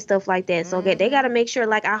training and stuff like that. So they got to make sure,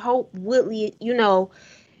 like, I hope Woodley,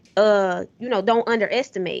 don't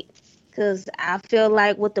underestimate. Because I feel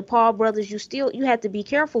like with the Paul brothers, you have to be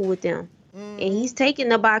careful with them. And he's taking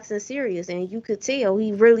the boxing serious, and you could tell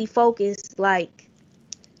he really focused,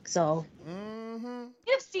 so.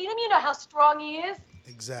 You've seen him, you know how strong he is.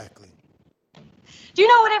 Exactly. Do you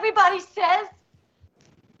know what everybody says?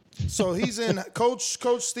 So he's in, Coach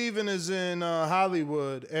Steven is in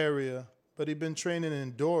Hollywood area, but he's been training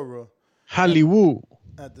in Dora. Hollywood.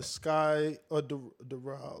 At the Sky, or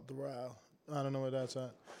Doral. I don't know where that's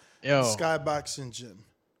at. Yo. Sky Boxing Gym.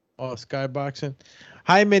 Oh, Sky Boxing.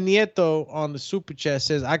 Jaime Nieto on the Super Chat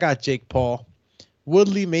says, I got Jake Paul.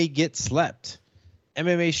 Woodley may get slept.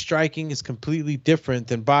 MMA striking is completely different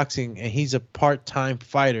than boxing, and he's a part-time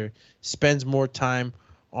fighter. Spends more time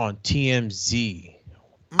on TMZ.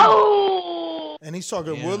 Oh! And he's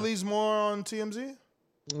talking Woodley's more on TMZ?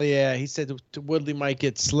 Yeah, he said Woodley might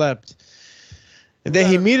get slept. And then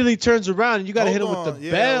he immediately turns around, and you got to hit him with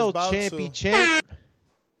the bell, champ.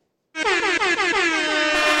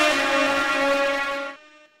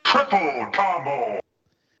 Triple combo.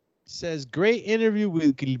 Says, great interview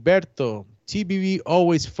with Gilberto. TBV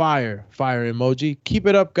always fire emoji. Keep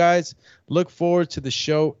it up, guys. Look forward to the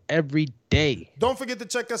show every day. Don't forget to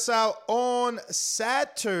check us out on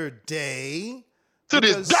Saturday.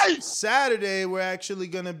 Saturday, we're actually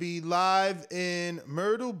going to be live in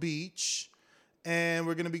Myrtle Beach. And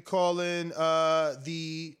we're going to be calling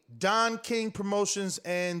the Don King Promotions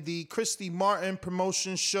and the Christy Martin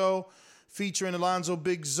Promotions show, featuring Alonzo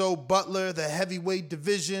Big Zoe Butler, the heavyweight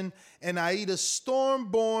division, and Aida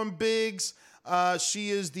Stormborn Biggs. She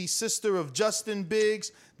is the sister of Justin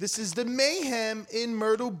Biggs. This is the Mayhem in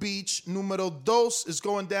Myrtle Beach. Numero dos is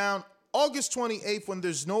going down August 28th when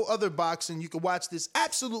there's no other boxing. You can watch this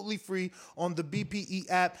absolutely free on the BPE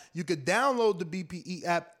app. You could download the BPE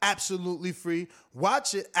app absolutely free.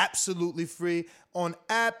 Watch it absolutely free on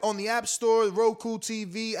the App Store, Roku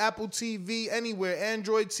TV, Apple TV, anywhere,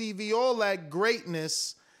 Android TV, all that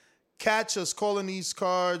greatness. Catch us calling these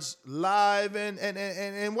cards live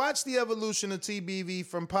and watch the evolution of TBV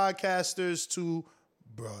from podcasters to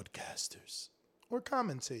broadcasters or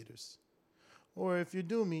commentators. Or if you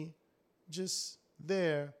do me, just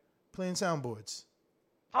there playing soundboards.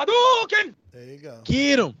 Hadouken! There you go.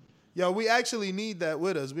 Get him. Yo, we actually need that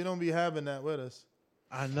with us. We don't be having that with us.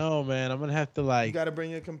 I know, man. I'm gonna have to You got to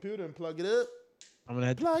bring your computer and plug it up. I'm gonna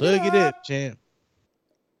have to Plug plug it it up. up, champ.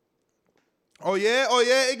 Oh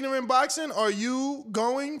yeah, Ignorant Boxing. Are you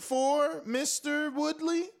going for Mr.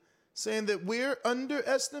 Woodley? Saying that we're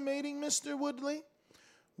underestimating Mr. Woodley?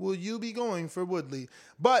 Will you be going for Woodley?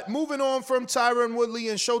 But moving on from Tyron Woodley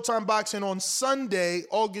and Showtime Boxing on Sunday,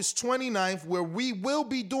 August 29th, where we will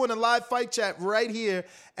be doing a live fight chat right here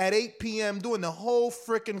at 8 p.m., doing the whole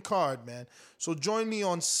freaking card, man. So join me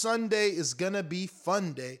on Sunday. It's going to be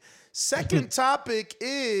fun day. Second topic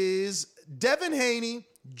is Devin Haney,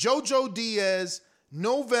 Jojo Diaz,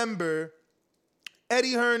 November.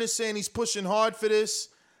 Eddie Hearn is saying he's pushing hard for this.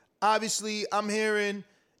 Obviously, I'm hearing,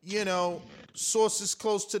 sources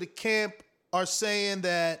close to the camp are saying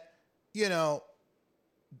that,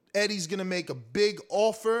 Eddie's going to make a big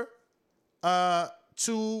offer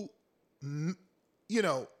to,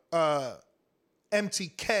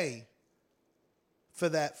 MTK for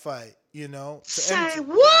that fight, Say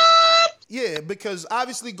what? Yeah, because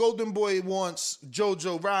obviously Golden Boy wants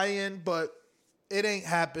Jojo Ryan, but it ain't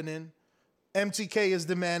happening. MTK is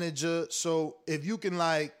the manager, so if you can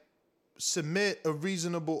submit a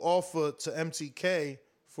reasonable offer to MTK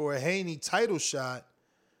for a Haney title shot,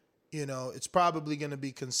 it's probably going to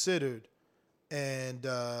be considered. And,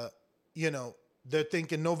 they're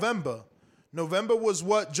thinking November. November was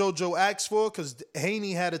what Jojo asked for because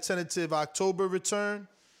Haney had a tentative October return.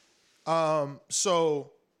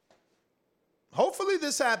 So hopefully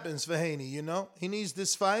this happens for Haney, He needs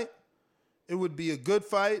this fight. It would be a good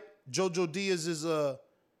fight. Jojo Diaz is a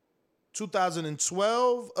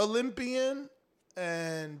 2012 Olympian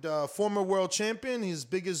and former world champion. His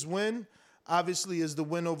biggest win, obviously, is the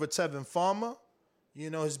win over Tevin Farmer.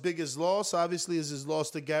 His biggest loss, obviously, is his loss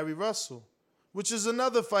to Gary Russell, which is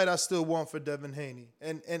another fight I still want for Devin Haney.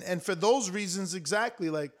 And for those reasons exactly,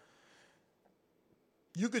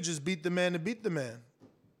 you could just beat the man to beat the man.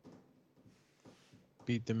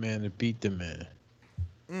 Beat the man to beat the man.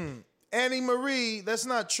 Annie Marie, that's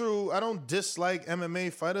not true. I don't dislike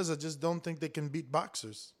MMA fighters. I just don't think they can beat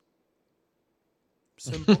boxers.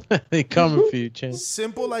 Simple. They coming for you, champ.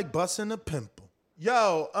 Simple like busting a pimple.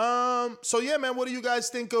 Yo, so yeah, man, what do you guys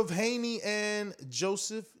think of Haney and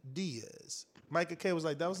Joseph Diaz? Micah K was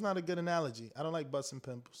like, that was not a good analogy. I don't like busting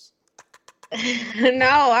pimples. No,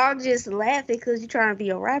 I'll just laugh because you're trying to be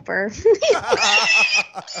a rapper.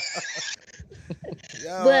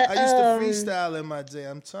 Yo, But, I used to freestyle in my day.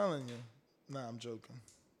 I'm telling you. Nah, I'm joking.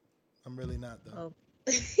 I'm really not though.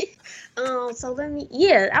 So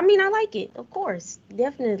I like it, of course,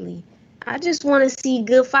 definitely. I just want to see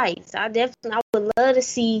good fights. I would love to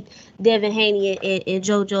see Devin Haney and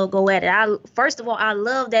JoJo go at it. First of all, I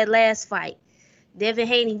love that last fight. Devin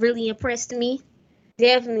Haney really impressed me.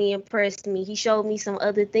 Definitely impressed me. He showed me some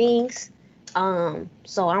other things.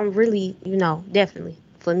 So I'm really, definitely,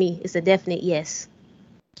 for me, it's a definite yes.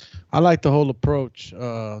 I like the whole approach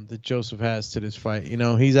that Joseph has to this fight.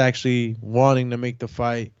 He's actually wanting to make the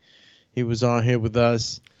fight. He was on here with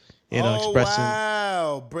us, expressing.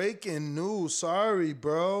 Wow, breaking news. Sorry,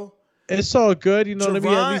 bro. It's all good. Let me at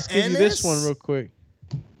Jaron least give you this one real quick.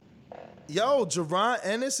 Yo, Jaron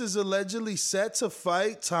Ennis is allegedly set to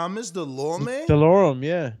fight Thomas Delorme. Delorme,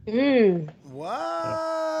 yeah.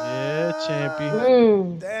 Wow. Yeah,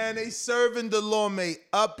 champion. Damn, they serving Delorme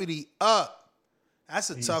uppity up. That's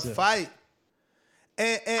a tough fight.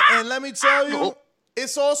 And let me tell you,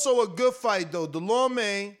 it's also a good fight though.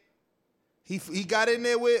 Delorme, he got in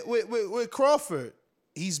there with Crawford.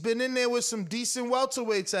 He's been in there with some decent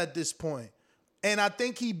welterweights at this point. And I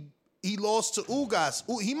think he lost to Ugas.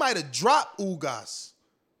 He might have dropped Ugas.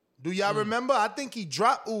 Do y'all remember? I think he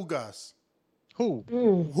dropped Ugas. Who?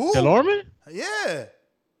 Who? Delorme? Yeah.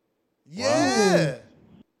 Yeah.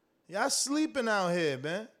 Y'all sleeping out here,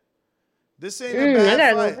 man. This ain't a bad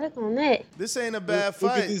I gotta fight. go back on that. This ain't a bad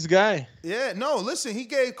Look fight. at this guy. Yeah, no, listen, he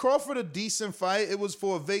gave Crawford a decent fight. It was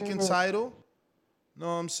for a vacant title. Know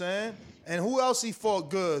what I'm saying? And who else he fought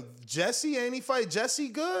good? Jesse, ain't he fight Jesse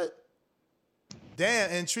good? Damn,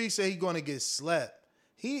 and Tree said he gonna get slept.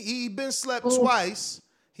 He been slept twice.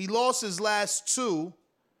 He lost his last two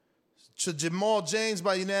to Jamal James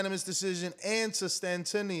by unanimous decision and to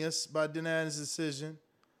Stantinius by unanimous decision.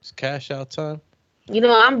 It's cash out time.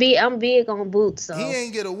 I'm big on boots. So. He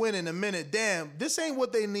ain't get a win in a minute. Damn, this ain't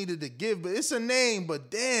what they needed to give, but it's a name, but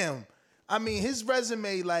damn. I mean, his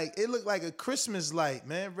resume, like, it looked like a Christmas light,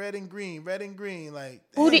 man. Red and green. Like,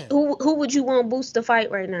 who would you want Boots to fight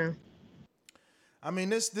right now? I mean,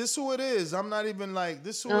 this who it is. I'm not even like,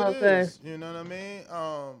 this who it is. You know what I mean?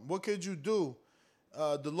 What could you do?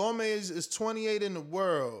 Delorme is 28 in the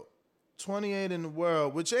world. 28 in the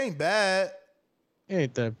world, which ain't bad.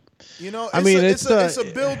 Ain't that? You know, it's a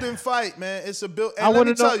building fight, man. It's a build. And let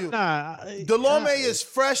me tell you, Delorme is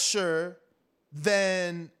fresher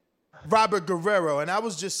than Robert Guerrero, and I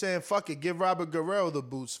was just saying, fuck it, give Robert Guerrero the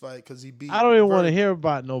Boots fight because he beat. I don't even want to hear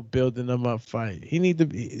about no building them up fight. He need to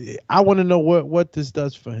be. I want to know what this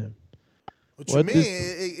does for him. What you mean?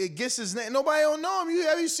 It gets his name. Nobody don't know him.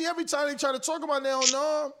 You see every time they try to talk about him, they don't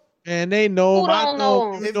know him. And they know him. I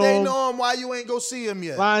know him. If they know him, why you ain't go see him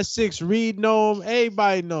yet? Line 6, Reed know him.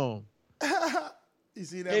 Everybody know him. You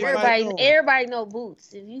see that? Everybody know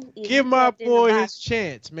Boots. Give my boy his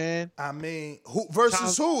chance, man. I mean, who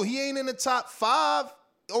versus who? He ain't in the top 5.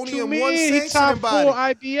 Only in one He sanctioning body. Top 4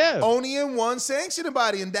 IBF. Only in one sanctioning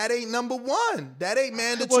body, and that ain't number 1. That ain't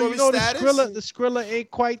mandatory well, you know, status. The Skrilla ain't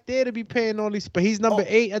quite there to be paying all these, but he's number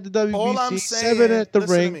 8 at the WBC, all I'm saying, 7 at the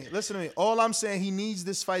ring. Listen to me. All I'm saying, he needs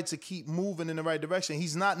this fight to keep moving in the right direction.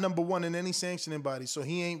 He's not number 1 in any sanctioning body, so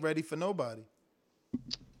he ain't ready for nobody.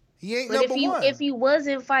 He ain't number 1. If he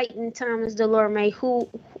wasn't fighting Thomas Delorme, who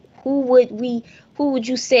would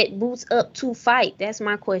you set Boots up to fight? That's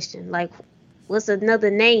my question. Like, what's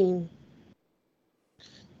another name?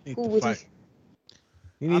 Who would he?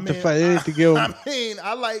 You need to fight. They need to give him. I mean,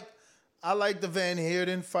 I like the Van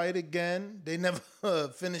Heerden fight again. They never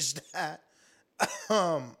finished that.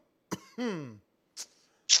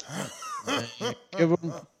 Give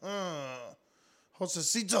him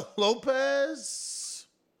Josecito Lopez,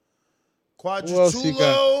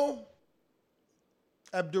 Quadruchulo,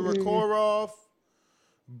 Abdurakhorov,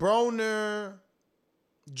 Broner,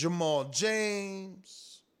 Jamal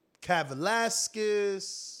James,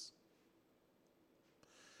 Velasquez,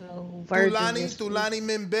 Thulani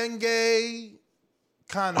Mbenge,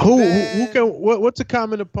 what's a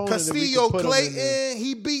common opponent? Castillo Clayton.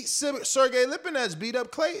 He beat Sergey Lipinets, beat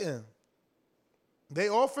up Clayton. They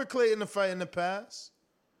offered Clayton a fight in the past.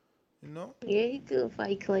 You know? Yeah, he could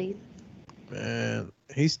fight Clayton. Man,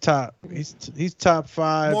 he's top. He's top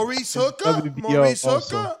 5. Maurice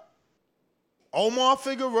Hooker. Omar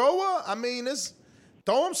Figueroa. I mean,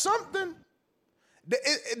 throw him something.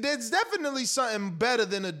 There's definitely something better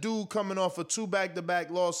than a dude coming off of 2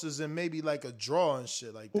 back-to-back losses and maybe like a draw and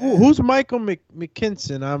shit like that. Who's Michael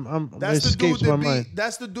McKinson? That's the dude that beat.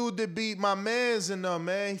 That's the dude that beat my man's in there,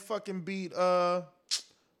 man. He fucking beat my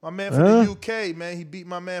man from the UK, man. He beat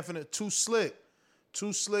my man from the Too Slick.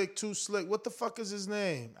 What the fuck is his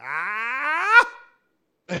name?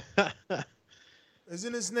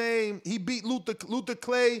 Isn't his name? He beat Luther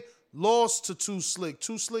Clay, lost to Too Slick.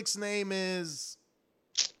 Too Slick's name is...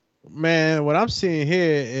 Man, what I'm seeing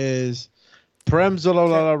here is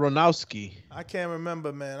Premzolo Ronowski. I can't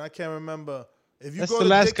remember, man. If you That's go the to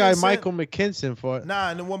last guy Dickinson, Michael McKinson fought.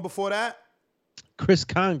 Nah, and the one before that? Chris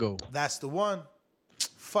Congo. That's the one.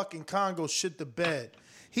 Fucking Congo shit the bed.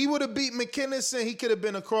 He would have beat McKinnon. He could have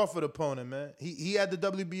been a Crawford opponent, man. He had the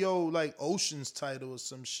WBO like Oceans title or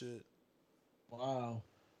some shit. Wow.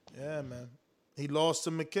 Yeah, man. He lost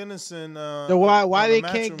to McKinnon. So why they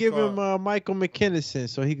can't give him Michael McKinnon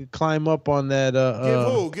so he could climb up on that?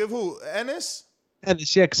 Give who? Ennis?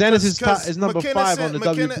 Ennis, yeah, because Ennis is number 5 on the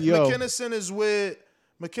WBO.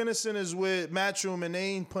 McKinnon is with Matchroom, and they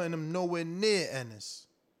ain't putting him nowhere near Ennis.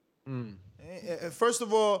 First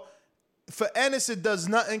of all, for Ennis it does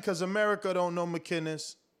nothing because America don't know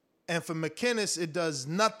McKinnon, and for McKinnon it does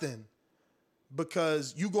nothing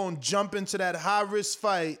because you gonna jump into that high risk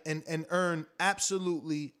fight and earn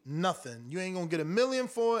absolutely nothing. You ain't gonna get $1 million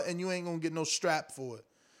for it, and you ain't gonna get no strap for it.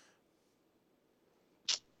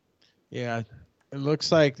 Yeah, it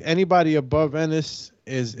looks like anybody above Ennis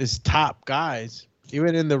is top guys,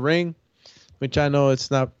 even in the ring, which I know it's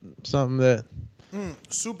not something that.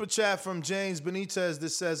 Super chat from James Benitez that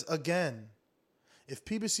says, again, if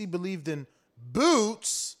PBC believed in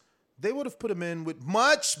Boots, they would have put him in with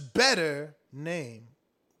much better name.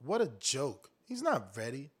 What a joke. He's not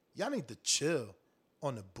ready. Y'all need to chill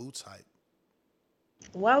on the Boots hype.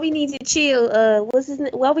 Why we need to chill? What's his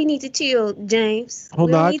name? Why we need to chill, James?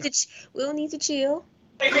 We don't need to chill.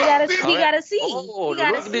 We gotta see. Oh, look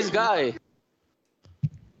at this guy.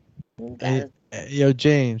 Yo,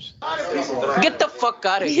 James. Get the fuck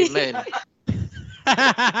out of here, man.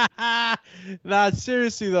 Nah,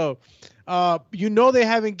 seriously though. You know they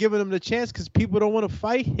haven't given him the chance because people don't want to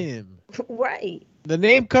fight him. Right. The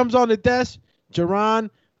name comes on the desk. Jaron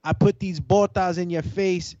I put these botas in your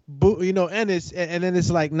face, you know, and then it's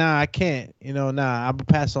like, nah, I can't, you know, nah, I'm gonna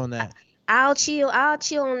pass on that. I'll chill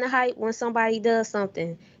on the hype when somebody does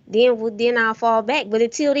something. Then I'll fall back. But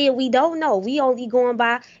until then, we don't know. We only going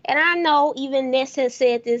by, and I know even Ness has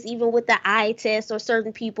said this, even with the eye test or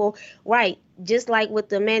certain people, right? Just like with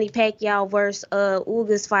the Manny Pacquiao versus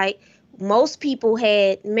Ugas fight, most people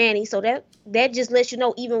had Manny, so that just lets you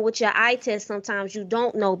know, even with your eye test, sometimes you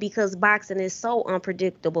don't know because boxing is so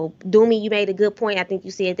unpredictable. Doomy, you made a good point. I think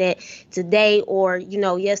you said that today or, you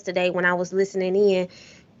know, yesterday when I was listening in.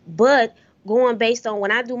 But going based on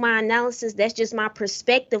when I do my analysis, that's just my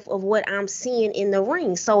perspective of what I'm seeing in the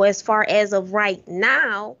ring. So as far as of right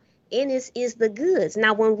now, Ennis is the goods.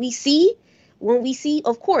 Now, when we see,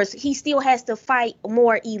 of course, he still has to fight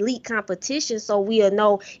more elite competition, so we'll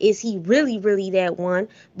know, is he really, really that one?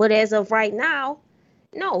 But as of right now,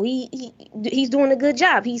 no, he's doing a good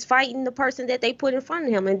job. He's fighting the person that they put in front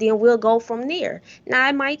of him, and then we'll go from there. Now,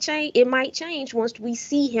 it might change. It might change once we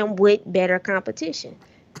see him with better competition.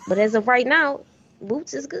 But as of right now,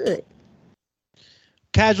 Boots is good.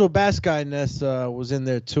 Casual Bass Guy Ness was in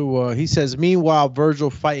there too. He says, meanwhile, Virgil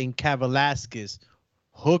fighting Kavaliauskas.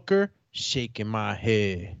 Hooker shaking my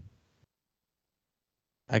head.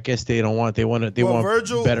 I guess they don't want. They want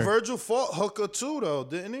Virgil, better. Virgil fought Hooker too, though,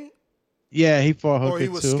 didn't he? Yeah, he fought Hooker too. Or he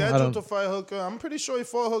was scheduled to fight Hooker. I'm pretty sure he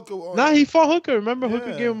fought Hooker. Nah, he fought Hooker. Remember,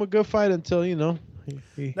 Hooker gave him a good fight until, you know.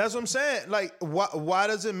 That's what I'm saying. Like, why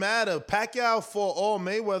does it matter? Pacquiao fought all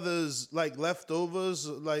Mayweather's like leftovers.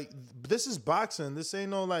 Like, this is boxing. This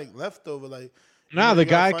ain't no like leftover. Like, nah, the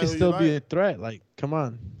guy can still be a threat. Like, come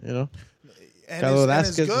on, you know. And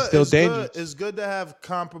it's good. Is still dangerous. It's good to have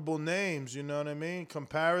comparable names. You know what I mean?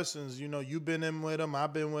 Comparisons. You know, you've been in with him.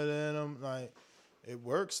 I've been within him. Like, it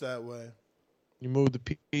works that way. You move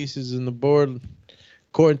the pieces in the board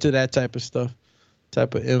according to that type of stuff,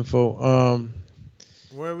 type of info.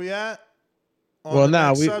 Where we at? Well,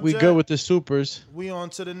 now we good with the supers. We on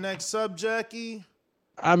to the next subject.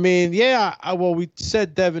 I mean, yeah. Well, we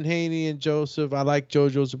said Devin Haney and Joseph. I like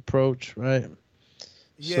JoJo's approach, right?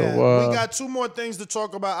 Yeah, so, we got two more things to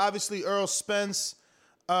talk about. Obviously, Earl Spence.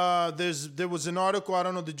 There was an article. I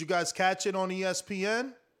don't know. Did you guys catch it on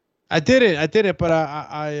ESPN? I didn't. But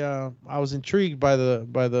I was intrigued by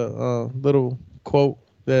the little quote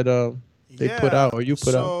that they put out, or you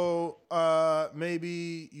put out. So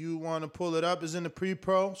maybe you want to pull it up. It's in the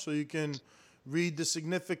pre-pro, so you can read the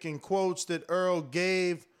significant quotes that Earl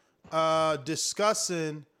gave,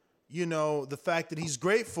 discussing, you know, the fact that he's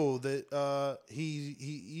grateful that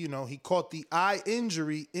he caught the eye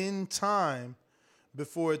injury in time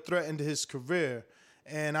before it threatened his career.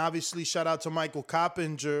 And obviously, shout out to Michael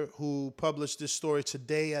Coppinger, who published this story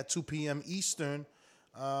today at 2 p.m. Eastern.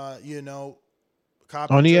 Coppinger,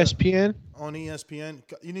 on ESPN? On ESPN.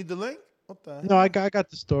 You need the link? What the heck? No, I got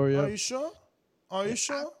the story up. Are you sure?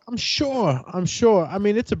 I'm sure. I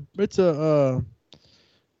mean, it's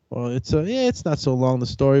not so long, the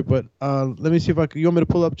story, but let me see if you want me to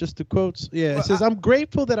pull up just the quotes? Yeah, it says, I'm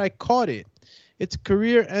grateful that I caught it. It's a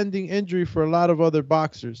career-ending injury for a lot of other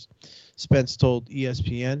boxers, Spence told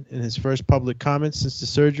ESPN in his first public comments since the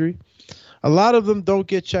surgery. A lot of them don't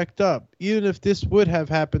get checked up. Even if this would have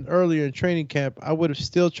happened earlier in training camp, I would have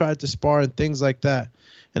still tried to spar and things like that,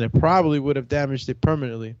 and it probably would have damaged it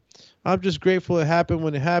permanently. I'm just grateful it happened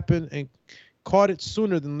when it happened and caught it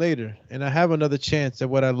sooner than later, and I have another chance at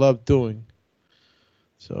what I love doing.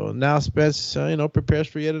 So now Spence, prepares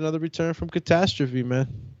for yet another return from catastrophe, man.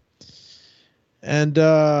 And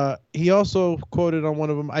he also quoted on one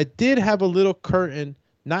of them, I did have a little curtain,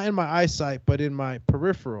 not in my eyesight, but in my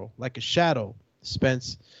peripheral, like a shadow,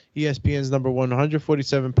 Spence, ESPN's number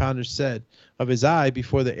 147-pounder, said of his eye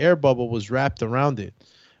before the air bubble was wrapped around it.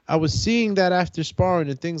 I was seeing that after sparring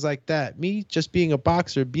and things like that. Me, just being a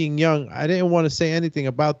boxer, being young, I didn't want to say anything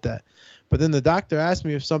about that. But then the doctor asked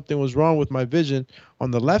me if something was wrong with my vision on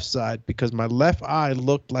the left side because my left eye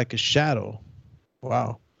looked like a shadow.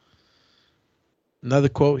 Wow. Another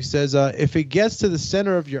quote, he says, if it gets to the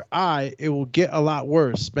center of your eye, it will get a lot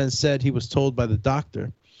worse, Spence said he was told by the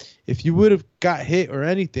doctor. If you would have got hit or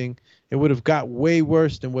anything, it would have got way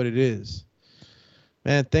worse than what it is.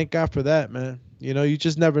 Man, thank God for that, man. You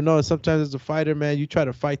just never know. Sometimes as a fighter, man, you try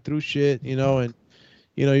to fight through shit, and,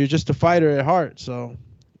 you're just a fighter at heart. So,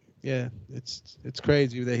 yeah, it's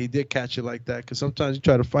crazy that he did catch it like that because sometimes you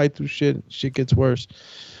try to fight through shit gets worse.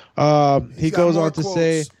 He goes on to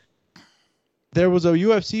say, there was a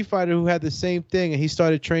UFC fighter who had the same thing, and he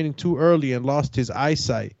started training too early and lost his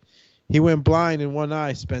eyesight. He went blind in one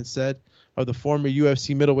eye, Spence said. of the former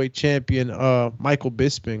UFC middleweight champion, Michael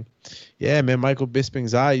Bisping. Yeah, man, Michael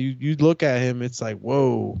Bisping's eye. You look at him, it's like,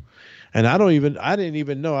 whoa. And I didn't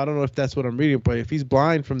even know. I don't know if that's what I'm reading, but if he's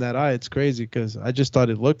blind from that eye, it's crazy because I just thought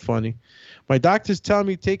it looked funny. My doctors tell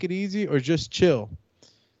me take it easy or just chill.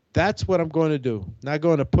 That's what I'm going to do. Not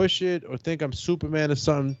going to push it or think I'm Superman or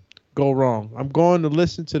something go wrong. I'm going to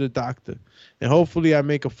listen to the doctor, and hopefully I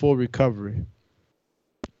make a full recovery.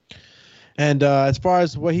 And as far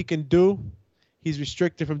as what he can do, he's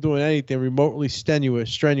restricted from doing anything remotely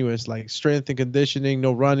strenuous, like strength and conditioning,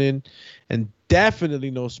 no running, and definitely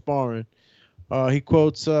no sparring. He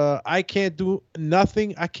quotes, I can't do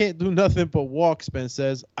nothing but walk, Spence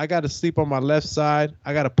says. I got to sleep on my left side.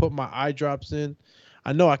 I got to put my eye drops in.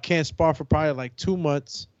 I know I can't spar for probably like 2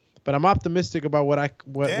 months, but I'm optimistic about when I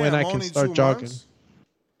can start jogging. Months?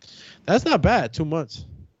 That's not bad, 2 months.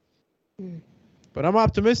 But I'm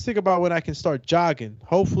optimistic about when I can start jogging.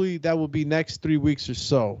 Hopefully that will be next 3 weeks or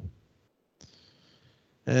so.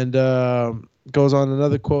 And goes on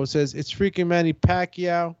another quote, says, it's freaking Manny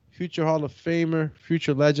Pacquiao, future Hall of Famer,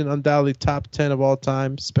 future legend, undoubtedly top 10 of all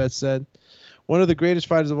time, Spetz said. One of the greatest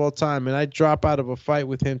fighters of all time, and I drop out of a fight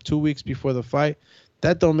with him 2 weeks before the fight.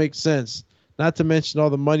 That don't make sense. Not to mention all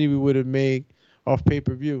the money we would have made off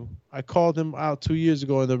pay-per-view. I called him out 2 years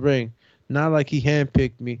ago in the ring. Not like he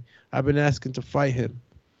handpicked me. I've been asking to fight him.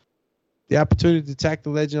 The opportunity to tack the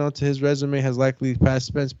legend onto his resume has likely passed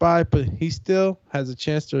Spence by, but he still has a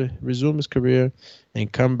chance to resume his career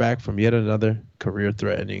and come back from yet another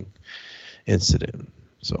career-threatening incident.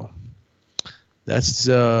 So that's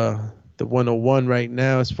the 101 right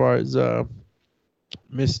now as far as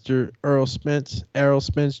Mr. Errol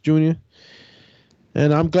Spence Jr.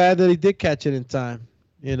 And I'm glad that he did catch it in time.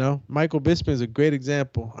 You know, Michael Bisping is a great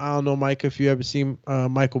example. I don't know, Mike, if you ever seen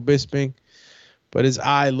Michael Bisping, but his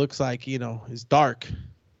eye looks like, you know, it's dark.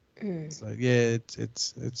 It's like, yeah,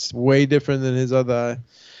 it's way different than his other eye.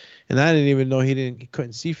 And I didn't even know he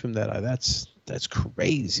couldn't see from that eye. That's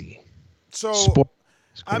crazy. So,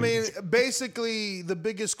 I mean, basically, the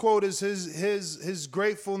biggest quote is his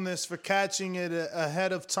gratefulness for catching it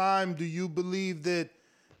ahead of time. Do you believe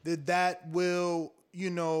that will,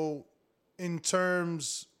 you know, in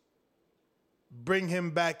terms bring him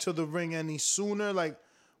back to the ring any sooner? Like,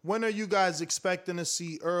 when are you guys expecting to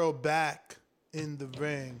see Earl back in the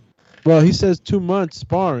ring? Well, he says 2 months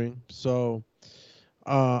sparring. So,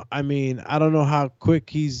 I mean, I don't know how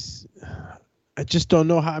quick I just don't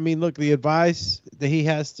know how. I mean, look, the advice that he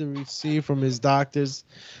has to receive from his doctors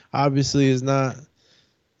obviously is not,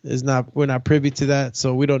 we're not privy to that.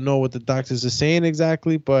 So we don't know what the doctors are saying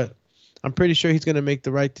exactly, but I'm pretty sure he's going to make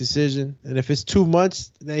the right decision. And if it's 2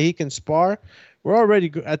 months that he can spar, we're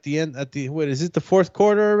already at the end, what is it, the fourth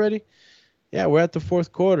quarter already? Yeah, we're at the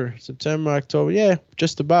fourth quarter, September, October. Yeah,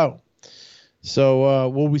 just about. So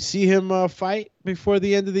will we see him fight before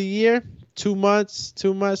the end of the year? 2 months?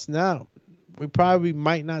 No. We probably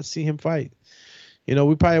might not see him fight. You know,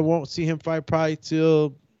 we probably won't see him fight probably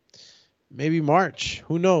till maybe March.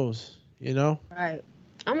 Who knows? You know? Right.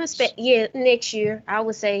 I'm expect next year. I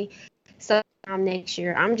would say sometime next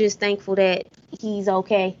year. I'm just thankful that he's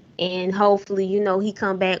okay, and hopefully, you know, he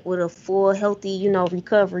come back with a full, healthy, you know,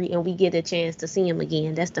 recovery, and we get a chance to see him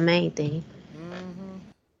again. That's the main thing.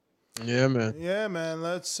 Yeah, man. Yeah, man.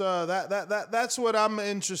 Let's that's what I'm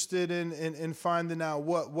interested in finding out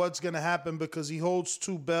what's gonna happen, because he holds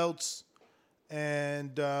 2 belts,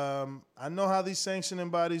 and I know how these sanctioning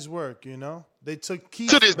bodies work. You know, they took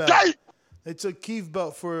Keith's belt. They took Keith's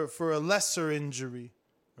belt for a lesser injury,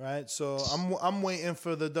 right? So I'm waiting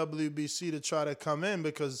for the WBC to try to come in,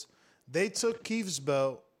 because they took Keith's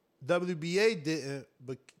belt. WBA didn't,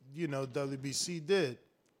 but you know, WBC did.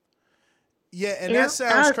 Yeah, and that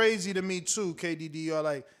sounds crazy to me too, KDDR.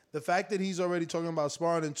 Like, the fact that he's already talking about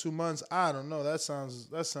sparring in 2 months, I don't know. That sounds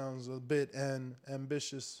a bit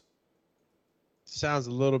ambitious. Sounds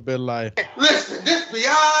a little bit like, listen, this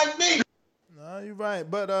beyond me. No, you're right.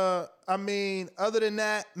 But I mean, other than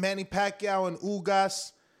that, Manny Pacquiao and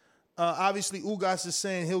Ugas. Obviously, Ugas is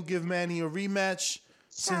saying he'll give Manny a rematch.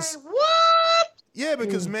 What? Yeah,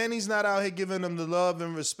 because Manny's not out here giving him the love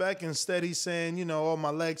and respect. Instead, he's saying, you know, oh, my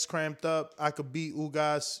legs cramped up. I could beat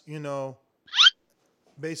Ugas, you know.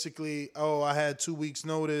 Basically, oh, I had 2 weeks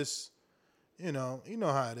notice. You know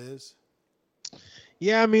how it is.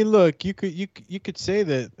 Yeah, I mean, look, you could say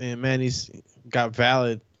that, man, Manny's got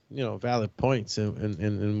valid points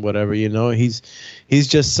and whatever, you know. He's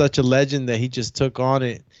just such a legend that he just took on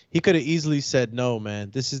it. He could have easily said no,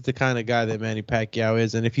 man. This is the kind of guy that Manny Pacquiao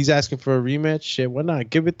is, and if he's asking for a rematch, shit, why not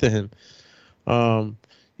give it to him?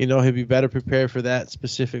 You know, he'll be better prepared for that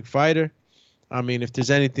specific fighter. I mean, if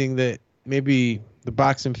there's anything that maybe the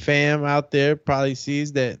boxing fam out there probably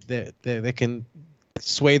sees that can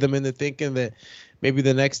sway them into thinking that maybe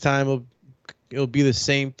the next time it'll be the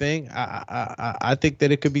same thing. I think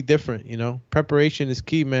that it could be different. You know, preparation is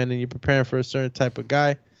key, man. And you're preparing for a certain type of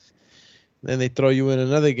guy, then they throw you in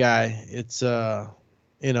another guy. It's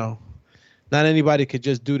you know, not anybody could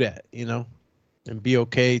just do that. You know, and be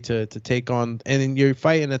okay to take on. And then you're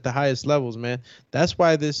fighting at the highest levels, man. That's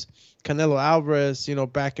why this Canelo Alvarez, you know,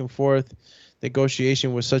 back and forth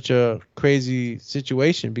negotiation was such a crazy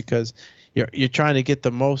situation, because you're trying to get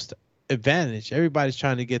the most advantage. Everybody's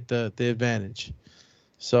trying to get the advantage.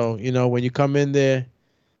 So, you know, when you come in there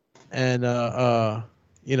and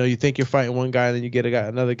you know, you think you're fighting one guy, then you get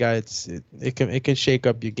another guy, it can shake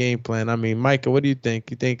up your game plan. I mean, Micah, what do you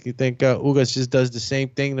think? You think Ugas just does the same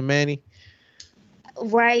thing to Manny?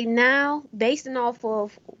 Right now, based off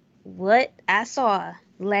of what I saw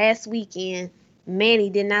last weekend, Manny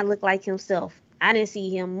did not look like himself. I didn't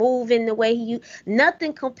see him moving the way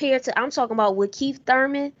nothing compared to, I'm talking about with Keith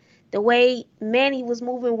Thurman, the way Manny was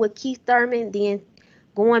moving with Keith Thurman, then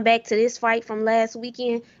going back to this fight from last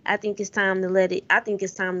weekend, I think it's time to let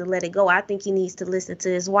it go. I think he needs to listen to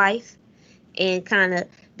his wife and kind of,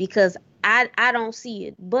 because I don't see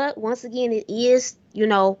it. But once again, it is, you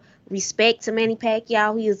know, respect to Manny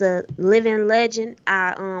Pacquiao. He is a living legend.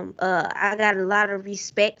 I got a lot of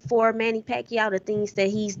respect for Manny Pacquiao, the things that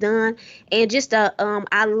he's done, and just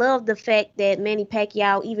I love the fact that Manny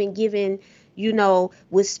Pacquiao, even given, you know,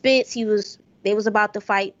 with Spence, they was about to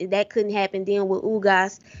fight, that couldn't happen then with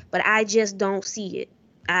Ugas, but I just don't see it.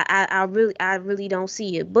 I really don't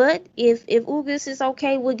see it. But if Ugas is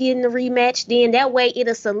okay with getting the rematch, then that way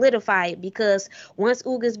it'll solidify it, because once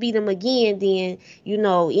Ugas beat him again, then, you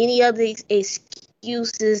know, any other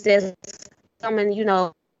excuses that's coming, you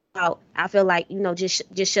know, out, I feel like, you know, just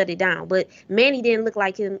shut it down. But Manny didn't look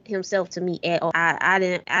like himself to me at all. I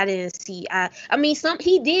didn't see. I mean,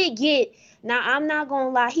 he did get. Now I'm not gonna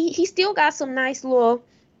lie. He still got some nice hits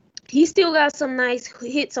on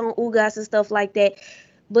Ugas and stuff like that.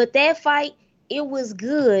 But that fight, it was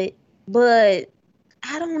good, but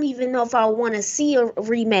I don't even know if I want to see a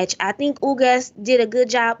rematch. I think Ugas did a good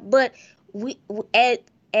job, but we at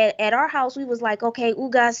our house, we was like, okay,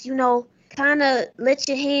 Ugas, you know, kind of let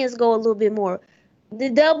your hands go a little bit more. The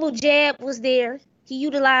double jab was there. He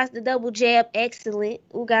utilized the double jab, excellent.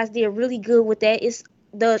 Ugas did really good with that. It's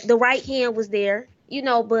the right hand was there, you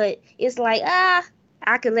know, but it's like, I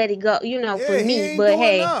could let it go, you know, for me. But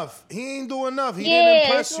hey, he ain't doing enough. He didn't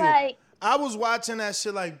impress you. Like, I was watching that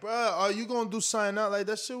shit like, bruh, are you gonna do something out? Like,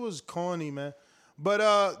 that shit was corny, man.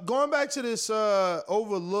 But going back to this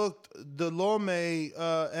overlooked Delorme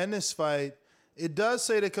and this fight, it does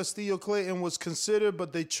say that Castillo Clayton was considered,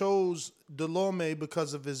 but they chose Delorme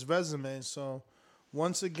because of his resume. So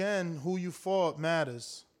once again, who you fought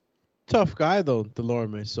matters. Tough guy though,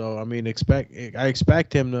 Delorme. So I mean, I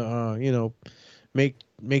expect him to you know, make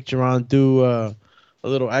Jaron do a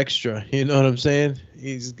little extra. You know what I'm saying?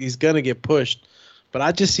 He's gonna get pushed, but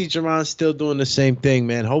I just see Jaron still doing the same thing,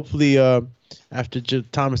 man. Hopefully, after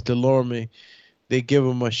Thomas Delorme, they give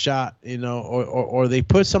him a shot, you know, or they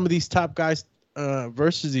put some of these top guys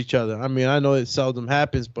versus each other. I mean, I know it seldom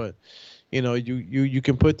happens, but you know, you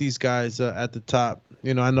can put these guys at the top.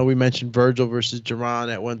 You know, I know we mentioned Virgil versus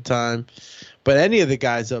Jaron at one time, but any of the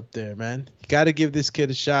guys up there, man, you got to give this kid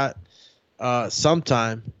a shot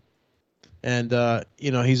sometime. And, you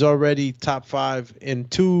know, he's already top 5 in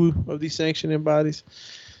 2 of these sanctioning bodies.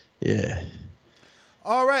 Yeah.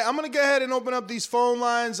 All right, I'm going to go ahead and open up these phone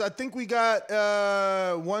lines. I think we got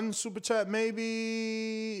one super chat,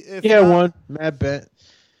 maybe. If not, one. Matt Bent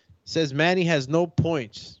says Manny has no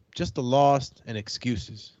points, just a loss and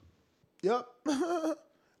excuses. Yep.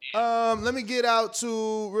 Let me get out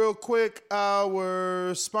to real quick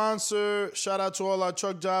our sponsor. Shout out to all our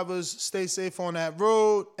truck drivers. Stay safe on that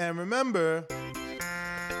road. And remember,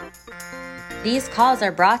 these calls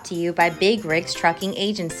are brought to you by Big Rigs Trucking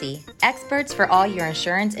Agency, experts for all your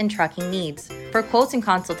insurance and trucking needs. For quotes and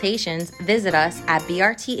consultations, visit us at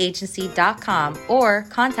brtagency.com or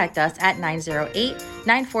contact us at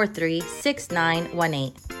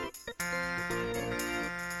 908-943-6918.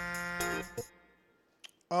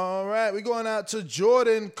 All right, we're going out to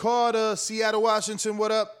Jordan Carter, Seattle, Washington.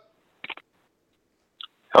 What up?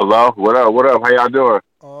 Hello, what up? How y'all doing?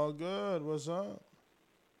 All good. What's up?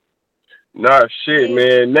 Nah, shit,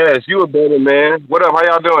 man. Ness, you a better man. What up? How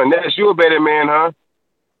y'all doing? Ness, you a better man, huh?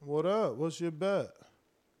 What up? What's your bet?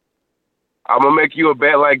 I'm going to make you a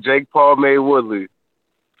bet like Jake Paul made Woodley.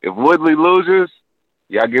 If Woodley loses,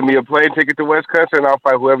 y'all give me a plane ticket to West Country and I'll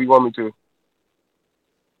fight whoever you want me to.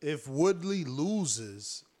 If Woodley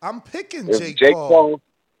loses, I'm picking If Jake Jake Paul.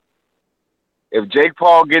 If Jake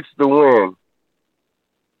Paul gets the win,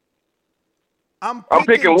 I'm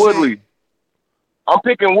picking Woodley. Jake. I'm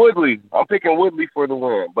picking Woodley. I'm picking Woodley for the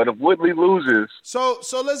win. But if Woodley loses, so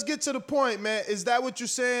let's get to the point, man. Is that what you're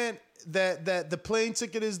saying? That the plane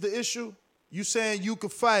ticket is the issue? You saying you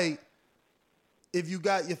could fight if you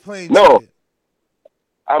got your plane ticket?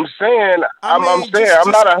 I'm saying I'm not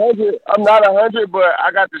 100. I'm not 100, but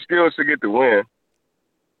I got the skills to get the win.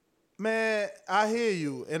 Man, I hear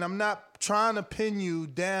you, and I'm not trying to pin you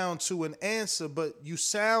down to an answer, but you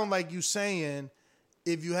sound like you saying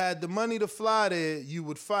if you had the money to fly there, you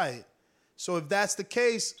would fight. So if that's the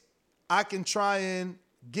case, I can try and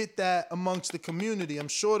get that amongst the community. I'm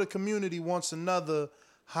sure the community wants another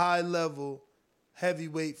high-level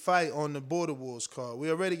heavyweight fight on the Border Wars card. We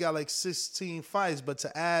already got like 16 fights, but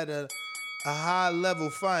to add a high-level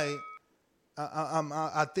fight,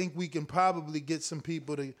 I think we can probably get some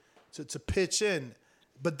people to pitch in.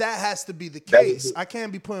 But that has to be the case. I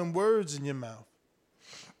can't be putting words in your mouth.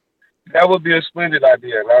 That would be a splendid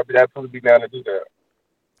idea, and I'd be absolutely down to do that.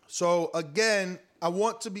 So, again, I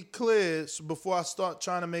want to be clear so before I start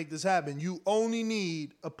trying to make this happen. You only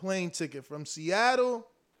need a plane ticket from Seattle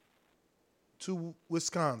to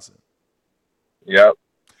Wisconsin. Yep.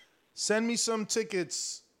 Send me some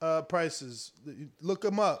tickets prices. Look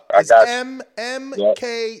them up. I It's got you.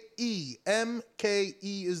 MKE.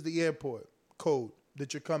 MKE is the airport code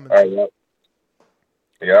that you're coming All to. right,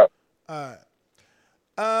 yep. All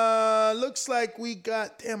right. Looks like we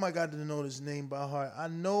got. Damn, I got to know this name by heart. I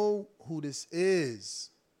know who this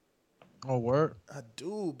is. Oh, word. I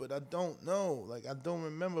do, but I don't know. Like, I don't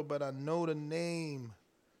remember, but I know the name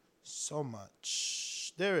so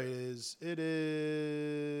much. There it is. It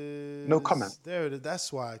is. No comment. There it is.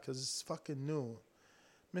 That's why, because it's fucking new.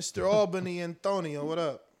 Mr. Albany Antonio, what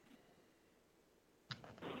up?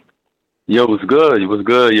 Yo, what's good? What's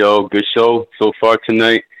good, yo? Good show so far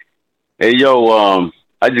tonight. Hey, yo,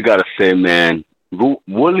 I just gotta say, man,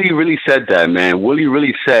 Woodley really said that, man. Woodley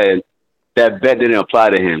really said that bet didn't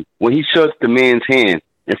apply to him when he shook the man's hand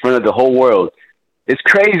in front of the whole world. It's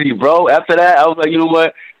crazy, bro. After that, I was like, you know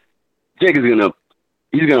what? Jake is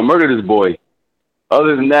he's gonna murder this boy.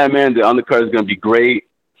 Other than that, man, the undercard is gonna be great.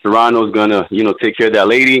 Serrano's gonna, take care of that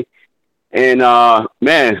lady. And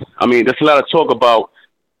man, I mean, there's a lot of talk about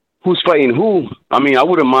who's fighting who. I mean, I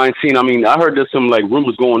wouldn't mind seeing. I mean, I heard there's some like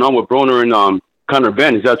rumors going on with Broner and Conor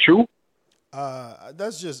Benn. Is that true?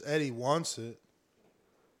 That's just Eddie wants it.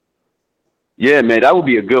 Yeah, man, that would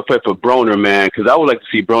be a good fight for Broner, man, because I would like to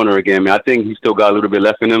see Broner again, man. I think he's still got a little bit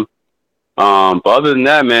left in him. But other than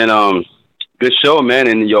that, man, good show, man.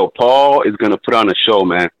 And, yo, Paul is going to put on a show,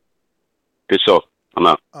 man. Good show. I'm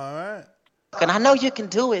out. All right. And I know you can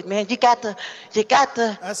do it, man. You got the.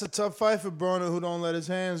 That's a tough fight for Broner, who don't let his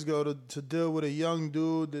hands go to deal with a young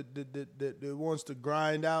dude that wants to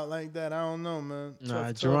grind out like that. I don't know, man. Nah,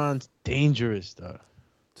 Tough. Jerron's dangerous, though.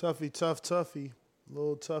 Toughy.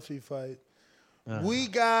 Little toughy fight. We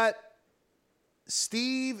got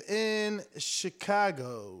Steve in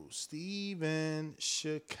Chicago. Chicago.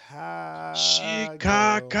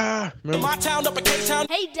 My town up in K-Town.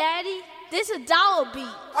 Hey, Daddy, this a dollar beat.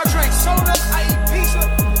 I drink soda, I eat pizza.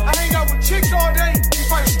 I hang out with chicks all day. These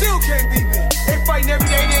fighters still can't beat me. They fighting every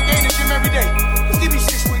day, they in the gym every day. Just give me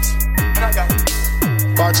 6 weeks, and I got it.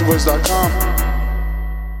 BoxingWiz.com.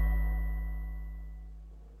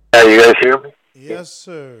 Yeah, you guys hear me? Yes,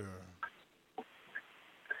 sir.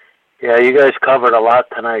 Yeah, you guys covered a lot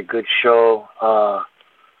tonight. Good show. I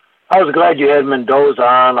was glad you had Mendoza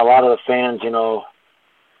on. A lot of the fans,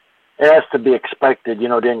 it has to be expected,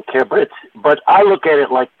 didn't care. But I look at it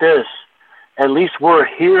like this. At least we're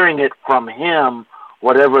hearing it from him,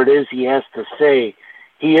 whatever it is he has to say.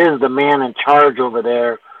 He is the man in charge over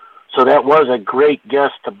there. So that was a great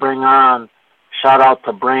guest to bring on. Shout out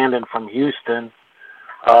to Brandon from Houston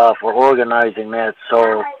for organizing that.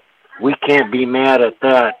 So we can't be mad at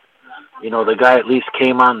that. The guy at least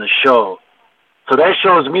came on the show. So that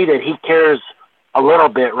shows me that he cares a little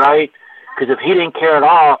bit, right? Because if he didn't care at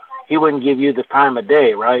all, he wouldn't give you the time of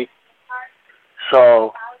day, right?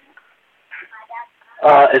 So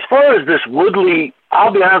as far as this Woodley,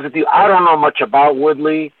 I'll be honest with you, I don't know much about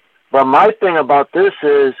Woodley. But my thing about this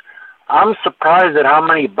is I'm surprised at how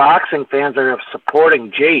many boxing fans are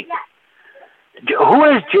supporting Jake. Who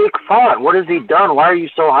has Jake fought? What has he done? Why are you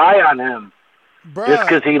so high on him? Just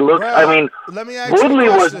because he looks, I mean, let me ask Woodley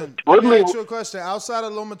you a was question. Woodley. Let me ask you a question. Outside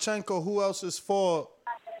of Lomachenko, who else has fought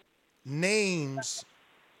names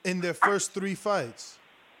in their first 3 fights?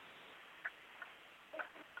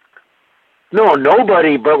 No,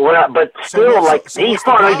 nobody. But still, he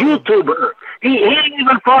fought a YouTuber. He ain't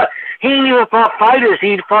even fought fighters.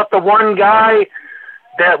 He fought the one guy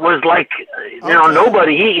that was like,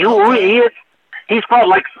 nobody. He's fought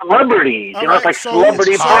like celebrities. All right, it's like so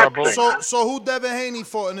celebrity boxing. So who Devin Haney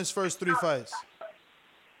fought in his first 3 fights?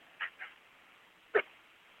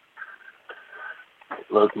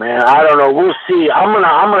 Look, man, I don't know. We'll see. I'm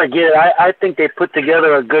gonna get it. I think they put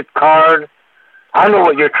together a good card. I know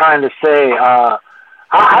what you're trying to say.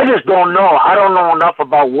 I just don't know. I don't know enough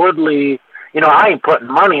about Woodley. I ain't putting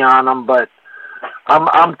money on him, but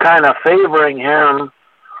I'm kind of favoring him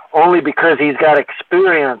only because he's got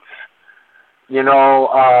experience. This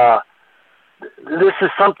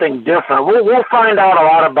is something different. We'll find out a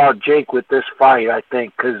lot about Jake with this fight, I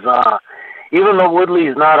think, because even though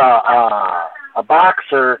Woodley's not a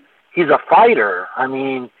boxer, he's a fighter. I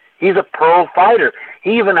mean, he's a pro fighter.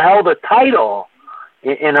 He even held a title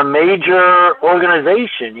in a major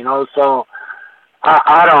organization, so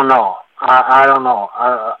I don't know. I don't know.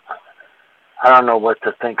 I don't know what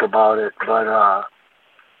to think about it, but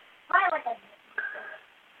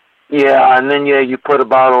yeah, and then you put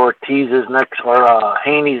about Ortiz's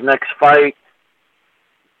Haney's next fight.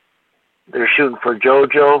 They're shooting for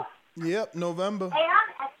JoJo. Yep, November.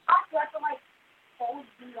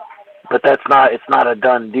 But it's not a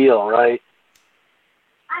done deal, right?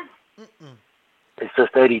 It's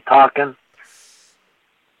just Eddie talking.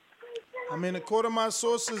 I mean, according to my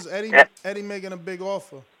sources, Eddie making a big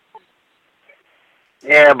offer.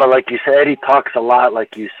 Yeah, but like you said, Eddie talks a lot,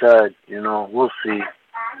 like you said. We'll see.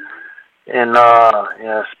 And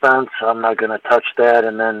Spence, I'm not gonna touch that.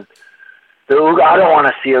 And then I don't want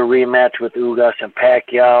to see a rematch with Ugas and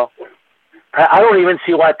Pacquiao. I don't even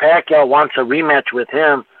see why Pacquiao wants a rematch with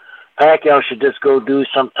him. Pacquiao should just go do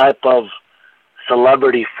some type of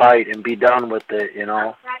celebrity fight and be done with it.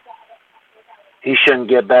 He shouldn't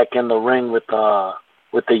get back in the ring with a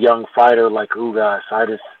young fighter like Ugas. I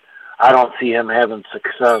don't see him having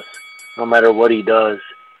success no matter what he does.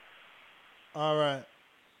 All right.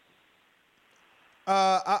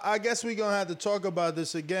 I guess we're gonna have to talk about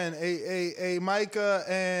this again. Micah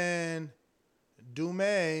and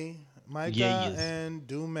Dumay. And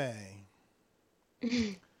Dumay.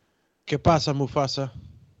 ¿Qué pasa, Mufasa?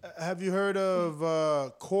 Have you heard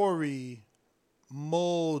of Corey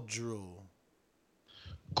Muldrow?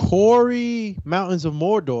 Corey Mountains of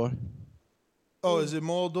Mordor. Oh, is it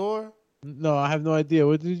Mordor? No, I have no idea.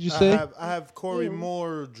 What did you say? I have Corey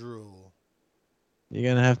Muldrow. You're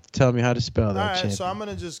gonna have to tell me how to spell that. All right, champion. so I'm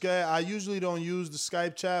gonna just get. I usually don't use the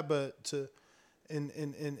Skype chat, but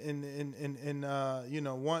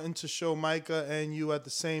wanting to show Micah and you at the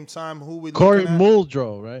same time who we Corey looking at.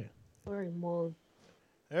 Muldrow, right? Corey Muldrow.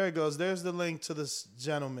 There it goes. There's the link to this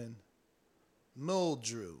gentleman,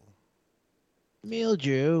 Muldrow.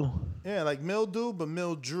 Mildew. Yeah, like mildew, but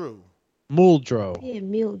Muldrow. Muldrow. Yeah,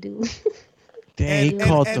 mildew. Dang, he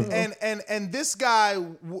called them. And this guy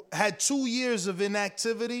had 2 years of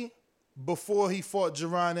inactivity before he fought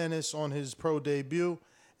Jaron Ennis on his pro debut.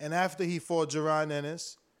 And after he fought Jaron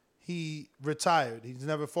Ennis, he retired. He's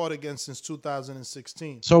never fought again since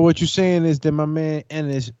 2016. So what you're saying is that my man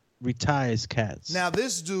Ennis retires cats. Now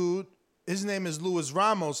this dude, his name is Luis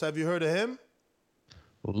Ramos. Have you heard of him?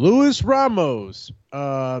 Luis Ramos.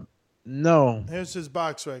 No. Here's his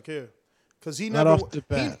box right here. Because he Not never off the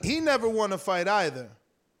bat. he never won a fight either.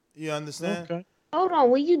 You understand? Okay. Hold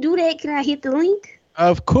on. When you do that, can I hit the link?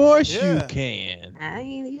 Of course Yeah. you can. I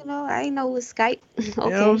ain't know with Skype. Okay. You know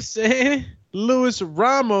what I'm saying? Luis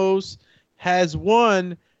Ramos has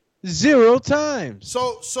won 0 times.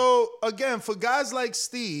 So again, for guys like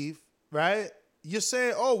Steve, right? You're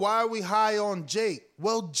saying, oh, why are we high on Jake?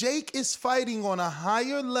 Well, Jake is fighting on a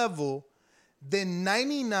higher level than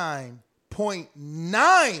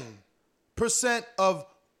 99.9% of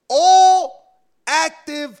all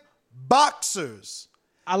active boxers.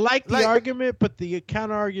 I like the argument, but the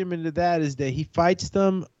counter argument to that is that he fights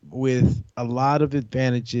them with a lot of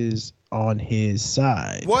advantages on his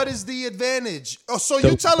side. What is the advantage? Oh, so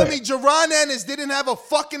you telling me Jaron Ennis didn't have a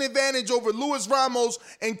fucking advantage over Luis Ramos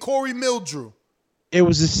and Corey Muldrow? It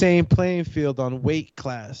was the same playing field on weight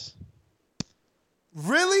class.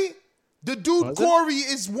 Really? The dude Corey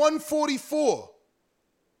is 144.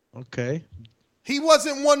 Okay. He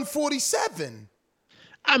wasn't 147.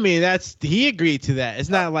 I mean, he agreed to that. It's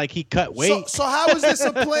not like he cut weight. So how is this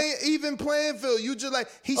a even playing field? You just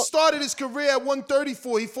he started his career at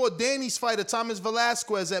 134. He fought Danny's fighter, Thomas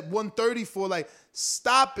Velasquez, at 134. Like,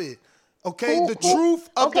 stop it. Okay, the truth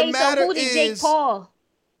of the matter so who did Jake Paul?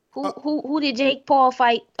 Who did Jake Paul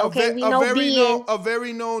fight? Okay, we know Ben. A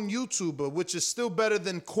very known YouTuber, which is still better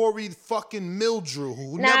than Corey fucking Mildrew,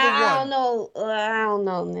 who Nah, never won. I don't know. I don't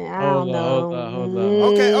know, man. I don't know. Hold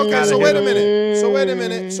on. Okay. So wait a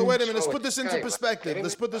minute. Let's put this into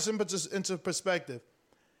perspective.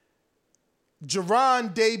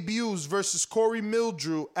 Jerron debuts versus Corey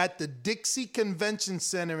Mildrew at the Dixie Convention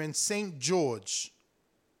Center in St. George.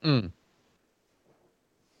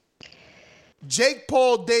 Jake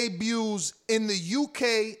Paul debuts in the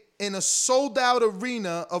UK in a sold-out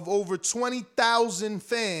arena of over 20,000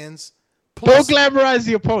 fans. Don't glamorize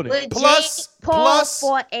the opponent. But Jake Paul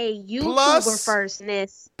fought a YouTuber first,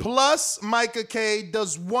 Ness. Plus, Micah K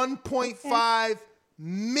does 1.5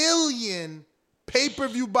 million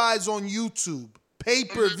pay-per-view buys on YouTube.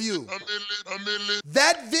 Pay-per-view.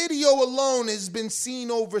 That video alone has been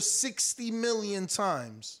seen over 60 million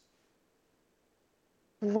times.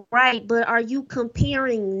 Right, but are you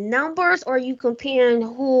comparing numbers or are you comparing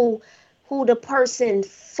who the person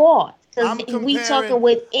fought? Because we talking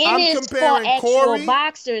with Ennis for actual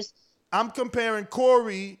boxers. I'm comparing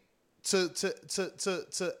Corey to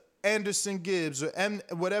Anderson Gibbs or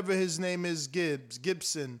whatever his name is,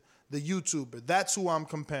 Gibson, the YouTuber. That's who I'm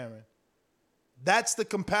comparing. That's the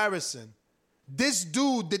comparison. This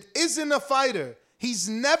dude that isn't a fighter, he's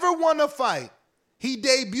never won a fight. He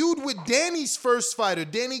debuted with Danny's first fighter,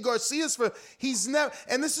 Danny Garcia's first. He's never,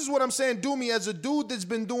 and this is what I'm saying, Doomy, as a dude that's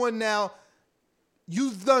been doing now,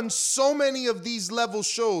 you've done so many of these level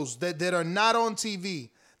shows that are not on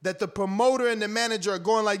TV, that the promoter and the manager are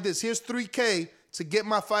going like this. Here's $3K to get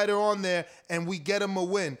my fighter on there, and we get him a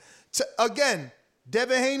win. Again,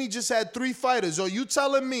 Devin Haney just had 3 fighters. Are you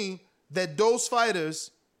telling me that those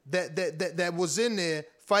fighters that was in there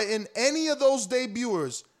fighting any of those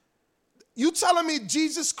debuters? You telling me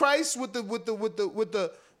Jesus Christ with the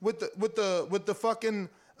fucking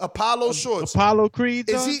Apollo shorts? Apollo Creed?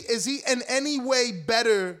 Is he in any way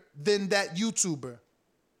better than that YouTuber?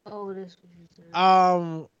 Oh, that's what you said.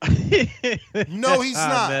 No, he's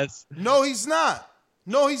not. No, he's not.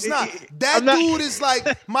 No, he's not. That dude is like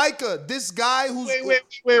Micah. This guy who's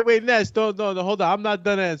wait, Ness. Don't hold on. I'm not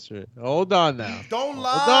done answering. Hold on now. Don't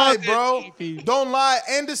lie, bro. Don't lie.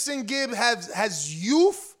 Anderson Gibb has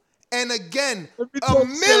youth. And again, a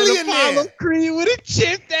millionaire. Apollo Creed with a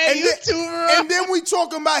chip, that YouTuber. And then we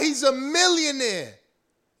talking about he's a millionaire.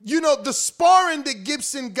 You know, the sparring that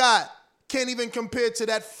Gibson got can't even compare to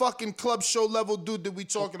that fucking club show level dude that we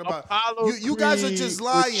talking about. You guys are just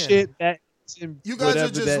lying. You guys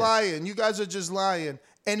are just lying.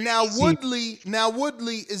 And now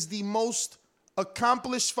Woodley is the most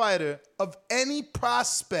accomplished fighter of any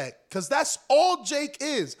prospect, because that's all Jake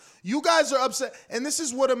is. You guys are upset, and this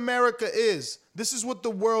is what America is. This is what the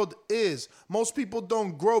world is. Most people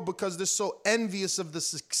don't grow because they're so envious of the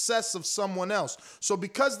success of someone else. So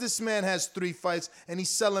because this man has 3 fights and he's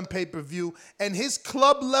selling pay-per-view and his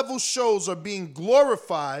club level shows are being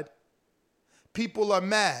glorified, people are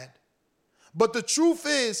mad. But the truth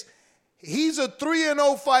is, he's a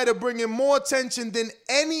 3-0 fighter bringing more attention than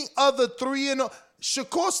any other 3-0.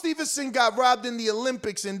 Shakur Stevenson got robbed in the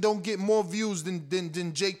Olympics and don't get more views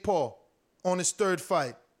than Jake Paul on his 3rd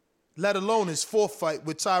fight, let alone his 4th fight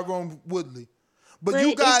with Tyrone Woodley. But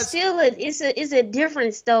you guys, it's a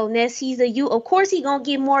difference though, Ness. Of course he gonna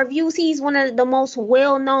get more views. He's one of the most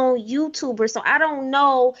well-known YouTubers. So I don't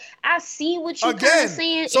know. I see what you're kind of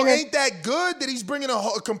saying. So ain't that good that he's bringing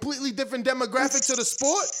a completely different demographic to the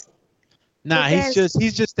sport? Nah, he's just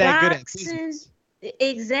that good at business.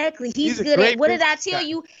 Exactly. He's good at, what did I tell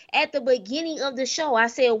you at the beginning of the show? I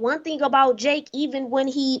said one thing about Jake, even when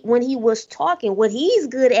he was talking, what he's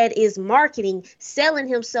good at is marketing, selling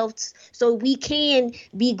himself so we can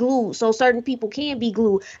be glued, so certain people can be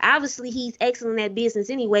glued. Obviously, he's excellent at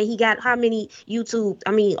business anyway. He got how many YouTube?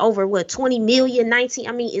 I mean, over 20 million, 19.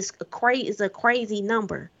 I mean, it's a crazy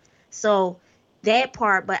number. So that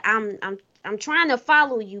part, but I'm trying to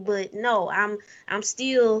follow you, but no, I'm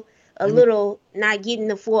still a little not getting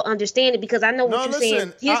the full understanding, because I know what you're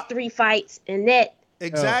saying. His 3 fights and that.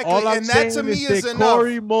 Exactly. All I'm and that to me is enough.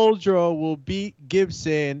 Corey Muldrow will beat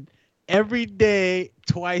Gibson every day,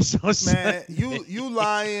 twice on Sunday. Man, you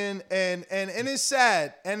lying, and it's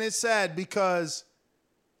sad. And it's sad because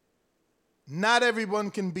not everyone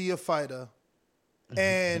can be a fighter.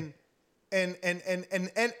 And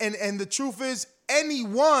the truth is,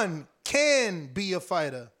 anyone can be a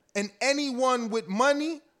fighter. And anyone with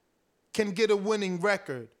money can get a winning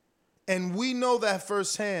record. And we know that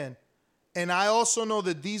firsthand. And I also know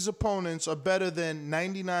that these opponents are better than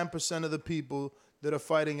 99% of the people that are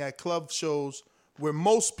fighting at club shows, where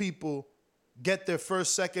most people get their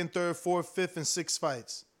 1st, 2nd, 3rd, 4th, 5th, and 6th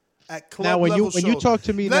fights. at club Now, when level you talk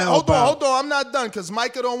to me now, hold on, I'm not done because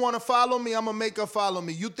Micah don't want to follow me. I'm gonna make her follow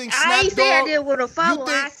me. You think Snap I ain't say I Dogg? didn't want to follow.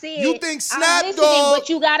 I said you think I'm Snap listening, Dogg? but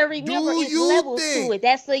you gotta remember it's levels to it.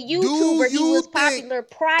 That's a YouTuber. He was popular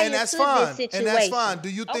prior and that's to fine. this situation. And that's fine. Do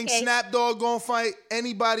you think Snap Dogg gonna fight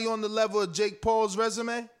anybody on the level of Jake Paul's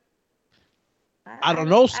resume? I don't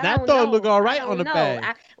know. Snap Dogg look all right on the bag.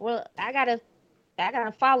 I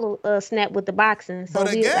gotta follow Snap with the boxing. So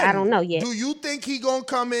But again, I don't know yet. Do you think he gonna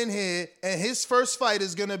come in here and his first fight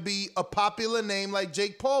is gonna be a popular name like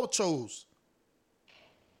Jake Paul chose?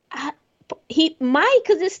 He might,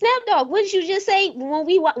 cause it's Snap Dogg. What did you just say when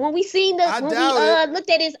we seen looked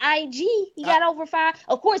at his IG? He got over 5.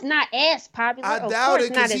 Of course, not as popular. I doubt it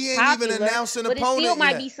because he ain't even announced an opponent But it still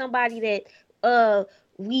might be somebody that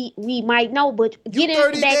we might know. But getting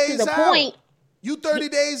back to the point. You 30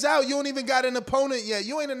 days out. You don't even got an opponent yet.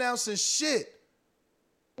 You ain't announcing shit.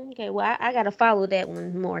 Okay, well, I got to follow that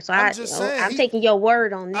one more. So I'm saying, taking your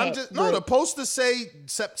word on that. The poster say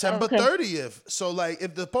September 30th. So, like,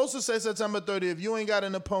 if the poster says September 30th, you ain't got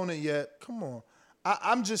an opponent yet, come on.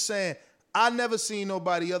 I'm just saying, I never seen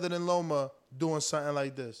nobody other than Loma doing something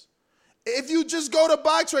like this. If you just go to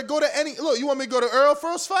BoxRec, go to any... Look, you want me to go to Earl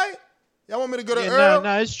first fight? Y'all want me to go to Earl?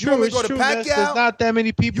 No, it's true. You want me to go to Pacquiao? There's not that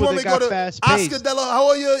many people that got fast paced. Oscar De La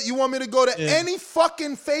Hoya? You want me to go to any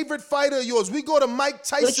fucking favorite fighter of yours? We go to Mike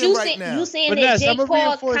Tyson now. You saying that Jake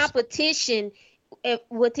Paul's competition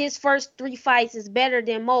with his first 3 fights is better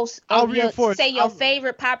than most of your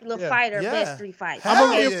favorite popular fighter best 3 fights. I'm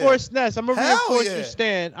going to reinforce Ness. I'm going to reinforce your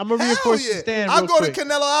stand. I'm going to reinforce your stand I'll go to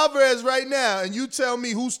Canelo Alvarez right now, and you tell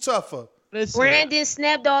me who's tougher. Brandon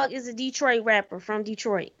Snap Dogg is a Detroit rapper from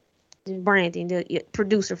Detroit. Brandon, the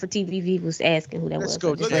producer for TVV, was asking who that was.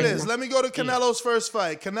 Look at this. Let me go to Canelo's first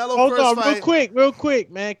fight. Hold on, real quick,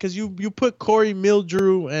 man, because you put Corey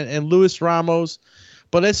Mildrew and Luis Ramos.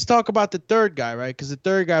 But let's talk about the third guy, right? Because the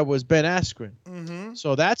third guy was Ben Askren. Mm-hmm.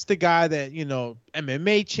 So that's the guy that,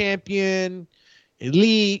 MMA champion,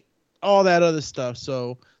 elite, all that other stuff.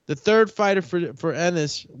 So the third fighter for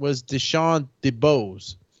Ennis was Deshaun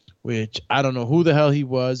DeBose, which I don't know who the hell he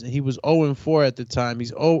was. And he was 0-4 at the time.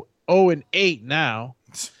 He's 0-8 now.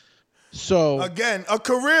 So again, a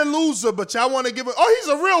career loser, but y'all want to give him. Oh, he's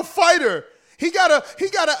a real fighter. He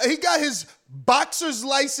got his boxer's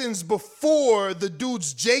license before the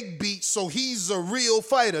dude's Jake beat, so he's a real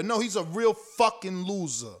fighter. No, he's a real fucking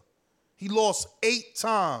loser. He lost 8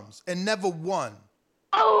 times and never won.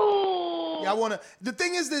 Oh. Y'all the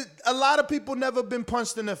thing is that a lot of people never been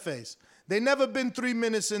punched in the face. They never been 3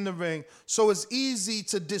 minutes in the ring, so it's easy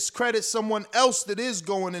to discredit someone else that is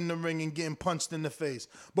going in the ring and getting punched in the face.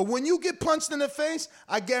 But when you get punched in the face,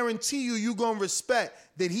 I guarantee you going to respect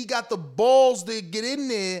that he got the balls to get in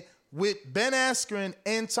there with Ben Askren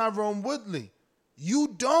and Tyrone Woodley.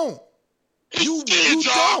 You don't. You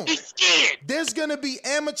don't. There's going to be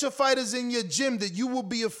amateur fighters in your gym that you will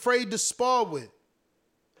be afraid to spar with.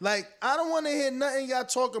 Like, I don't want to hear nothing y'all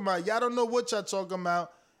talking about. Y'all don't know what y'all talking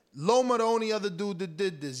about. Loma the only other dude that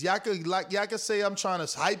did this. Y'all could say I'm trying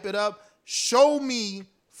to hype it up. Show me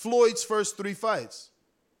Floyd's first 3 fights.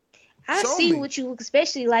 I see what you,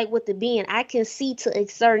 especially like with the being, I can see to a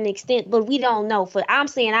certain extent, but we don't know. I'm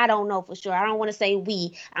saying I don't know for sure. I don't want to say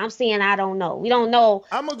we. I'm saying I don't know. We don't know.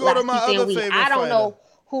 I'm going to go to my other favorite I don't fighter. know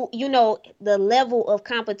who, the level of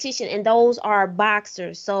competition, and those are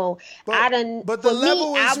boxers. So But the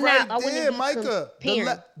level is right there, Micah.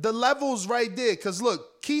 The level's right there. Because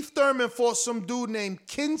look, Keith Thurman fought some dude named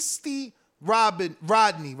Kinsey Rodney,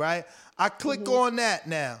 right? I click on that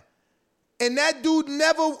now. And that dude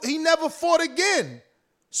never fought again.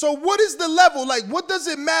 So what is the level? Like, what does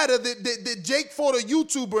it matter that Jake fought a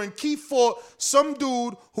YouTuber and Keith fought some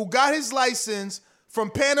dude who got his license from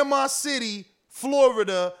Panama City,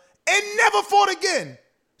 Florida, and never fought again?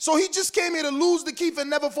 So he just came here to lose to Keith and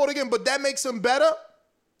never fought again, but that makes him better?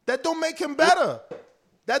 That don't make him better.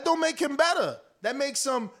 That makes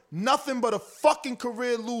him nothing but a fucking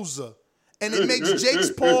career loser. And it makes Jake's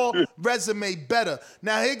Paul resume better.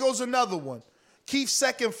 Now, here goes another one. Keith's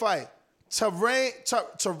second fight.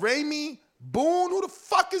 Taremi Boone? Who the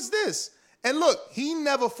fuck is this? And look, he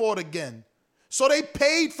never fought again. So they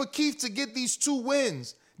paid for Keith to get these 2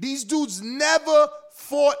 wins. These dudes never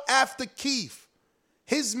fought after Keith.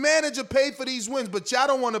 His manager paid for these wins, but y'all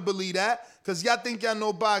don't want to believe that because y'all think y'all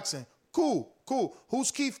know boxing. Cool. Who's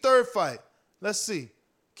Keith's third fight? Let's see.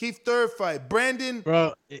 Keith's third fight. Brandon.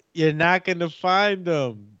 Bro, you're not going to find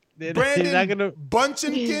them. Brandon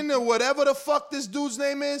Bunchinkin or whatever the fuck this dude's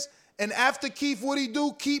name is. And after Keith, what'd he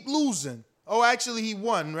do? Keep losing. Oh, actually, he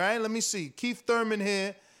won, right? Let me see. Keith Thurman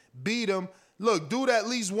here beat him. Look, dude at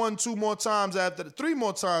least won 3 more times after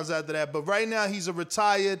that. But right now, he's a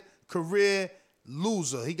retired career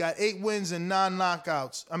loser. He got 8 wins and 9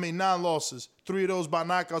 losses. 3 of those by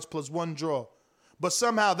knockouts plus 1 draw. But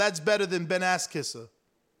somehow that's better than Ben Askisser.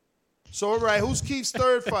 So, all right, who's Keith's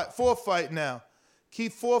fourth fight now?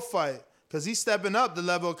 Keith, 4th fight, because he's stepping up the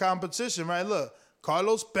level of competition, right? Look,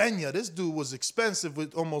 Carlos Pena. This dude was expensive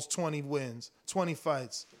with almost 20 wins, 20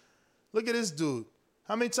 fights. Look at this dude.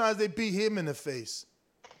 How many times they beat him in the face?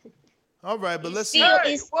 All right, but let's see where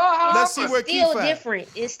Keith at. Different.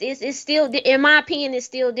 It's still, in my opinion, it's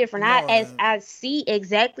still different. I see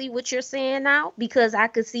exactly what you're saying now, because I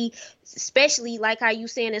could see, especially like how you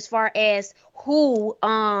saying as far as who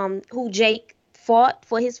Jake fought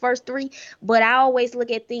for his first 3, but I always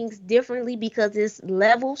look at things differently because there's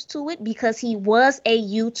levels to it, because he was a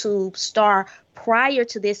YouTube star prior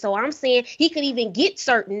to this. So I'm saying he could even get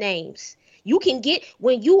certain names. You can get,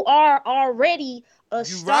 when you are already a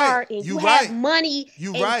star and you have money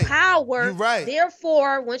and power.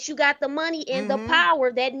 Therefore, once you got the money and the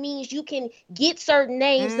power, that means you can get certain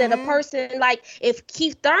names that a person, like if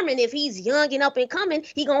Keith Thurman, if he's young and up and coming,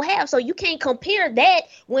 he gonna have. So you can't compare that.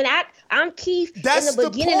 When I'm Keith in the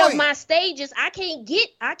beginning of my stages, I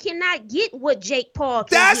cannot get what Jake Paul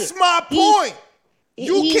can get. That's my point.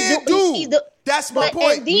 You can't do. That's my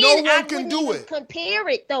point. And then no one can do it. Compare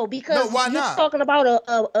it though, because you're talking about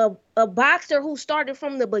a boxer who started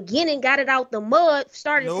from the beginning, got it out the mud,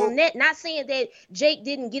 started from that. Not saying that Jake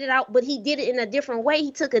didn't get it out, but he did it in a different way.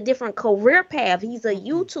 He took a different career path. He's a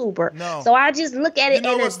YouTuber. So I just look at it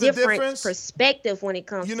in a different perspective when it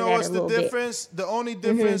comes to that. You know what's the difference? The only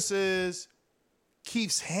difference is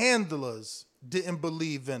Keith's handlers didn't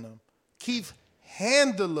believe in him. Keith's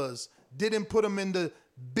handlers didn't put him in the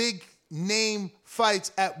big name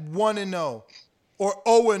fights at 1-0 or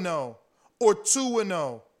 0-0 or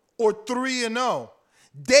 2-0 or 3-0.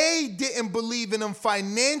 They didn't believe in him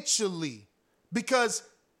financially because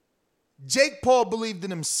Jake Paul believed in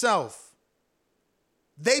himself.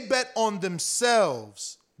 They bet on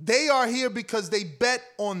themselves. They are here because they bet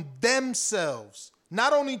on themselves,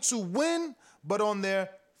 not only to win, but on their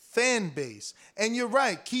fan base. And you're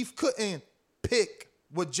right, Keith couldn't pick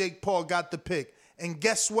what Jake Paul got to pick. And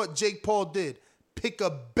guess what Jake Paul did? Pick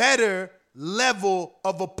a better level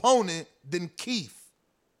of opponent than Keith.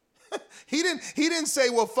 He didn't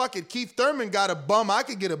say, well, fuck it, Keith Thurman got a bum, I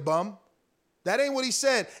could get a bum. That ain't what he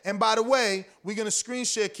said. And by the way, we're going to screen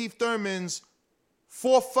share Keith Thurman's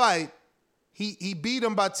 4th fight. He beat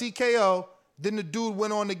him by TKO. Then the dude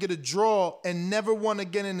went on to get a draw and never won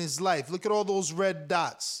again in his life. Look at all those red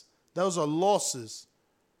dots. Those are losses.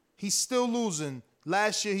 He's still losing.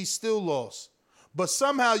 Last year, he still lost. But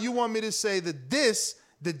somehow you want me to say that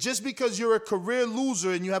just because you're a career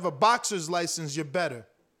loser and you have a boxer's license, you're better.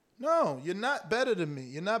 No, you're not better than me.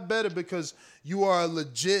 You're not better because you are a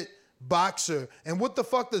legit boxer. And what the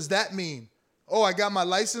fuck does that mean? Oh, I got my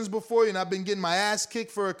license before you and I've been getting my ass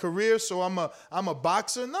kicked for a career, so I'm a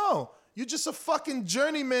boxer? No, you're just a fucking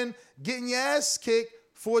journeyman getting your ass kicked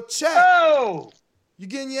for a check. Oh! You're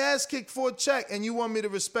getting your ass kicked for a check, and you want me to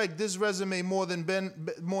respect this resume more than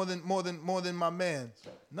more than my man.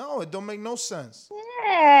 No, it don't make no sense.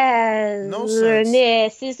 Yes. No sense.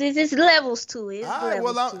 Yes, it's levels to it. All right,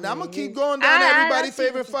 well, I'm gonna keep going down everybody's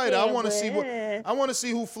favorite fighter. I want to see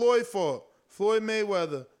who Floyd fought. Floyd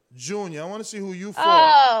Mayweather Jr. I want to see who you fought.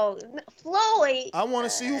 Oh, Floyd. I want to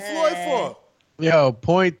see who Floyd fought. Yo,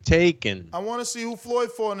 point taken. I want to see who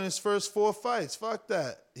Floyd fought in his first 4 fights. Fuck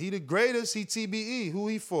that. He the greatest. He TBE. Who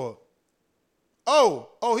he fought? Oh,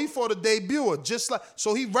 he fought a debuter.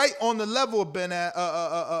 So he right on the level of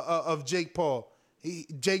of Jake Paul.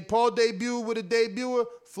 Jake Paul debuted with a debuter.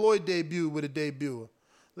 Floyd debuted with a debuter.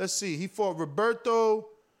 Let's see. He fought Roberto.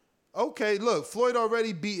 Okay, look, Floyd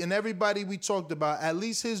already beaten everybody we talked about. At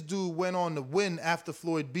least his dude went on to win after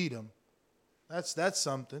Floyd beat him. That's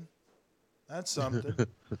something. That's something.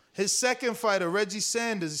 His second fighter, Reggie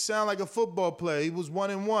Sanders, he sounded like a football player. He was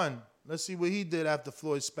 1-1. Let's see what he did after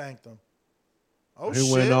Floyd spanked him. Oh,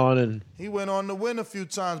 he went on to win a few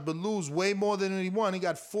times, but lose way more than he won. He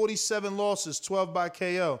got 47 losses, 12 by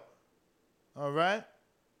KO. All right?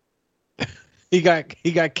 He got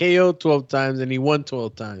KO 12 times, and he won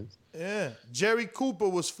 12 times. Yeah. Jerry Cooper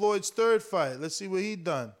was Floyd's third fight. Let's see what he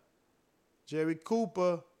done. Jerry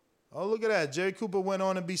Cooper. Oh, look at that. Jerry Cooper went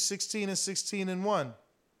on to be 16-16-1.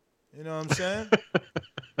 You know what I'm saying?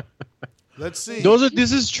 Let's see.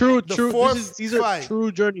 This is true. These are fight.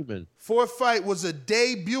 True journeymen. 4th fight was a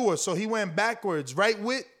debuter, so he went backwards.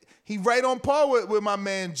 He right on par with my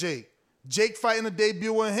man Jake. Jake fighting a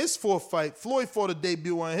debuter in his 4th fight. Floyd fought a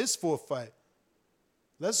debuter in his 4th fight.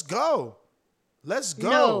 Let's go. Let's go.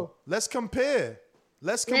 No. Let's compare.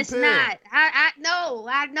 Let's compare. Let's not. I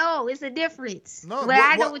know. It's a difference. No, but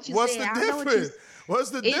I know what you what's said. the I know difference?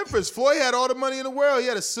 What's the difference? Floyd had all the money in the world. He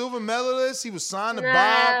had a silver medalist. He was signed to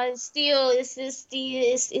Bob. It's still.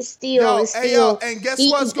 And guess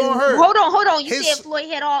what's gonna hurt? Hold on. You said Floyd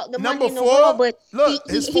had all the money in the world, but look,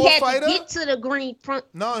 he had to get to the green print.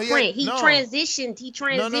 He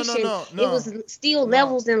transitioned. No. It was still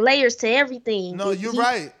levels and layers to everything. No, you're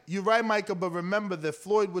right. You're right, Micah. But remember that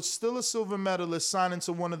Floyd was still a silver medalist, signing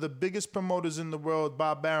to one of the biggest promoters in the world,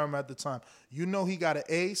 Bob Barum, at the time. You know he got an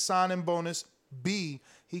A, signing bonus. B,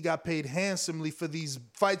 he got paid handsomely for these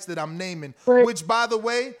fights that I'm naming. Which, by the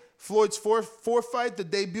way, Floyd's fourth fight, the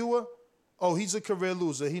debuter, he's a career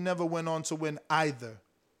loser. He never went on to win either.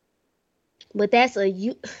 But that's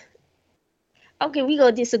Okay, we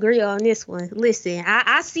gonna disagree on this one. Listen,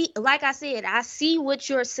 I see, like I said, I see what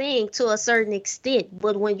you're saying to a certain extent.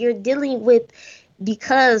 But when you're dealing with,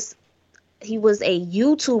 because he was a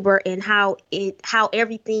YouTuber and how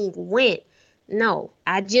everything went. No,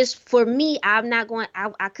 for me, I'm not going.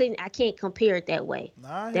 I can't compare it that way.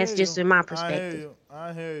 That's just in my perspective.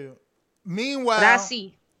 I hear you. Meanwhile, but I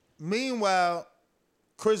see. Meanwhile,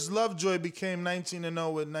 Chris Lovejoy became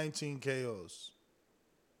 19-0 with 19 KOs.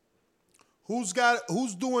 Who's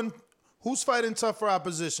fighting tougher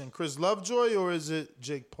opposition? Chris Lovejoy or is it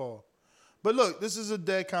Jake Paul? But look, this is a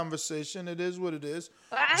dead conversation. It is what it is.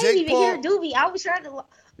 I didn't even hear Doobie. I was trying to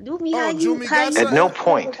Doobie. At no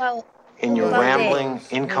point in your rambling,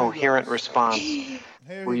 incoherent response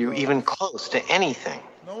were you even close to anything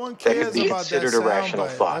that could be considered a rational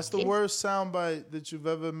thought. That's the worst soundbite that you've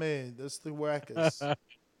ever made. That's the wackest.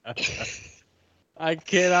 I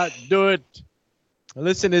cannot do it.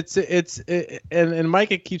 Listen, and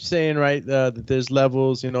Micah keeps saying, right, that there's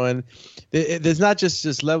levels, and there's not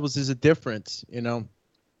just levels. There's a difference, and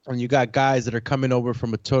you got guys that are coming over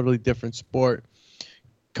from a totally different sport,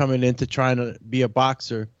 coming into trying to be a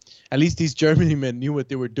boxer. At least these Journeymen knew what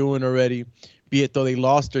they were doing already, be it though they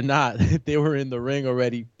lost or not. They were in the ring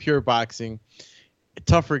already, pure boxing.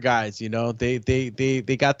 Tougher guys, they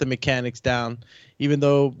got the mechanics down. Even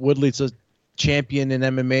though Woodley's a champion in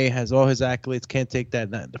MMA, has all his accolades, can't take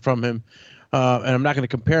that from him. And I'm not going to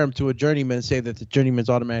compare him to a Journeyman and say that the Journeyman's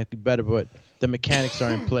automatically better, but the mechanics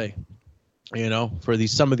are in play, for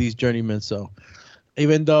some of these Journeymen. So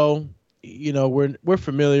even though, we're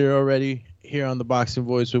familiar already here on the Boxing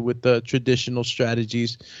Voice with the traditional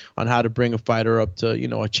strategies on how to bring a fighter up to,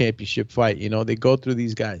 a championship fight. They go through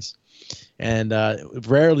these guys. And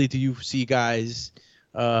rarely do you see guys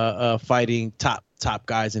fighting top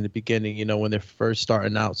guys in the beginning, when they're first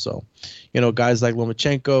starting out. So, guys like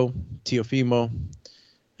Lomachenko, Teofimo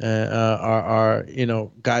are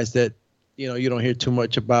guys that, you don't hear too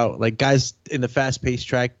much about. Like guys in the fast-paced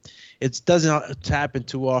track, it doesn't happen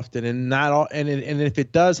too often, and not all. And if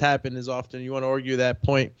it does happen as often, you want to argue that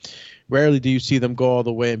point. Rarely do you see them go all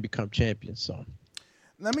the way and become champions. So,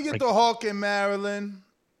 let me get the Hawk in Maryland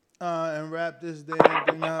and wrap this damn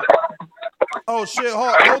thing up. Oh shit!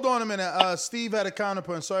 Hold on a minute. Steve had a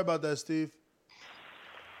counterpunch. Sorry about that, Steve.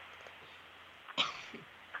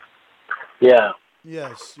 Yeah.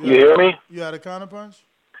 Yes. You hear me? You had a counterpunch?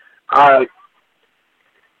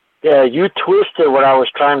 Yeah, you twisted what I was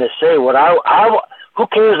trying to say. Who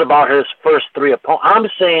cares about his first three opponents? I'm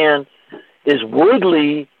saying is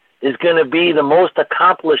Woodley is going to be the most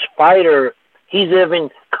accomplished fighter he's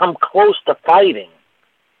even come close to fighting.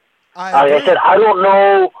 Like I said, I don't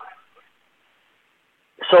know.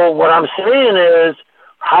 So what I'm saying is,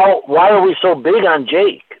 why are we so big on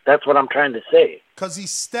Jake? That's what I'm trying to say. Because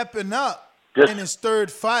he's stepping up in his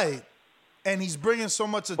third fight, and he's bringing so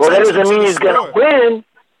much attention. Well, that doesn't mean he's going to win.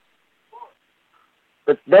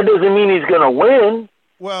 But that doesn't mean he's going to win.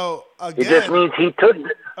 Well, again, it just means he took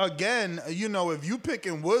it. Again, if you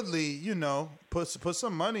picking Woodley, put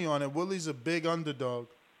some money on it. Woodley's a big underdog.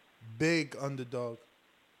 Big underdog.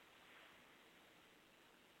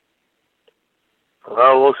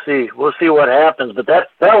 Well, we'll see. We'll see what happens. But that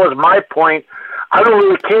was my point. I don't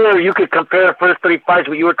really care. You could compare the first three fights,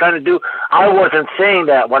 what you were trying to do. I wasn't saying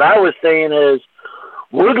that. What I was saying is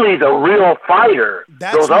Woodley's a real fighter.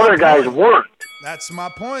 Those other guys weren't. That's my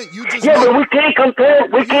point. But we can't compare.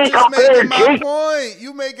 We can't compare Jake.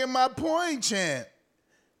 You making my point, champ.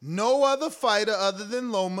 No other fighter other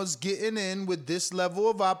than Loma's getting in with this level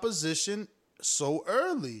of opposition so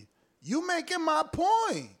early. You making my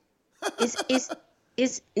point.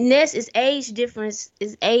 It's age difference.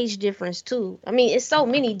 It's age difference too. I mean, it's so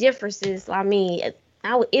many differences. I mean,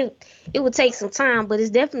 it would take some time, but it's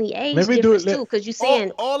definitely age difference too. Because you're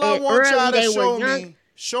saying all I want y'all to show me.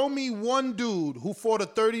 Show me one dude who fought a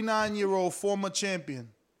 39-year-old former champion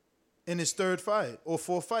in his third fight or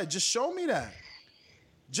fourth fight. Just show me that.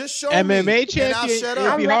 Just show me. MMA champion.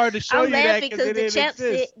 It'd be hard to show you that because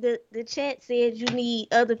the chat said you need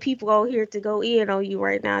other people on here to go in on you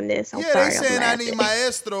right now, Ness. I'm sorry, they saying I need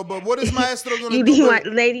Maestro, but what is Maestro going to do? You need my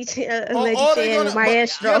Lady Chan,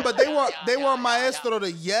 Maestro. Yeah, but they want Maestro to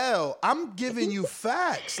yell. I'm giving you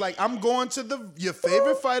facts. Like, I'm going to your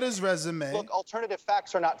favorite fighter's resume. Look, alternative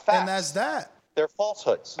facts are not facts. And that's that. They're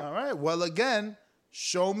falsehoods. All right. Well, again,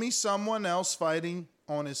 show me someone else fighting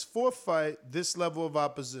on his fourth fight, this level of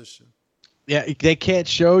opposition. Yeah, they can't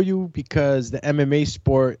show you because the MMA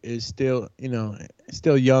sport is still,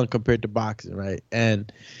 still young compared to boxing, right?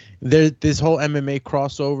 And this whole MMA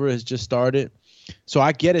crossover has just started. So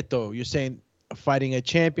I get it, though. You're saying fighting a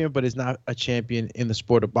champion, but it's not a champion in the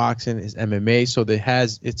sport of boxing. It's MMA, so it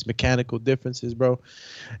has its mechanical differences, bro.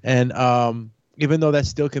 And even though that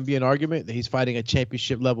still can be an argument that he's fighting a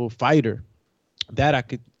championship-level fighter, that I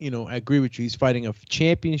could, I agree with you. He's fighting a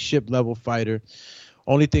championship level fighter.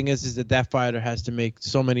 Only thing is that fighter has to make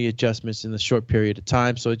so many adjustments in a short period of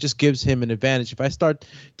time. So it just gives him an advantage. If I start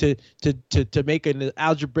to make an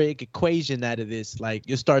algebraic equation out of this, like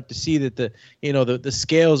you start to see that the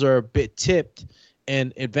scales are a bit tipped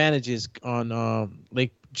and advantages on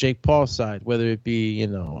like Jake Paul's side, whether it be,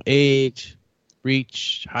 age,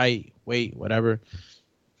 reach, height, weight, whatever.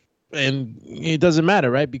 And it doesn't matter,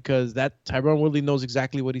 right? Because that Tyron Woodley knows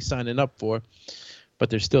exactly what he's signing up for, but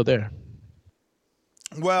they're still there.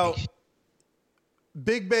 Well,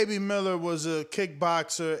 Big Baby Miller was a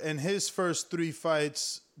kickboxer, and his first 3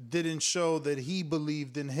 fights didn't show that he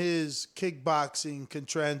believed in his kickboxing can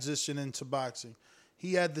transition into boxing.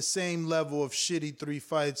 He had the same level of shitty 3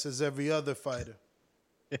 fights as every other fighter.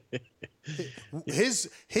 His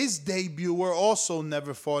debuter also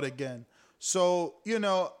never fought again. So,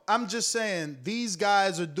 I'm just saying, these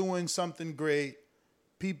guys are doing something great.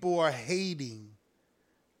 People are hating.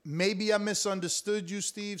 Maybe I misunderstood you,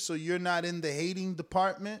 Steve, so you're not in the hating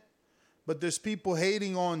department. But there's people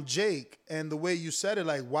hating on Jake. And the way you said it,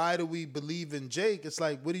 like, why do we believe in Jake? It's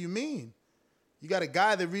like, what do you mean? You got a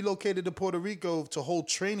guy that relocated to Puerto Rico to hold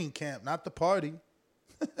training camp, not the party.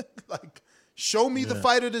 Like, show me the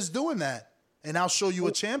fighter that's doing that. And I'll show you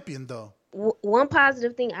a champion, though. One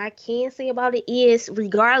positive thing I can say about it is,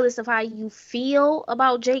 regardless of how you feel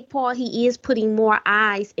about Jake Paul, he is putting more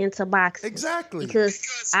eyes into boxing. Exactly.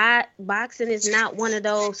 Because boxing is not one of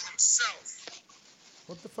those.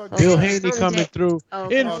 What the fuck? Bill Haney coming through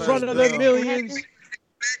in front of the millions.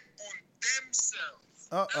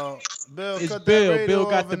 Bill, it's cut Bill. That radio Bill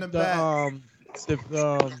got off in the back.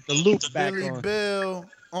 The loop back Billy on. Bill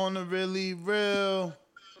on the really real.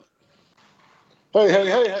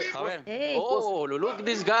 Hey. Oh, look at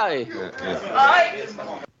this guy.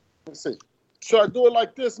 Let's see. Should I do it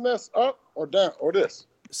like this, Ness? Up or down or this?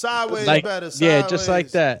 Sideways better. Sideways. Yeah, just like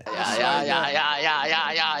that. Yeah.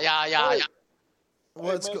 Hey,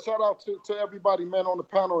 man, shout out to everybody, man, on the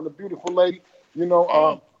panel and the beautiful lady.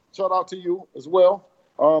 Shout out to you as well.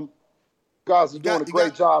 Guys are doing a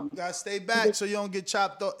great job. You gotta stay back so you don't get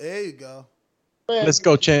chopped up. There you go. Man, Let's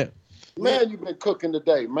go, champ. Man, you've been cooking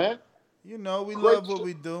today, man. We love what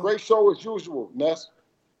we do. Great show as usual, Ness.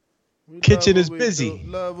 Kitchen is busy.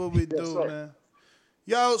 Love what we do, man.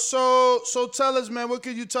 Yo, so tell us, man, what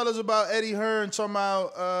could you tell us about Eddie Hearn talking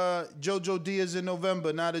about Jojo Diaz in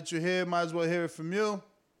November? Now that you're here, might as well hear it from you.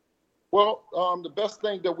 Well, the best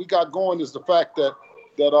thing that we got going is the fact that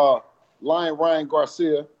Lion Ryan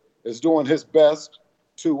Garcia is doing his best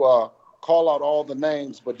to call out all the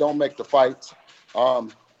names, but don't make the fights.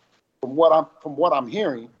 From what I'm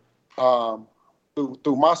hearing,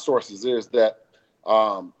 through my sources, is that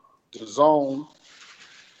DAZN,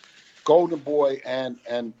 Golden Boy, and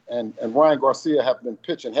Ryan Garcia have been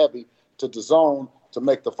pitching heavy to DAZN to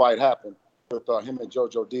make the fight happen with him and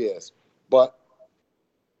Jojo Diaz. But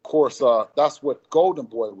of course, that's what Golden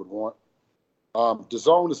Boy would want.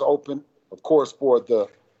 DAZN is open, of course, for the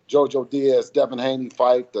Jojo Diaz Devin Haney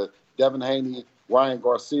fight, the Devin Haney Ryan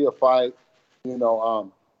Garcia fight.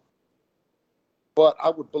 But I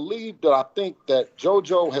would believe that I think that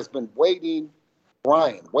JoJo has been waiting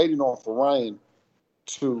on for Ryan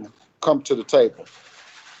to come to the table.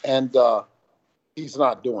 And he's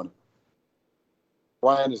not doing it.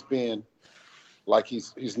 Ryan is being like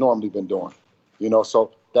he's normally been doing.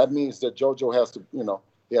 So that means that JoJo has to,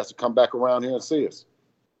 he has to come back around here and see us.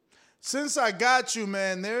 Since I got you,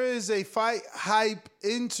 man, there is a Fight Hype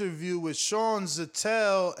interview with Sean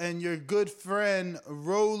Zettel and your good friend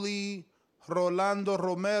Rolando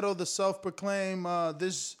Romero, the self-proclaimed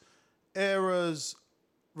this era's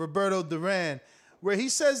Roberto Duran. where he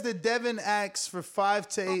says that Devin asks for $5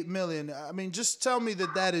 to $8 million. I mean, just tell me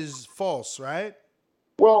that is false, right?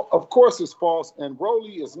 Well, of course it's false, and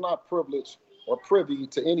Rolly is not privileged or privy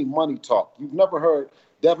to any money talk. You've never heard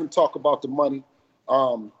Devin talk about the money.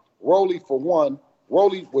 Rolly, for one,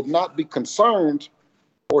 Rolly would not be concerned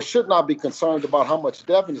or should not be concerned about how much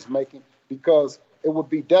Devin is making, because it would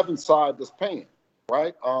be Devin's side that's paying,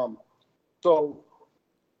 right? So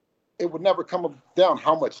it would never come down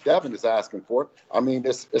how much Devin is asking for it. I mean,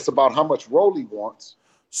 it's about how much Rolly wants.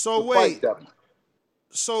 So wait,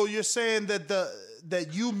 so you're saying that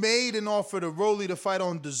that you made an offer to Rolly to fight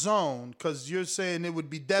on DAZN, because you're saying it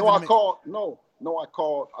would be Devin? I called Louis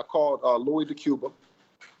DeCuba,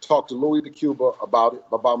 talked to Louis DeCuba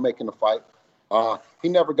about making the fight. He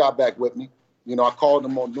never got back with me. You know, I called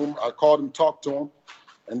him, talked to him,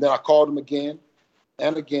 and then I called him again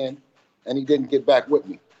and again, and he didn't get back with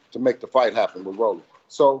me to make the fight happen with Rolly.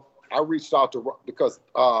 So I reached out to, because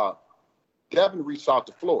Devin reached out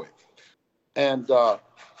to Floyd, and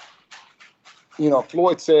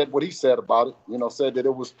Floyd said what he said about it. Said that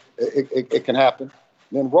it can happen.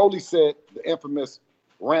 Then Rolly said the infamous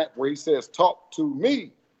rant where he says, "Talk to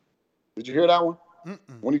me." Did you hear that one?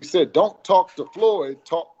 Mm-mm. When he said, "Don't talk to Floyd,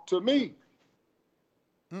 talk to me."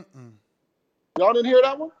 Mm-mm. Y'all didn't hear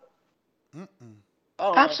that one? Mm-mm.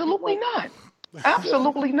 Absolutely not.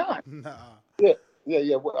 Absolutely not. Nah.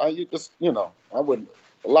 Yeah. Well, I wouldn't.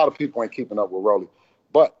 A lot of people ain't keeping up with Rolly,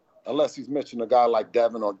 but unless he's mentioning a guy like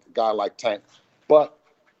Devin or a guy like Tank. But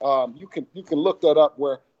you can look that up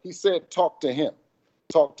where he said, "Talk to him.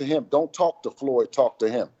 Talk to him. Don't talk to Floyd. Talk to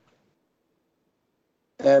him."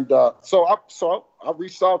 And so I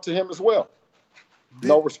reached out to him as well.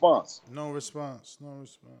 No response. No response. So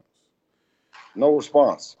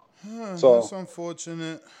that's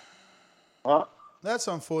unfortunate. Huh? That's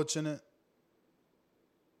unfortunate.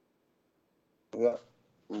 Yeah.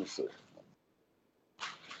 Let me see.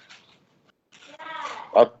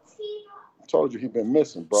 I told you he'd been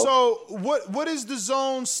missing, bro. So what is the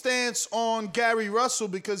DAZN stance on Gary Russell?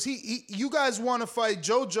 Because you guys want to fight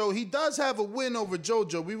JoJo. He does have a win over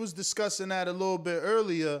JoJo. We was discussing that a little bit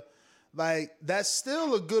earlier. Like, that's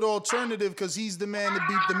still a good alternative because he's the man to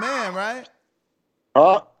beat the man, right?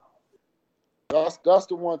 Huh? That's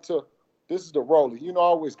the one to. This is the Rolly. I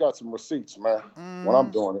always got some receipts, man, when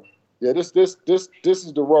I'm doing it. Yeah, this is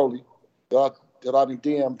the Rolly that I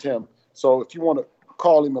DM'd him. So if you want to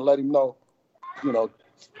call him and let him know,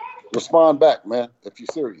 respond back, man, if you're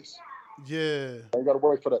serious. Yeah. You got to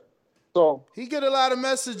wait for that. So he get a lot of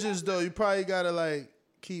messages, though. You probably got to,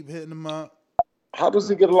 keep hitting him up. How does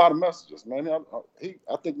he get a lot of messages, man?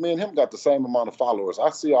 I think me and him got the same amount of followers. I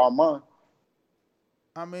see all mine.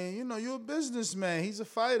 I mean, you're a businessman. He's a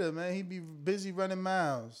fighter, man. He be busy running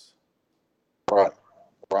miles. Right.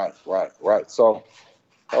 So,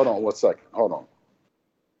 hold on 1 second. Hold on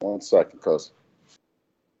 1 second, because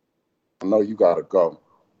I know you got to go.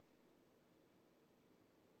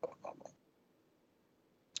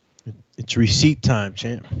 It's receipt time,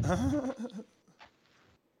 champ.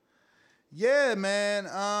 Yeah, man.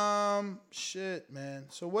 Shit, man.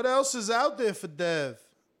 So what else is out there for Dev?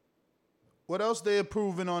 What else they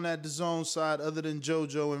approving on that DAZN side other than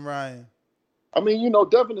JoJo and Ryan? I mean,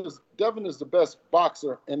 Devin is the best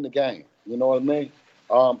boxer in the game. You know what I mean?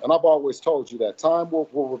 And I've always told you that time will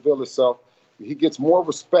reveal itself. He gets more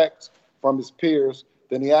respect from his peers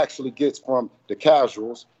than he actually gets from the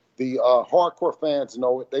casuals. The hardcore fans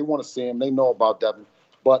know it. They want to see him. They know about Devin.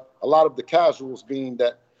 But a lot of the casuals, being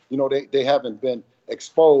that, they haven't been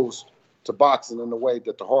exposed to boxing in the way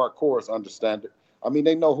that the hardcores understand it. I mean,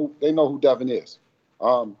 they know who Devin is.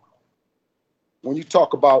 When you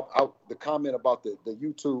talk about the comment about the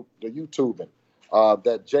YouTubing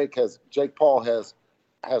that Jake Paul has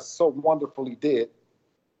so wonderfully did,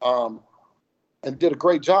 and did a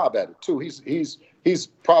great job at it too. He's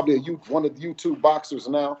probably one of the YouTube boxers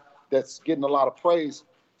now that's getting a lot of praise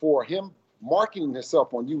for him marketing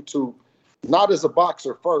himself on YouTube, not as a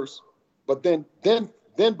boxer first, but then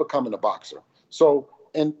becoming a boxer. So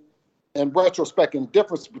in retrospect, and the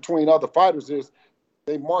difference between other fighters is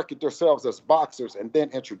they market themselves as boxers and then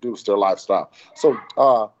introduce their lifestyle. So,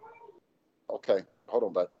 okay, hold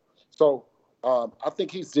on, bud. So I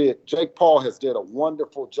think Jake Paul has did a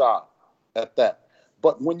wonderful job at that.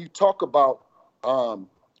 But when you talk about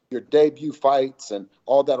your debut fights and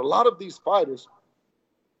all that, a lot of these fighters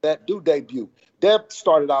that do debut, Dev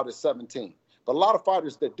started out at 17. But a lot of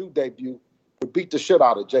fighters that do debut would beat the shit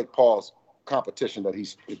out of Jake Paul's competition that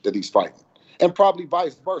he's fighting, and probably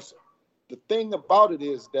vice versa. The thing about it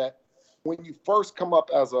is that when you first come up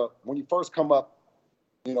as a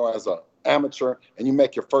amateur and you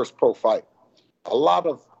make your first pro fight,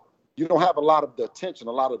 you don't have a lot of the attention,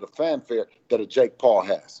 a lot of the fanfare that a Jake Paul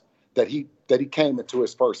has, that he came into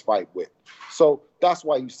his first fight with. So that's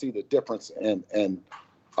why you see the difference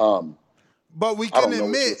but we can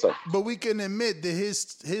admit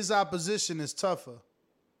that his opposition is tougher.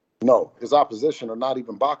 No, his opposition are not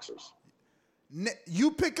even boxers.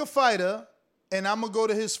 You pick a fighter, and I'm gonna go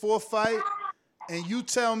to his fourth fight, and you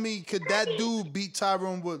tell me, could that dude beat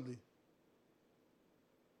Tyron Woodley?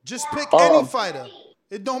 Just pick any fighter.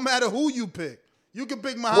 It don't matter who you pick. You can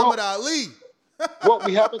pick Muhammad Ali.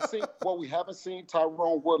 we haven't seen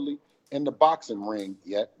Tyron Woodley in the boxing ring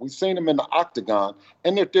yet. We've seen him in the octagon,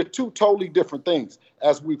 and they're two totally different things,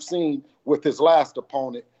 as we've seen with his last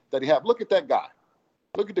opponent that he had. Look at that guy.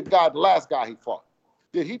 Look at the last guy he fought.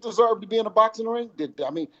 Did he deserve to be in a boxing ring? Did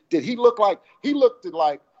he looked like he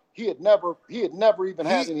had never even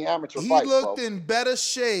had any amateur fights? He looked in better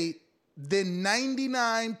shape than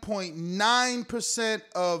 99.9%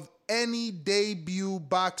 of any debut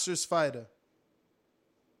boxer's fighter.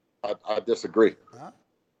 I disagree.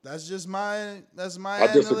 That's just my I disagree.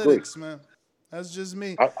 analytics, man. That's just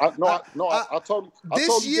me. I totally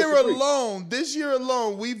This year disagree. alone,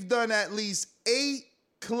 we've done at least 8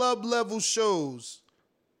 club level shows.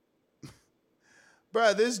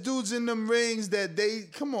 Bruh, there's dudes in them rings that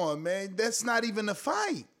come on, man. That's not even a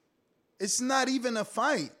fight. It's not even a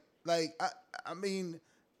fight. Like, I mean,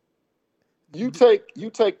 you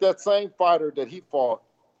take that same fighter that he fought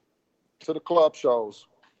to the club shows,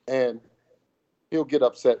 and he'll get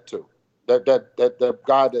upset too. That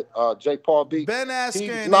guy that Jake Paul beat, Ben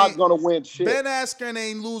Askren, he's not gonna win shit. Ben Askren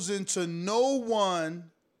ain't losing to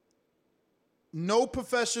no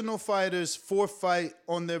professional fighters fourth fight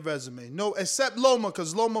on their resume. No, except Loma,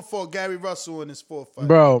 because Loma fought Gary Russell in his fourth fight.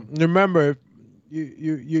 Bro, remember,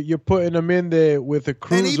 you're putting them in there with a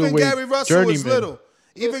cruiserweight. And even Gary Russell journeyman. is little.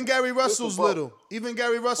 Even Gary Russell's little. Even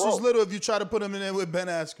Gary Russell's little if you try to put him in there with Ben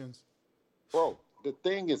Askren. Bro, the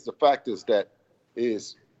fact is that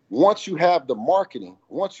once you have the marketing,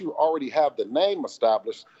 once you already have the name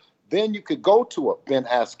established, then you could go to a Ben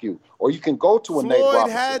Askren, or you can go to a Nate Robinson.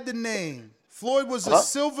 Floyd had the name. Floyd was a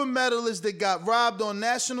silver medalist that got robbed on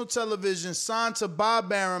national television, signed to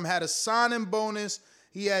Bob Arum, had a signing bonus.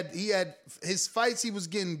 He had his fights. He was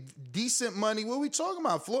getting decent money. What are we talking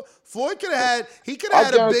about? Floyd could have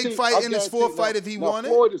had a big fight in his fourth fight if he wanted.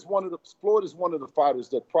 Floyd is one of the fighters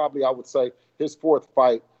that probably, I would say, his fourth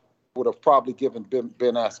fight would have probably given Ben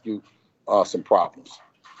Askren some problems.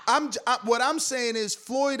 What I'm saying is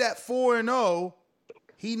Floyd at 4-0.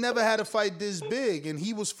 He never had a fight this big, and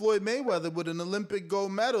he was Floyd Mayweather with an Olympic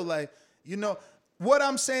gold medal. Like, what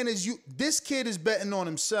I'm saying is this kid is betting on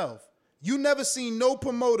himself. You never seen no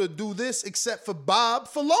promoter do this except for Bob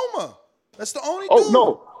Loma. That's the only dude.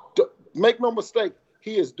 Oh, no. Make no mistake.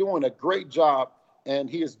 He is doing a great job, and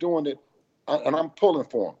he is doing it, and I'm pulling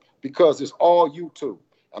for him because it's all YouTube.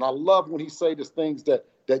 And I love when he say these things that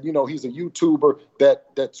he's a YouTuber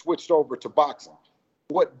that switched over to boxing.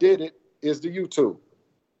 What did it is the YouTube.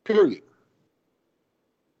 Period.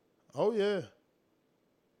 Oh, yeah.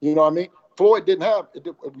 You know what I mean? Floyd didn't have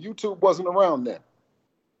YouTube wasn't around then.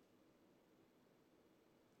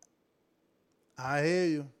 I hear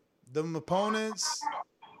you. Them opponents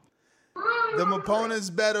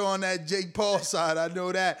better on that Jake Paul side. I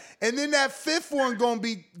know that. And then that fifth one gonna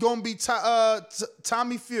be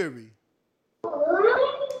Tommy Fury.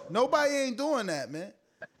 Nobody ain't doing that, man.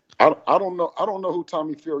 I don't know who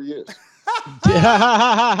Tommy Fury is.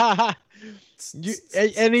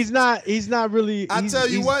 And he's not really. I tell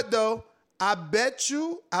you what though, I bet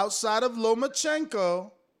you outside of Lomachenko,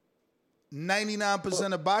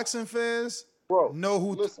 99% of boxing fans know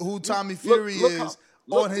who Tommy Fury is.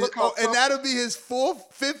 And that'll be his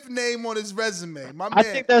fifth name on his resume. My man, I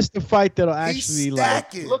think that's the fight that'll actually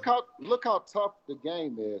Look how tough the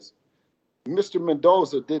game is. Mr.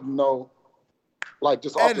 Mendoza didn't know, like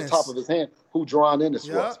just off the top of his hand, who Jaron Ennis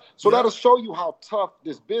was. So that'll show you how tough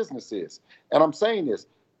this business is. And I'm saying this: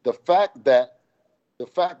 the fact that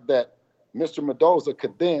Mr. Mendoza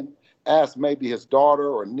could then ask maybe his daughter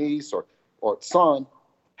or niece or son,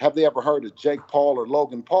 have they ever heard of Jake Paul or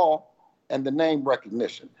Logan Paul? And the name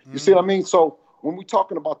recognition. You see what I mean? So when we're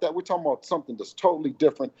talking about that, we're talking about something that's totally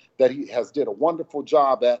different that he has did a wonderful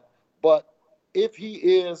job at. But if he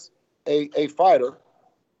is a fighter,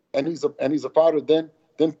 and he's a fighter, then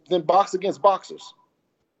box against boxers.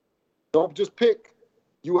 Don't just pick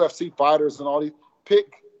UFC fighters and all these.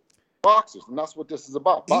 Pick boxers, and that's what this is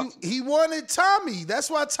about. He wanted Tommy. That's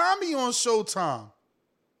why Tommy on Showtime.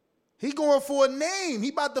 He going for a name. He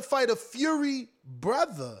about to fight a Fury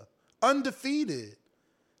brother, undefeated.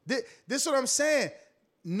 This is what I'm saying.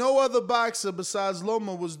 no other boxer besides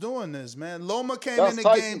Loma was doing this, man. Loma came That's in the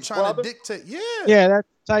Tyson's game trying brother? to dictate. Yeah. Yeah, that's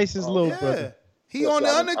Tyson's little brother. He Yes, on the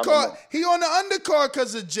I don't undercard. know. He on the undercard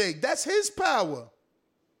because of Jake. That's his power.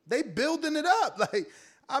 They building it up. Like,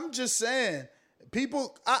 I'm just saying,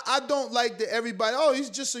 people, I don't like that everybody, oh, he's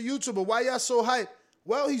just a YouTuber. Why y'all so hyped?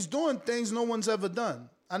 Well, he's doing things no one's ever done.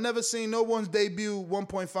 I never seen no one's debut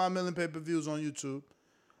 1.5 million pay-per-views on YouTube.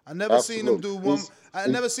 I never seen him do one. I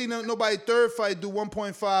never seen nobody third fight do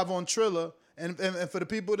 1.5 on Triller. And for the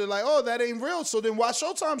people that are like, oh, that ain't real, so then why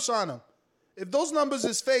Showtime sign him? If those numbers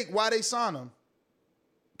is fake, why they sign him?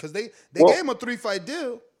 Because they gave him a 3-fight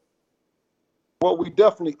deal. Well, we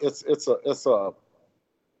definitely it's a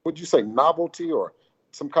would you say novelty or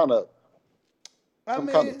some kind of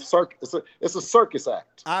circus? It's a circus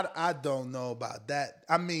act. I don't know about that.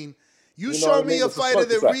 I mean, you know show what I me mean? a It's a fighter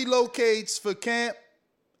that circus act. relocates for camp,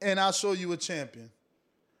 and I'll show you a champion.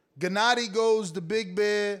 Gennady goes to Big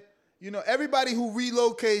Bear. You know, everybody who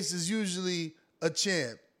relocates is usually a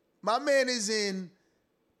champ. My man is in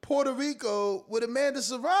Puerto Rico with Amanda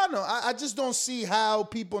Serrano. I just don't see how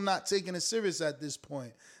people not taking it serious at this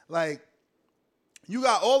point. Like, you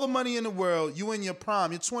got all the money in the world. You in your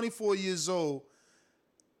prime. You're 24 years old.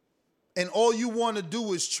 And all you want to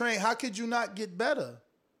do is train. How could you not get better?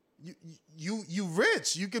 You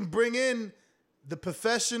rich. You can bring in the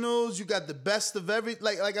professionals. You got the best of every.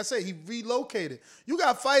 Like I said, he relocated. You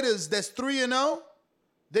got fighters that's 3-0.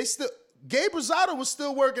 They still. Gabe Rosado was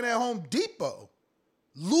still working at Home Depot.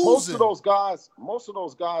 Losing. Most of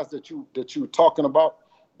those guys that you talking about,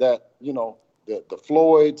 that you know, the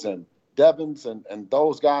Floyds and Devins and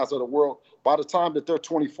those guys of the world, by the time that they're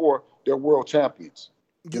 24, they're world champions.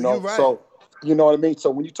 You know, right. So you know what I mean?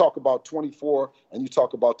 So when you talk about 24 and you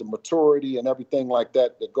talk about the maturity and everything like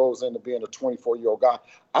that goes into being a 24-year-old guy,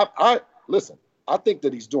 I listen, I think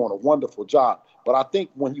that he's doing a wonderful job. But I think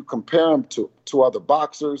when you compare him to other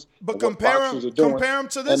boxers, but and what boxers are doing, compare him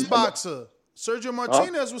to this and- boxer. Sergio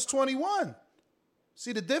Martinez was 21.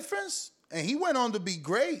 See the difference? And he went on to be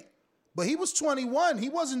great. But he was 21. He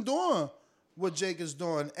wasn't doing what Jake is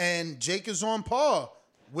doing. And Jake is on par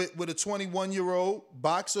with a 21-year-old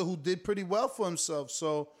boxer who did pretty well for himself.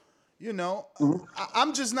 So, you know,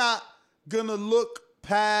 I'm just not going to look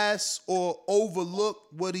past or overlook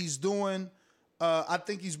what he's doing. I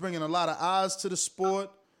think he's bringing a lot of eyes to the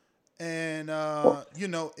sport. And you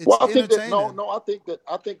know, it's entertaining.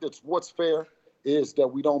 I think that's what's fair is that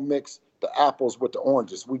we don't mix the apples with the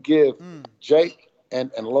oranges. We give Jake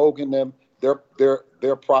and Logan them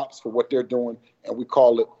their props for what they're doing, and we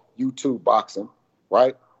call it YouTube boxing,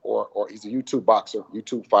 right? Or he's a YouTube boxer,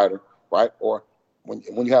 YouTube fighter, right? Or when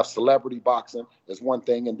you have celebrity boxing, there's one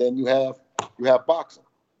thing, and then you have boxing.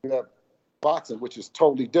 You have boxing, which is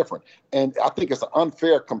totally different. And I think it's an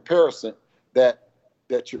unfair comparison that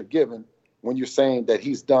you're given when you're saying that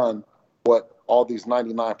he's done what all these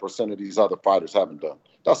 99% of these other fighters haven't done.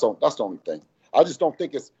 That's the only thing. I just don't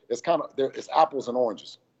think it's kind of there. It's apples and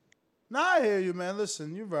oranges. Nah, I hear you, man.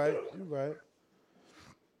 Listen, you're right.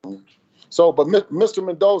 So, but Mr.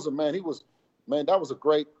 Mendoza, man, that was a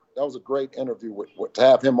great interview to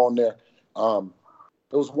have him on there.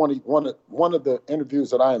 It was one of the interviews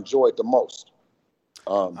that I enjoyed the most.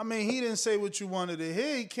 I mean, he didn't say what you wanted to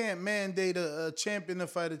hear. He can't mandate a champion to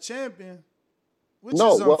fight a champion, which is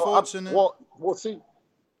unfortunate. Well, see,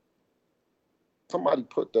 somebody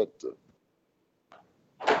put that the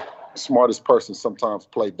smartest person sometimes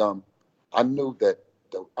play dumb. I knew that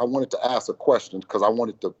I wanted to ask a question because I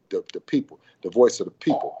wanted the people, the voice of the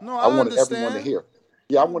people. No, I wanted understand. everyone to hear.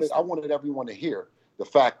 Yeah, I wanted everyone to hear the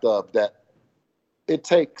fact of that. It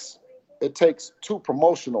takes two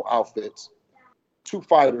promotional outfits, two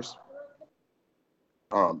fighters.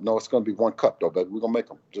 No, it's going to be one cup, though, baby. We're going to make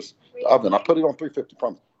them. Just the oven. I put it on 350.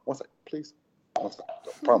 Promise. One second, please. One second.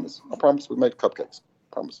 Promise. I promise we made cupcakes.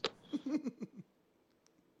 Promise.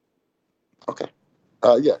 Okay.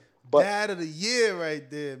 Yeah. But Dad of the year right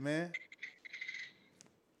there, man.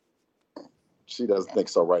 She doesn't think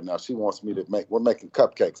so right now. She wants me to we're making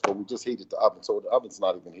cupcakes, but we just heated the oven, so the oven's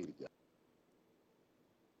not even heated yet.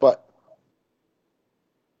 But,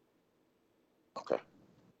 okay.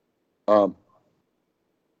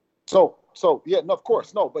 So yeah, no, of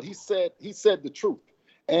course, no, but he said the truth.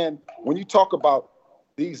 And when you talk about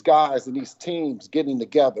these guys and these teams getting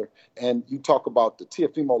together, and you talk about the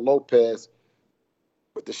Teofimo Lopez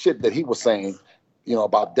with the shit that he was saying, you know,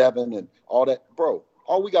 about Devin and all that, bro,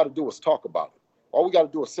 all we got to do is talk about it. All we got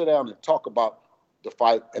to do is sit down and talk about the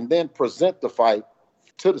fight and then present the fight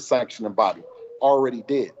to the sanctioning body. Already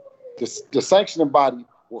did. The sanctioning body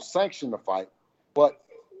will sanction the fight, but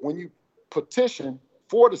when you petition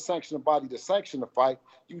for the sanctioning body to sanction the fight,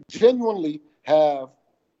 you genuinely have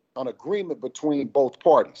an agreement between both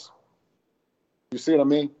parties. You see what I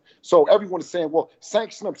mean? So everyone is saying, well,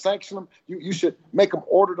 sanction them. You should make them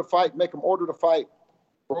order the fight,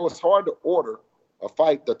 Bro, it's hard to order a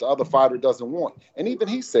fight that the other fighter doesn't want. And even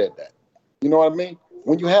he said that. You know what I mean?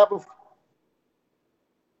 When you have a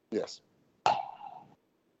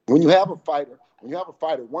fighter,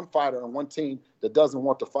 one fighter on one team that doesn't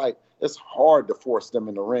want to fight, it's hard to force them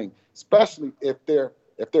in the ring, especially if they're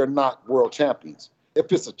not world champions.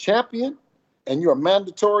 If it's a champion and you're a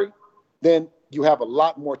mandatory, then you have a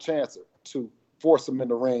lot more chance to force them in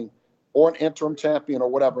the ring, or an interim champion or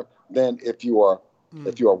whatever, than if you are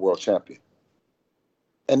a world champion.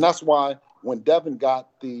 And that's why when Devin got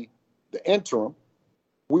the interim,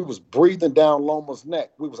 we was breathing down Loma's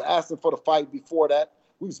neck. We was asking for the fight before that.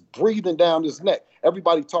 We was breathing down his neck.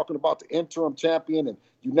 Everybody talking about the interim champion and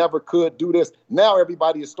you never could do this. Now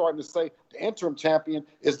everybody is starting to say the interim champion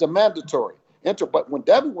is the mandatory. But when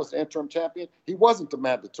Devin was the interim champion, he wasn't the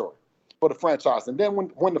mandatory for the franchise. And then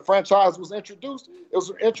when the franchise was introduced, it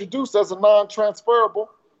was introduced as a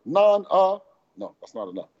non-transferable,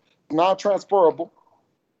 non-transferable.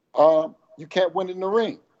 You can't win in the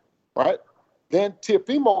ring, right? Then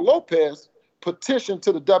Teofimo Lopez petitioned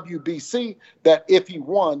to the WBC that if he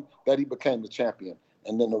won, that he became the champion,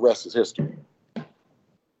 and then the rest is history.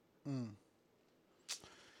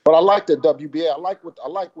 But I like the WBA. I like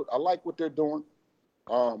what they're doing.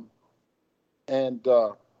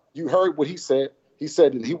 You heard what he said. He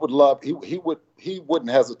said that he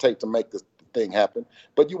wouldn't hesitate to make this thing happen.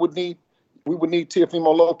 But we would need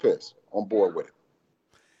Teofimo Lopez on board with it.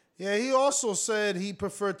 Yeah, he also said he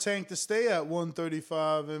preferred Tank to stay at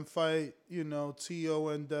 135 and fight, T.O.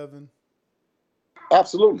 and Devin.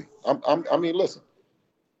 Absolutely. I mean, listen,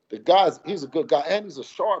 he's a good guy, and he's a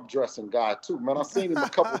sharp dressing guy too, man. I've seen him a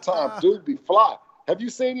couple of times. Dude be fly. Have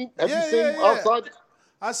you seen him? Have you seen him outside?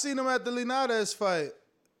 I seen him at the Linares fight.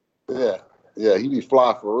 Yeah, he be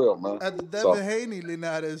fly for real, man. At the Devin Haney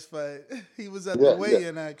Linares fight. He was at the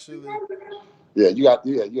weigh-in, actually. Yeah, you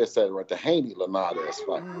said it right. The Haney Linares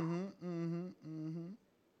fight. And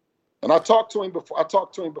I talked to him before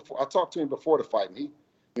the fight. And he,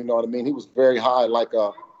 you know what I mean. He was very high,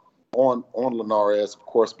 on Linares, of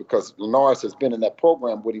course, because Linares has been in that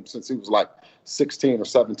program with him since he was like 16 or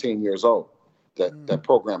 17 years old. That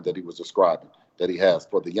program that he was describing, that he has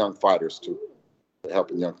for the young fighters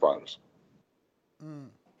helping young fighters.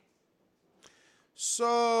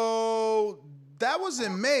 So that was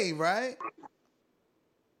in May, right?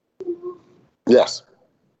 Yes.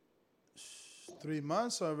 3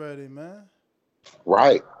 months already, man.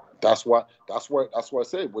 Right. That's what I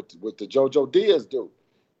said with the JoJo Diaz dude.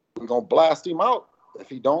 We're gonna blast him out. If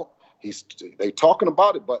he don't, they talking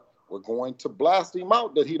about it, but we're going to blast him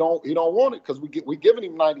out that he don't want it, because we giving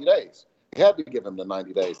him 90 days. We had to give him the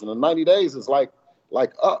 90 days, and the 90 days is like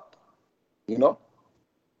up,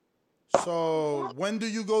 So when do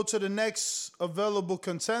you go to the next available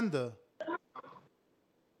contender,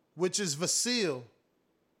 which is Vasil?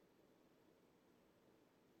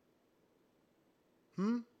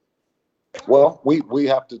 Well, we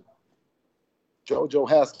have to. JoJo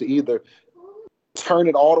has to either turn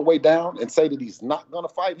it all the way down and say that he's not going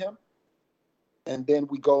to fight him, and then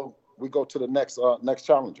we go to the next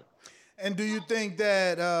challenger. And do you think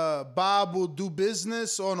that Bob will do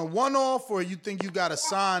business on a one-off, or you think you got to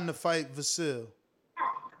sign to fight Vasil?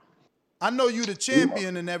 I know you the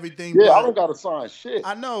champion and everything. Yeah, I don't got to sign shit.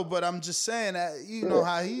 I know, but I'm just saying that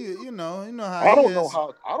how he, you know how I he don't is. know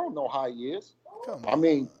how I don't know how he is. Come I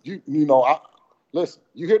mean, listen.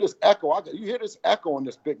 You hear this echo? You hear this echo in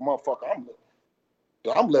this big motherfucker?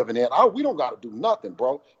 I'm living in. We don't got to do nothing,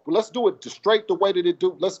 bro. But let's do it straight the way that it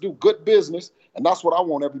do. Let's do good business, and that's what I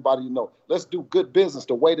want everybody to know. Let's do good business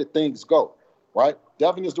the way that things go, right?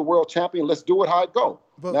 Devin is the world champion. Let's do it how it go.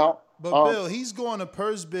 But Bill, he's going to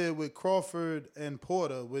purse bid with Crawford and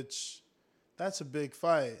Porter, which that's a big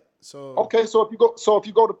fight. So okay, so if you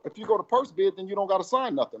go to purse bid, then you don't got to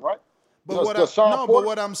sign nothing, right? But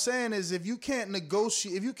what I'm saying is, if you can't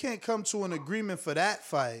negotiate, if you can't come to an agreement for that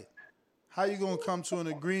fight, how you gonna come to an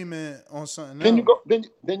agreement on something else?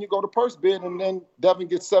 Then you go to purse bid, and then Devin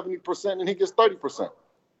gets 70% and he gets 30%.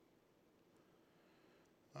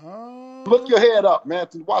 Look your head up, man,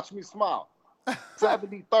 to watch me smile.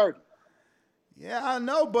 70-30. Yeah, I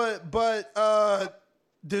know, but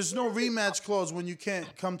there's no rematch clause when you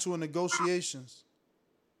can't come to a negotiations.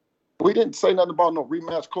 We didn't say nothing about no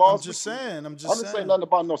rematch clause. I'm just saying. I didn't say nothing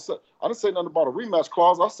about I didn't say nothing about a rematch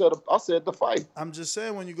clause. I said the fight. I'm just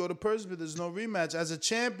saying when you go to Percival, there's no rematch. As a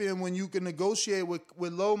champion, when you can negotiate with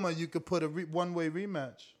Loma, you could put a one-way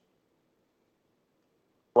rematch.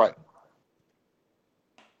 Right.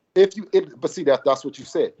 But see that's what you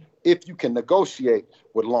said. If you can negotiate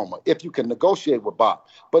with Loma, if you can negotiate with Bob,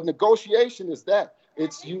 but negotiation is that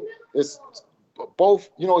it's both.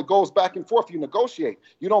 It goes back and forth. You negotiate.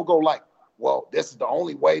 You don't go like, well, this is the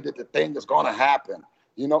only way that the thing is going to happen.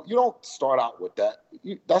 You don't start out with that.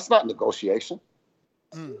 That's not negotiation.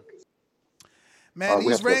 Man,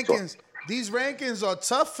 these rankings are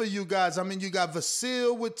tough for you guys. I mean, you got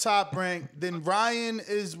Vasil with top rank, then Ryan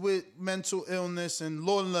is with mental illness, and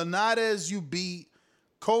Lord Linares you beat,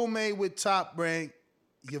 Comey with top rank,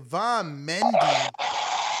 Yvonne Mendy,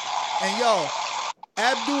 and yo,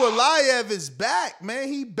 Abdulayev is back, man.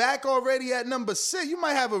 He back already at number 6. You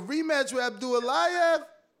might have a rematch with Abdulayev.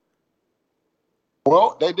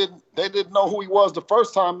 Well, they didn't know who he was the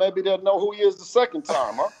first time. Maybe they'll know who he is the second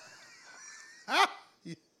time, huh?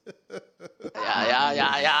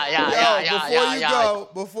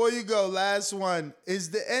 Before you go, last one. Is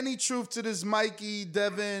there any truth to this Mikey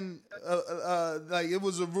Devin? Like it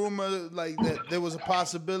was a rumor, like that there was a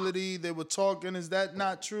possibility they were talking. Is that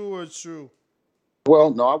not true or it's true?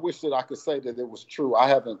 Well, no. I wish that I could say that it was true. I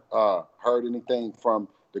haven't heard anything from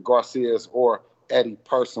the Garcias or Eddie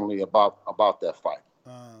personally about that fight.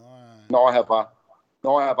 Right. Nor have I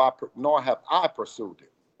pursued it.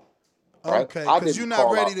 Right? Okay, because you're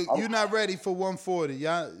not ready you're not ready for 140.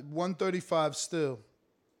 Yeah, 135 still.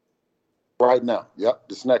 Right now. Yep,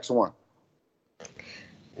 this next one.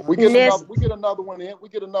 We get another one in.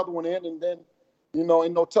 And then,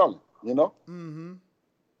 ain't no telling, Mm-hmm.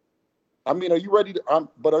 I mean, are you ready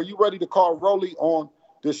to call Rolly on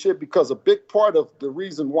this shit? Because a big part of the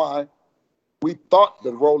reason why we thought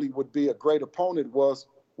that Rolly would be a great opponent was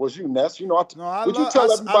you, Ness. Would you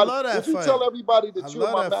tell everybody that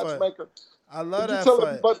you're my matchmaker? I love that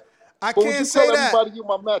fight. I can't say that. Everybody you're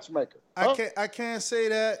my matchmaker. Huh? I can't say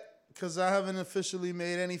that because I haven't officially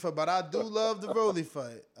made any fight. But I do love the Rolly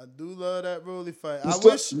fight. I do love that Rolly fight. I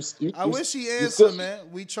wish he answered,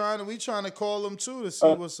 man. We trying to call him too to see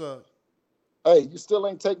what's up. Hey, you still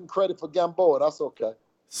ain't taking credit for Gamboa. That's okay.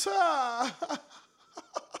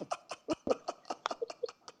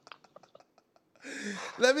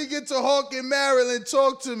 Let me get to Hawk in Maryland.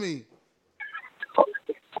 Talk to me.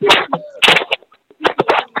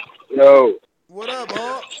 Yo. What up,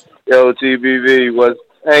 Hawk? Yo, TBV.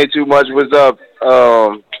 Ain't too much. What's up?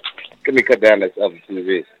 Let me cut down this other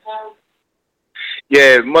TV.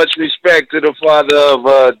 Yeah, much respect to the father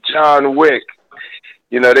of John Wick.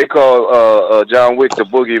 They call John Wick the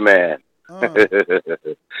boogeyman.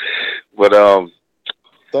 But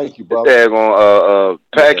thank you, brother. On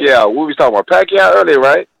Pacquiao. What we talking about? Pacquiao earlier,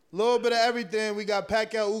 right? A little bit of everything. We got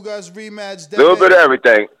Pacquiao Ugas rematch. A little bit of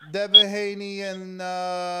everything. Devin Haney and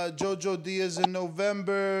Jojo Diaz in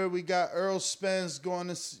November. We got Earl Spence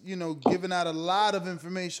going to, giving out a lot of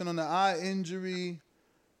information on the eye injury.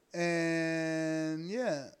 And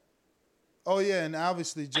yeah. Oh yeah, and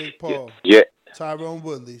obviously Jake Paul. Yeah. Tyrone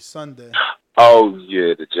Woodley, Sunday. Oh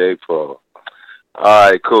yeah, the Jake Paul. All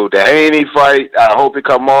right, cool. The Haney fight, I hope it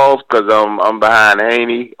come off because I'm behind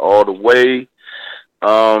Haney all the way.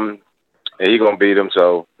 And he gonna beat him,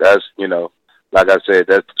 so that's like I said,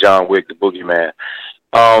 that's John Wick, the boogeyman.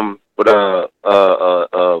 But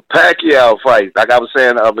Pacquiao fight, like I was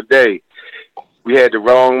saying the other day, we had the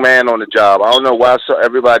wrong man on the job. I don't know why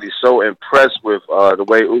everybody's so impressed with the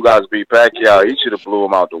way Ugas beat Pacquiao. He should have blew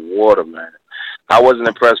him out the water, man. I wasn't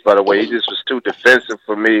impressed by the way. He just was too defensive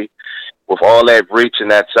for me. With all that reach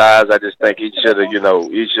and that size, I just think he should have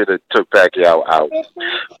took Pacquiao out.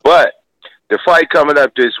 But the fight coming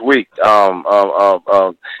up this week,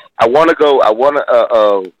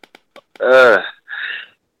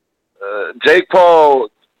 Jake Paul.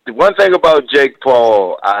 The one thing about Jake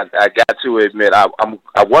Paul, I got to admit, I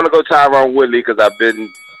want to go Tyrone Woodley because I've been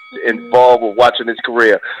involved with watching his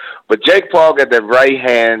career. But Jake Paul got that right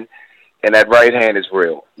hand, and that right hand is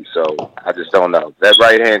real. So I just don't know. That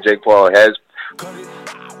right hand Jake Paul has. All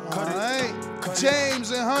right.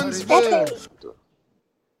 James in Huntsville.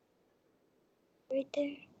 Right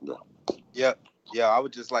there. Yep. Yeah, I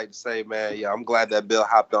would just like to say, man, I'm glad that Bill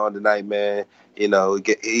hopped on tonight, man.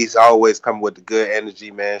 He's always coming with the good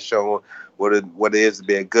energy, man, showing what it is to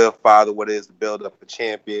be a good father, what it is to build up a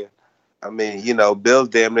champion. I mean, Bill's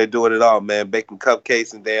damn near doing it all, man, baking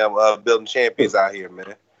cupcakes and damn building champions out here,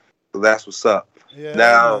 man. So that's what's up. Yeah,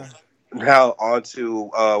 now, Now on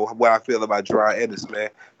to what I feel about Jerron Ennis, man.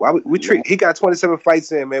 Why we treat he got 27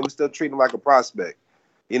 fights in, man. We still treat him like a prospect.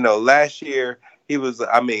 You know, last year he was.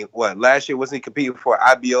 I mean, last year wasn't he competing for an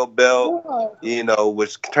IBO belt? You know,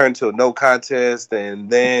 which turned to a no contest, and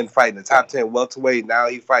then fighting the top 10 welterweight. Now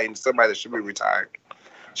he's fighting somebody that should be retired.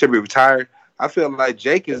 I feel like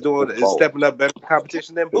Jake is stepping up better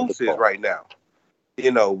competition than Boots is right now.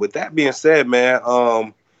 You know, with that being said, man,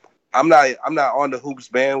 I'm not on the Hoops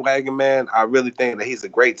bandwagon, man. I really think that he's a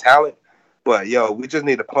great talent, but we just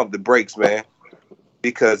need to pump the brakes, man.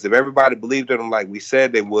 Because if everybody believed in him like we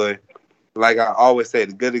said they would, like I always say,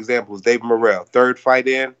 the good example is David Morrell. 3rd fight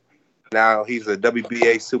in, now he's a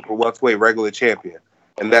WBA super welterweight regular champion,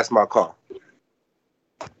 and that's my call.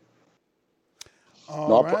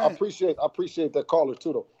 I appreciate that caller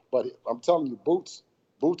too, though. But I'm telling you, Boots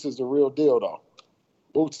is the real deal, though.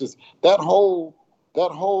 Boots is that whole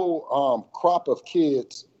crop of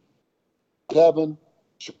kids: Devin,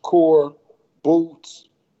 Shakur, Boots,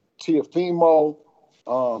 Teofimo.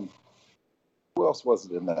 Who else was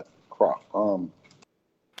it in that crop?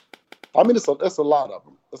 I mean, it's a lot of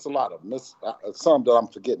them. It's a lot of them. It's some that I'm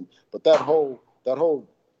forgetting, but that whole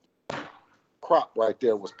crop right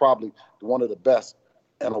there was probably one of the best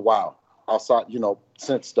in a while. Outside,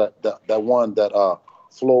 since that one that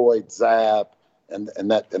Floyd, Zab, and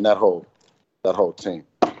that whole team.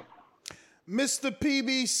 Mr.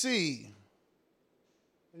 PBC,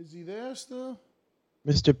 is he there still?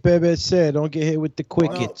 Mr. Pepe said, "Don't get hit with the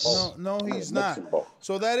quickets." No, he's not.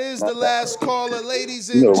 So that is the last caller, ladies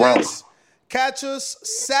and gents. Catch us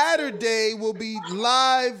Saturday. We'll be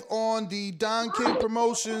live on the Don King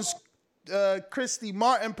Promotions, Christy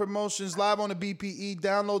Martin Promotions, live on the BPE.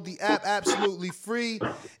 Download the app, absolutely free.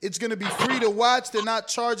 It's going to be free to watch. They're not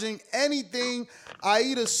charging anything.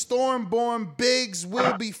 Aida Stormborn Biggs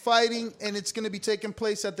will be fighting, and it's going to be taking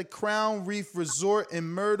place at the Crown Reef Resort in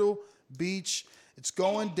Myrtle Beach. It's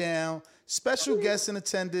going down. Special guest in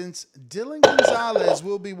attendance, Dylan Gonzalez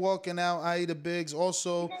will be walking out. Aida Biggs,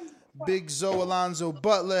 also Big Zoe Alonzo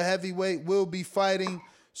Butler, heavyweight, will be fighting.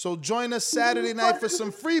 So join us Saturday night for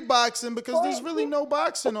some free boxing, because there's really no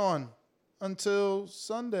boxing on until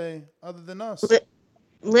Sunday other than us.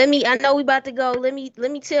 I know we about to go. Let me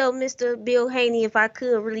tell Mr. Bill Haney, if I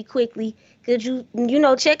could, really quickly. Could you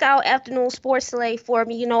check out Afternoon Sports Slate for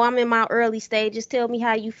me? I'm in my early stages. Tell me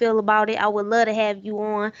how you feel about it. I would love to have you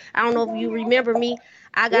on. I don't know if you remember me.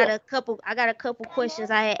 I got a couple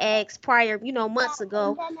questions I had asked prior, months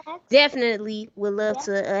ago. Definitely would love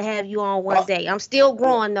to have you on one day. I'm still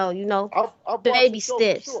growing though, I'll baby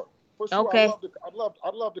steps. For sure. Okay. I'd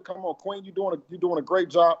love to come on, Queen. You're doing a great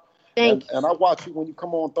job. Thank you. And I watch you when you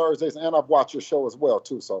come on Thursdays, and I've watched your show as well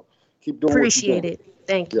too. So keep doing. Appreciate it.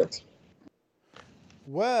 Thank you. Yes.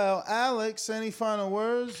 Well, Alex, any final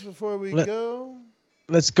words before we go?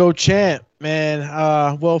 Let's go, champ, man.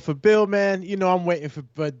 Well, for Bill, man, I'm waiting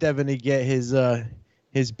for Devin to get his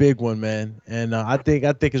big one, man. And I think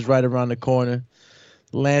it's right around the corner.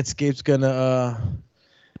 The landscape's gonna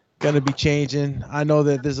be changing. I know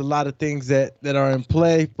that there's a lot of things that are in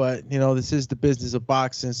play, but this is the business of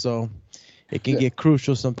boxing, so it can get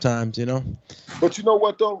crucial sometimes, But you know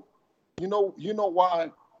what though? You know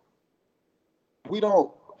why we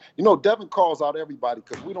don't. Devin calls out everybody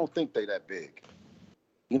because we don't think they that big.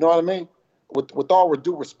 You know what I mean? With all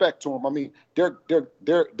due respect to them, I mean they're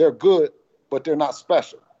good, but they're not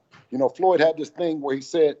special. Floyd had this thing where he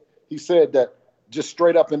said that just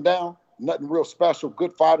straight up and down, nothing real special.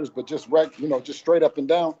 Good fighters, but just straight up and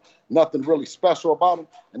down, nothing really special about them.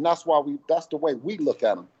 And that's that's the way we look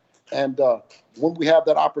at them. And when we have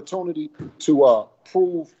that opportunity to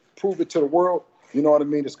prove it to the world, you know what I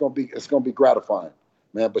mean? It's gonna be gratifying,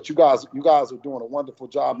 man. But you guys are doing a wonderful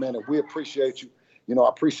job, man, and we appreciate you. I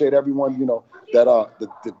appreciate everyone, that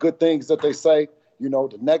the good things that they say,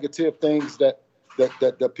 the negative things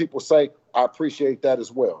that people say, I appreciate that as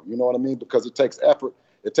well. You know what I mean? Because it takes effort.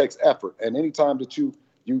 It takes effort. And anytime that you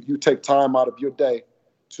take time out of your day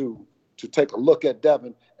to take a look at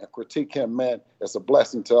Devin and critique him, man, it's a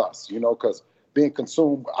blessing to us, because being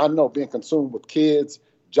consumed with kids,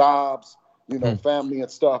 jobs, family and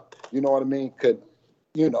stuff, you know what I mean,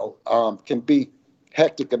 can be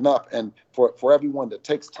hectic enough. And for everyone that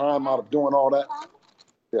takes time out of doing all that,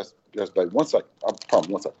 yes, baby. 1 second. I promise.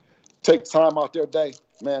 1 second. Take time out their day,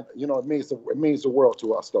 man. It means the world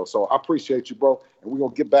to us, though. So I appreciate you, bro. And we're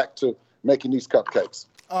gonna get back to making these cupcakes.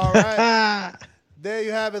 All right. There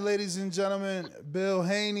you have it, ladies and gentlemen. Bill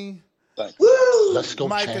Haney. Thanks. Let's go,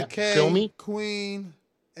 Micah champ. K, Feel me? Queen,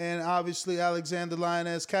 and obviously Alexander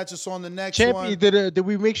Lioness. Catch us on the next Champion, one. did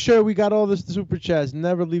we make sure we got all the super chats?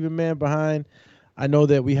 Never leave a man behind. I know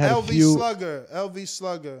that we had LV a few. LV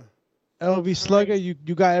Slugger. LV Slugger, you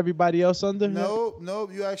got everybody else under? Nope.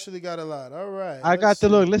 You actually got a lot. All right. I got the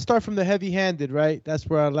look. Let's start from the heavy-handed, right? That's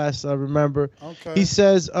where I last remember. Okay. He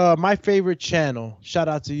says, my favorite channel. Shout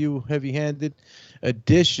out to you, heavy-handed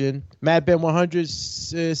edition. Mad Ben 100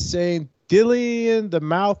 is saying Dillian the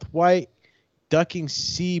Mouth White ducking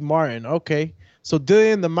C. Martin. Okay. So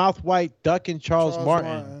Dillian the Mouth White ducking Charles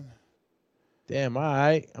Martin. Damn, all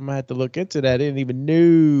right. I'm going to have to look into that. I didn't even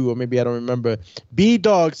know. Or maybe I don't remember.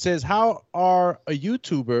 B-Dog says, how are a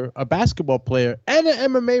YouTuber, a basketball player, and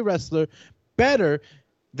an MMA wrestler better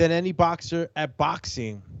than any boxer at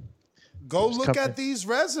boxing? Go look at these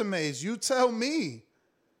resumes. You tell me.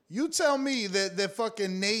 You tell me that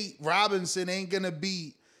fucking Nate Robinson ain't going to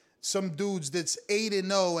beat some dudes that's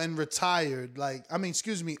 8-0 and retired.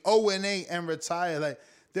 0-8 and retired. Like,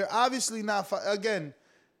 they're obviously not... Again...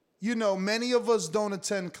 You know, many of us don't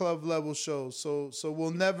attend club level shows, so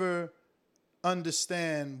we'll never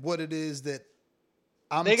understand what it is that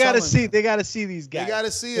I'm. They gotta see. They gotta see these guys. They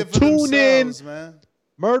gotta see it for themselves, man.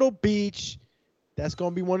 Myrtle Beach, that's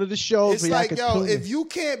gonna be one of the shows. It's like, yo, if you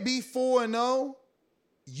can't be 4-0,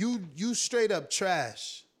 you straight up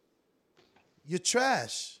trash. You're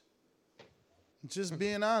trash. Just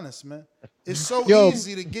being honest, man. It's so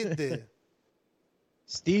easy to get there.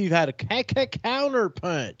 Steve had a counter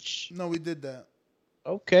punch. No, we did that.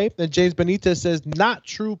 Okay. Then James Benitez says, not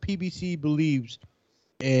true PBC believes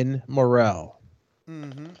in Morrell.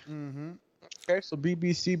 Okay, so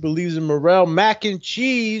BBC believes in Morrell. Mac and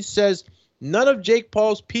Cheese says, none of Jake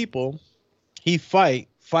Paul's people he fight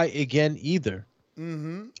again either.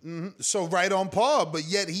 So right on par, but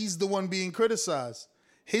yet he's the one being criticized.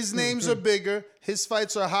 His names are bigger. His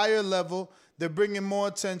fights are higher level. They're bringing more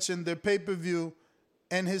attention. They're pay-per-view.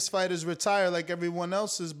 And his fighters retire like everyone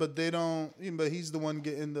else's, but they don't. But he's the one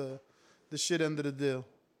getting the shit under the deal.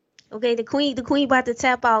 Okay, the queen about to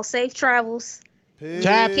tap out. Safe travels.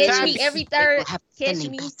 Catch me every Thursday. Catch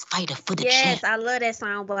me. Yes, I love that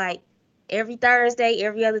soundbite. Every Thursday,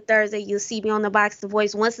 every other Thursday, you'll see me on the Box the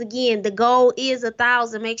Voice. Once again, the goal is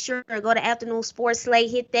 1,000. Make sure to go to Afternoon Sports Slate,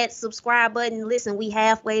 hit that subscribe button. Listen, we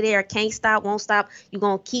halfway there. Can't stop, won't stop. You're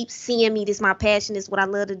going to keep seeing me. This is my passion. This is what I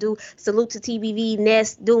love to do. Salute to TBV,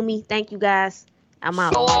 Ness, Do Me. Thank you, guys. I'm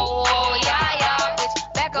out. Oh, yeah,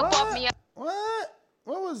 bitch. Back up off me. What?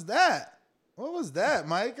 What was that? What was that,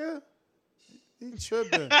 Micah? He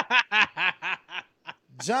tripping.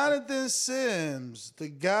 Jonathan Sims, the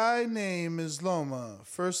guy name is Loma.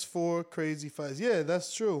 First 4 crazy fights. Yeah,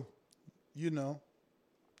 that's true. You know,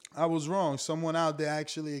 I was wrong. Someone out there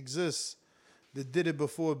actually exists that did it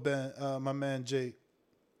before my man Jake.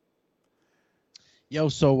 Yo,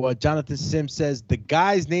 so Jonathan Sims says the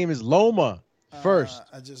guy's name is Loma. First.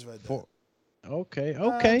 I just read that. Okay.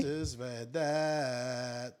 I just read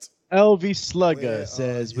that. LV Slugger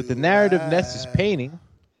says, with the narrative Ness is painting.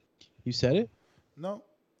 You said it? No.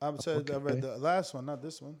 I read the last one, not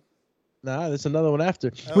this one. Nah, there's another one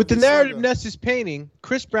after. With the narrative Ness is painting,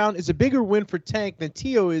 Chris Brown is a bigger win for Tank than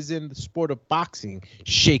Tio is in the sport of boxing.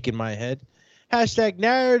 Shaking my head. Hashtag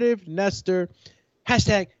narrative Nestor.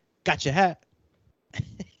 Hashtag got your hat.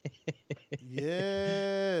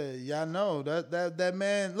 Yeah, know that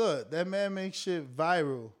man. Look, that man makes shit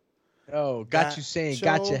viral. Oh, got you saying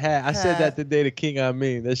got your hat. I said that the day the King on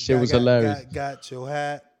me. That shit was hilarious. Got your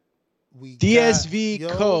hat. DSV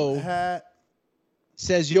Co.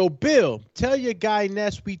 says, yo, Bill, tell your guy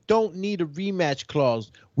Ness we don't need a rematch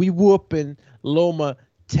clause. We whooping Loma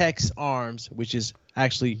Tex arms, which is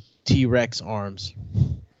actually T-Rex arms.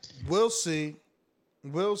 We'll see.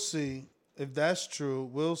 If that's true,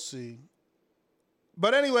 we'll see.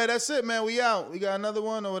 But anyway, that's it, man. We out. We got another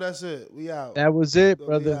one, or that's it? We out. That was it,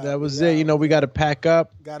 brother. That was it. You know, we got to pack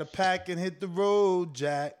up. Got to pack and hit the road,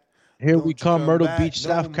 Jack. Here we come, Myrtle Beach,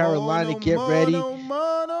 South Carolina. Get ready. No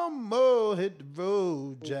more. Hit the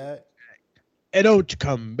road, Jack. And don't you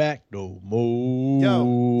come back no more.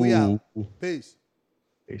 Yo, we out. Peace.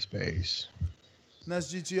 Peace.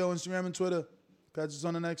 That's GTO, Instagram, and Twitter. Catch us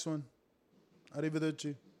on the next one.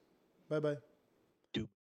 Arrivederci. Bye-bye.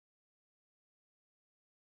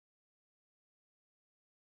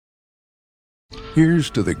 Here's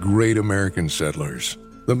to the great American settlers.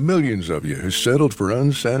 The millions of you who settled for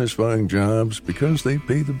unsatisfying jobs because they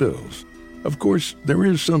pay the bills. Of course, there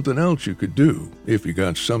is something else you could do if you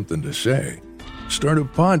got something to say. Start a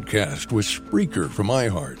podcast with Spreaker from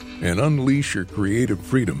iHeart and unleash your creative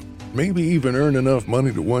freedom. Maybe even earn enough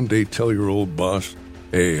money to one day tell your old boss,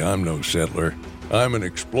 hey, I'm no settler. I'm an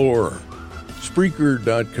explorer.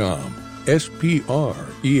 Spreaker.com.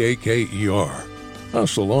 Spreaker.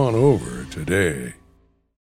 Hustle on over today.